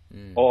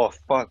 Mm. Oh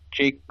fuck,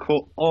 J.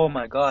 Cole. Oh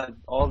my god,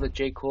 all the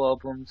J. Cole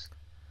albums,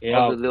 Yeah,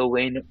 all the Lil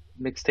Wayne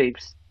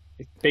mixtapes.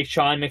 Big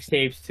Sean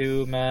mixtapes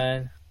too,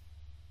 man.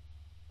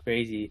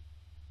 Crazy.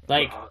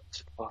 Like, Oh,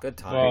 it's fuck- Good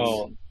times.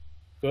 bro,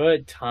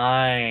 good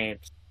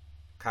times.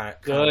 Kind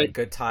of Good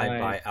good time time.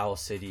 by Owl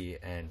City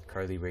and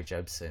Carly Rae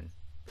Jepsen.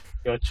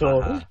 Yo,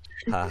 chill. Haha.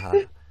 Haha.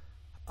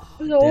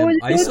 Damn,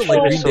 I used to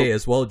like Green So- Day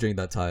as well during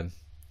that time.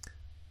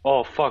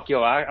 Oh fuck,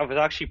 yo, I was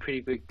actually pretty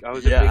big. I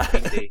was a Yeah.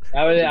 big Green Day.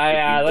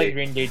 I like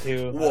Green Green Day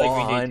too. I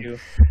like Green Day too.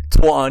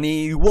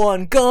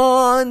 21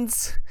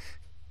 guns.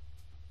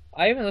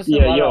 I even listen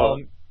Yeah, to a lot yo.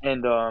 of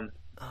And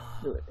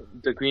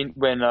the Green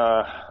when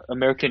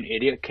American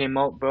Idiot came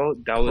out, bro.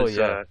 That Oh, was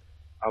yeah.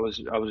 I was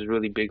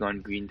really big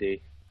on Green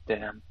Day.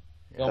 Damn,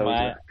 Yo, that was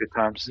man. good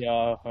times.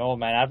 Yeah, oh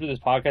man, after this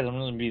podcast, I'm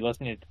gonna be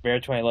listening to Bear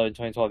 2011,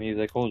 2012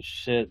 music. Holy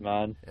shit,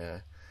 man. Yeah.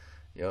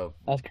 Yo.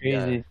 That's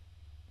crazy.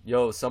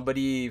 Yo,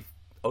 somebody.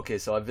 Okay,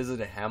 so I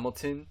visited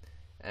Hamilton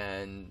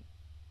and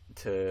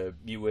to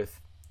meet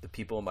with the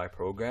people in my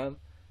program.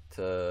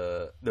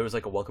 There was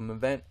like a welcome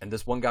event, and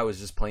this one guy was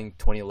just playing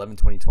 2011,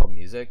 2012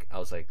 music. I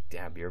was like,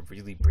 damn, you're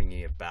really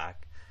bringing it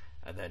back.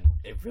 And then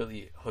it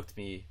really hooked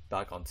me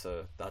back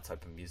onto that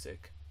type of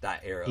music,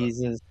 that era.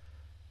 Jesus.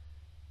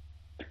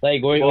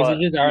 Like, was Well,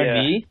 it just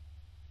R&B?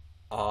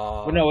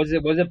 No, was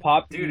it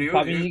pop? Dude, he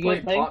pop was music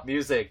playing playing? pop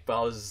music, but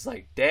I was just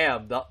like,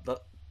 damn, that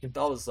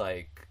was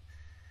like,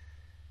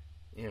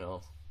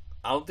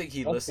 I don't think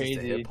he That's listens to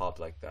crazy. hip hop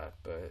like that,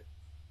 but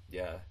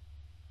yeah.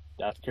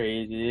 That's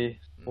crazy.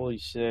 Holy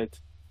shit.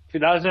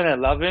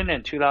 2011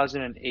 and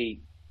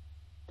 2008.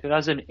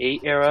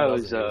 2008 era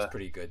was 2008 was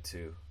pretty good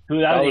too.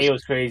 2008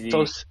 was crazy.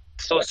 so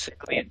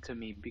salient to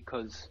me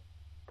because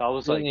that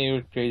was like 2008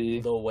 was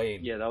crazy. Lil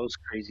Wayne. yeah, that was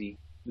crazy.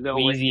 Lil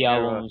Weezy Wayne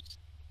era. albums.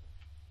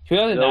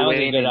 2009 Lil was a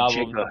Wayne good and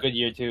album. Jigga. Good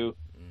year too.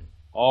 Mm.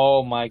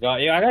 Oh my god.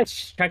 Yeah, I gotta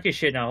check this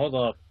shit now. Hold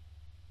up.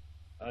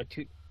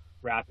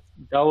 Rap.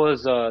 That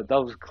was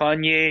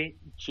Kanye.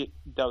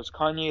 That was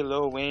Kanye,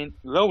 Lil Wayne.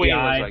 Lil Wayne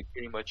was Yeah, like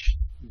pretty much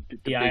the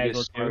Yeah, I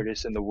biggest go too.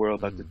 artist in the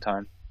world at the Mm.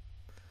 time.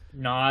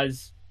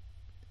 Nas.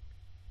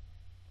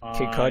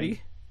 Kid Cudi?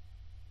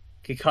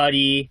 Kid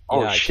Cudi.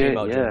 Oh Yeah, it shit! came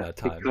out during Yeah, that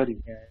Kid time.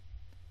 Cudi.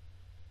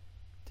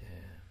 Damn.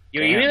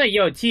 Yo, Damn. even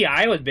like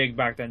T.I. was big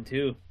back then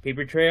too.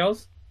 Paper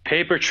Trails.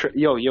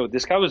 Yo,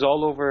 this guy was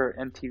all over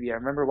MTV. I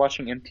remember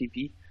watching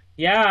MTV.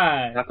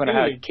 Yeah. Back when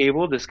I dude, had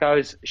cable, this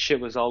guy's shit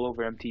was all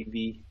over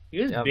MTV. he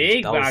was Yeah,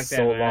 big that back was then,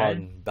 so man.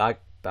 long.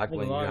 Back That was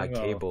when you long had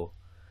ago. cable.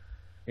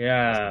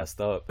 Yeah. That's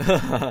messed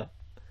up.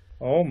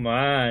 Oh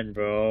man,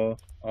 bro.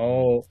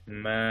 Oh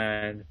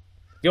man.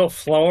 Yo,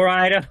 Flow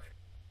Rider.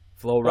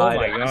 Flow Oh my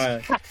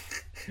Rider. god.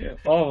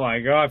 Oh my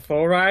god,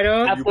 Flow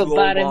Rider. You blow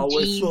bottom my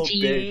whistle, baby,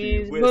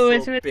 jeans, whistle,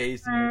 with baby,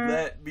 fur.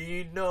 let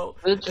me know.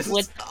 With Stop.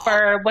 the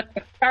fur, with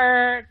the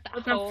fur.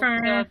 With the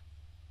fur.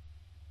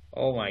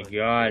 Oh my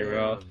god,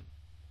 bro. Damn.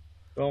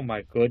 Oh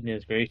my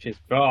goodness gracious,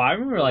 bro. I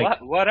remember like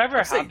Whatever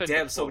I'm saying happened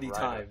damn to so Flow many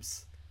Rider?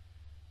 times.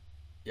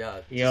 Yeah,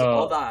 just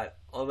Yo.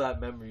 all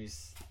that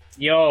memories.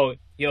 yo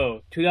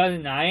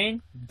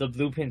 2009, the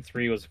Blueprint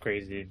 3 was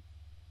crazy.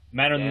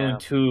 Man on the Moon Damn.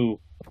 2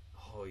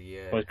 Oh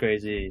yeah. was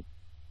crazy.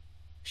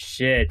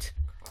 Shit.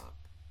 Crap.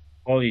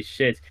 Holy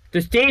shit.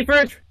 The Stay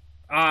First,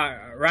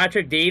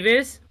 Ratrick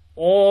Davis.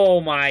 Oh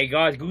my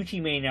god,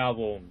 Gucci Mane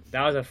album.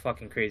 That was a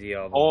fucking crazy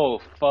album. Oh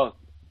fuck,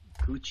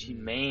 Gucci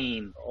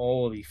Mane.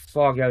 Holy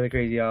fuck, that was a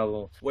crazy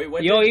album. Wait,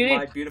 when Yo, did you My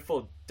didn't-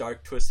 Beautiful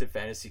Dark Twisted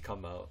Fantasy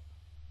come out?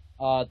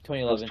 That was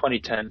 2011.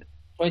 2010.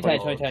 2010, Oh,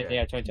 2010, okay.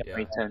 yeah, 2010. Yeah.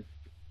 2010.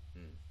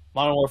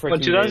 Modern Warfare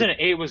But 2.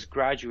 2008 was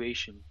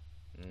graduation.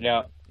 Mm.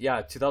 Yeah.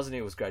 Yeah,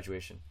 2008 was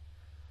graduation.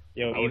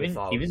 Yo, I would've even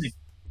thought it even was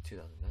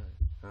 2009.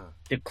 Huh.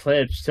 the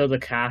clips till the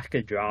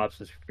casket drops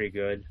was pretty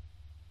good.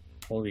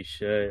 Holy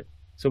shit.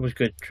 So much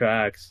good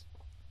tracks.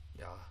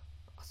 Yeah.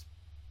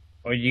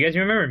 Oh, you guys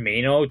remember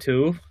Mano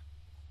too?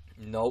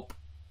 Nope.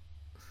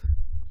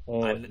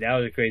 Oh, I- that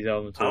was a crazy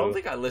album too. I don't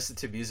think I listened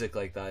to music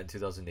like that in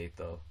 2008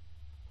 though.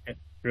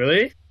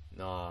 Really?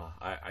 Nah,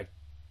 I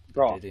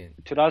Bro,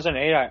 didn't.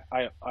 2008,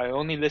 I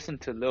only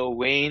listened to Lil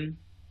Wayne,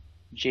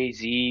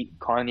 Jay-Z,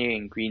 Kanye,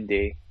 and Green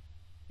Day.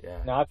 Yeah.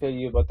 No, I feel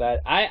you about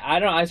that. I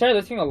don't know. I started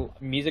listening to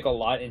music a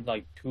lot in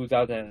like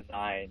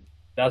 2009.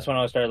 That's when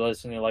I started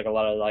listening to like a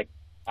lot of like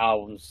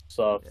albums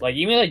stuff. Yeah. Like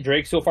even like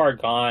Drake So Far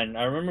Gone.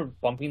 I remember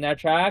bumping that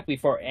track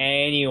before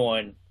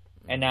anyone.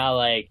 And now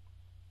like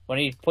when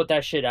he put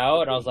that shit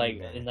out, I was like,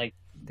 Man. in like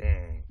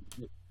Dang.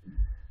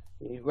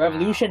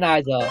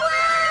 revolutionizer.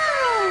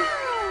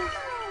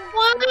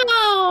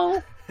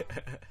 Wow.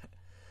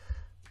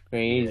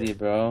 Crazy,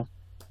 bro.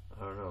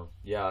 I don't know.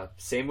 Yeah,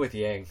 same with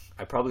Yang.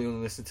 I probably only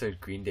listened to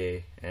Green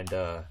Day and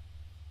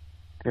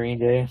Green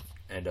Day.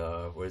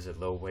 what is it,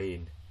 Lil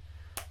Wayne.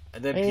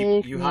 And then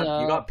Wake you me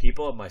got up.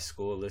 people at my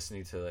school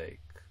listening to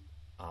like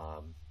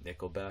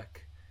Nickelback.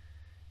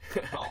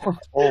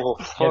 Oh,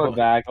 fuck.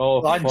 Nickelback.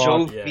 Oh, Bon fuck.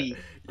 Jovi. Yeah.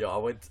 Yo, I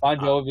went. Bon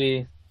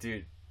Jovi.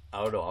 Dude,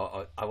 I don't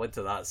know. I went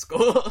to that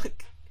school.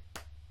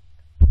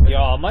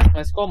 Yo,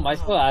 my school,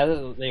 I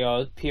was, it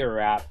was pure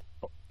rap.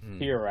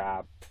 Pure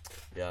rap.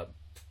 Yeah.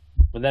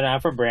 But then I'm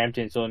from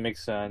Brampton, so it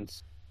makes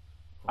sense.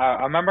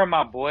 I remember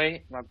my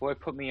boy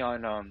put me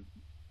on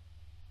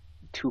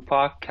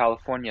Tupac,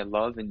 California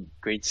Love in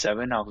grade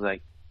 7. I was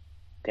like,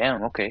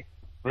 damn, okay.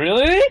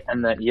 Really?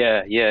 And then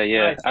yeah.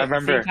 I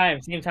remember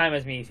Same time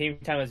as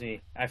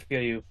me. I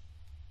feel you.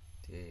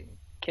 Dang.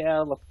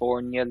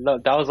 California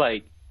Love. That was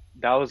like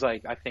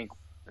I think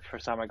the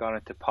first time I got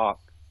into pop.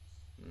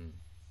 Mm.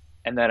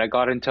 And then I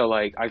got into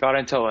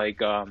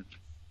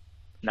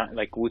not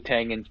like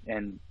Wu-Tang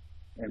and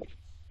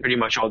pretty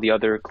much all the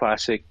other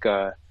classic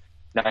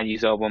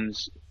 90s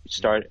albums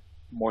start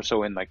more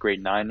so in like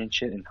grade 9 and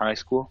shit in high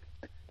school.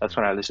 That's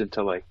when I listened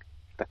to like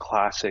the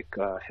classic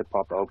hip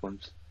hop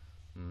albums.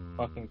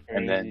 Fucking crazy.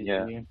 And then,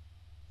 yeah. Dude.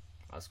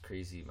 That's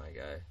crazy, my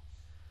guy.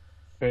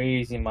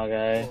 Crazy, my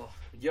guy. Oh,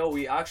 yo,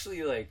 we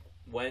actually like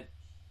went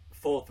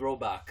full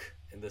throwback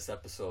in this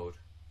episode.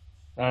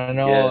 I don't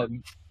know. Yeah.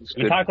 It's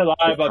We good. talked a lot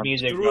Good about time.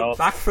 music, bro.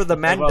 Back for the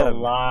Talked about a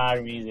lot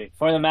of music.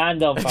 For the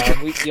Mandem,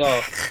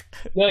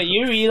 fam. Yo,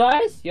 you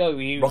realize?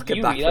 Rock it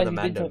you back for realize the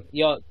we've been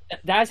Mandem.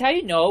 that's how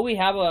you know we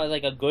have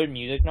a good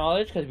music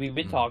knowledge, because we've Mm.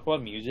 been talking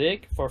about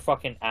music for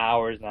fucking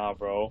hours now,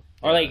 bro.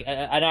 Or Yeah. like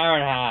an hour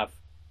and a half.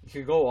 You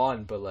could go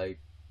on, but like,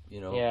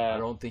 you know, Yeah. I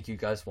don't think you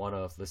guys want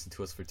to listen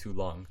to us for too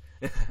long.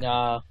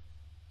 Nah,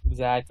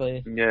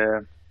 exactly.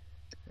 Yeah.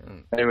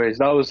 Mm, Anyways,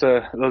 that was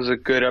a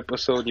good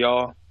episode,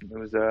 y'all. It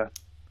was a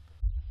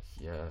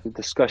yeah. the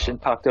discussion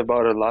talked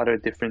about a lot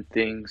of different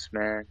things,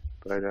 man.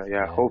 But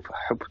yeah, hope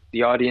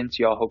the audience,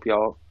 hope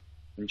y'all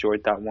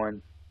enjoyed that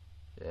one.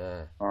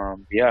 Yeah.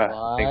 Yeah,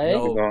 I think Right.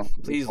 we're gonna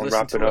Please we'll listen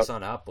wrap it to up. us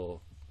on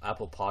Apple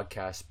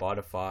Podcast,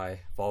 Spotify.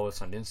 Follow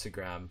us on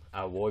Instagram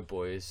at Woy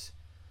Boys.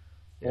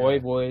 Yeah. Boy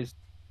boys.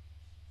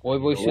 Boy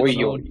boys should Oi,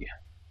 know. oi.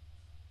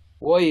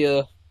 Boy,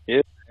 yeah.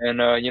 And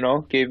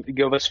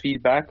give us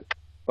feedback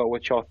about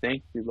what y'all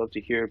think. We'd love to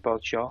hear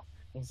about y'all.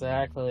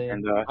 Exactly.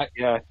 And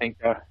I think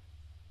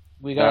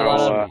we got a lot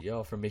of Sweet,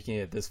 yo, for making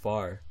it this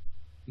far.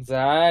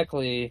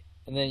 Exactly.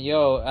 And then,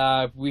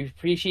 we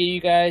appreciate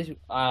you guys.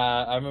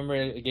 I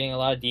remember getting a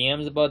lot of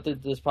DMs about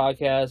this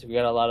podcast. We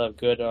got a lot of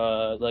good,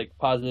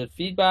 positive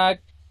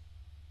feedback.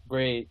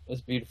 Great.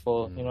 It's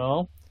beautiful, Mm. you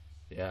know?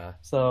 Yeah.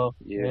 So,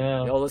 Yeah.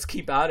 yeah. Yo, let's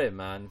keep at it,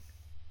 man.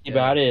 Keep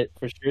Yeah. at it,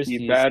 for sure. Keep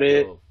Steve. at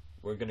it. Yo,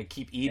 we're gonna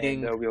keep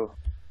eating. And we'll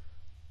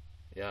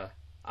Yeah.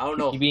 I don't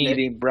know. Keep eating.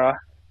 eating, bruh.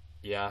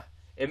 Yeah.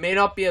 It may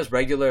not be as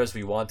regular as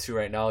we want to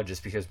right now,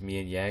 just because me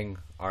and Yang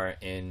are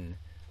in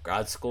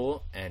grad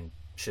school and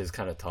shit's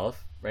kind of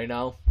tough right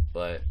now.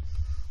 But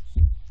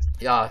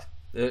yeah,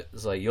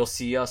 it's like you'll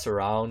see us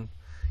around.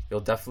 You'll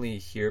definitely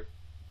hear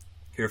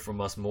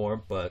from us more.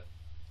 But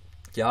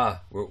yeah,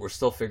 we're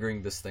still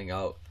figuring this thing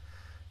out.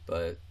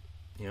 But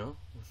you know,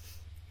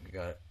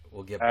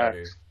 we'll get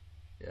better.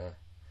 Yeah.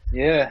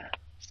 Yeah.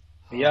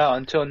 Yeah,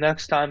 until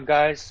next time,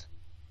 guys.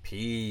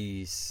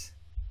 Peace.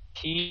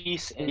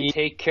 Peace and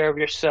take care of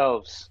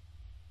yourselves.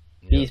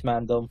 Peace,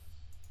 man. Dumb.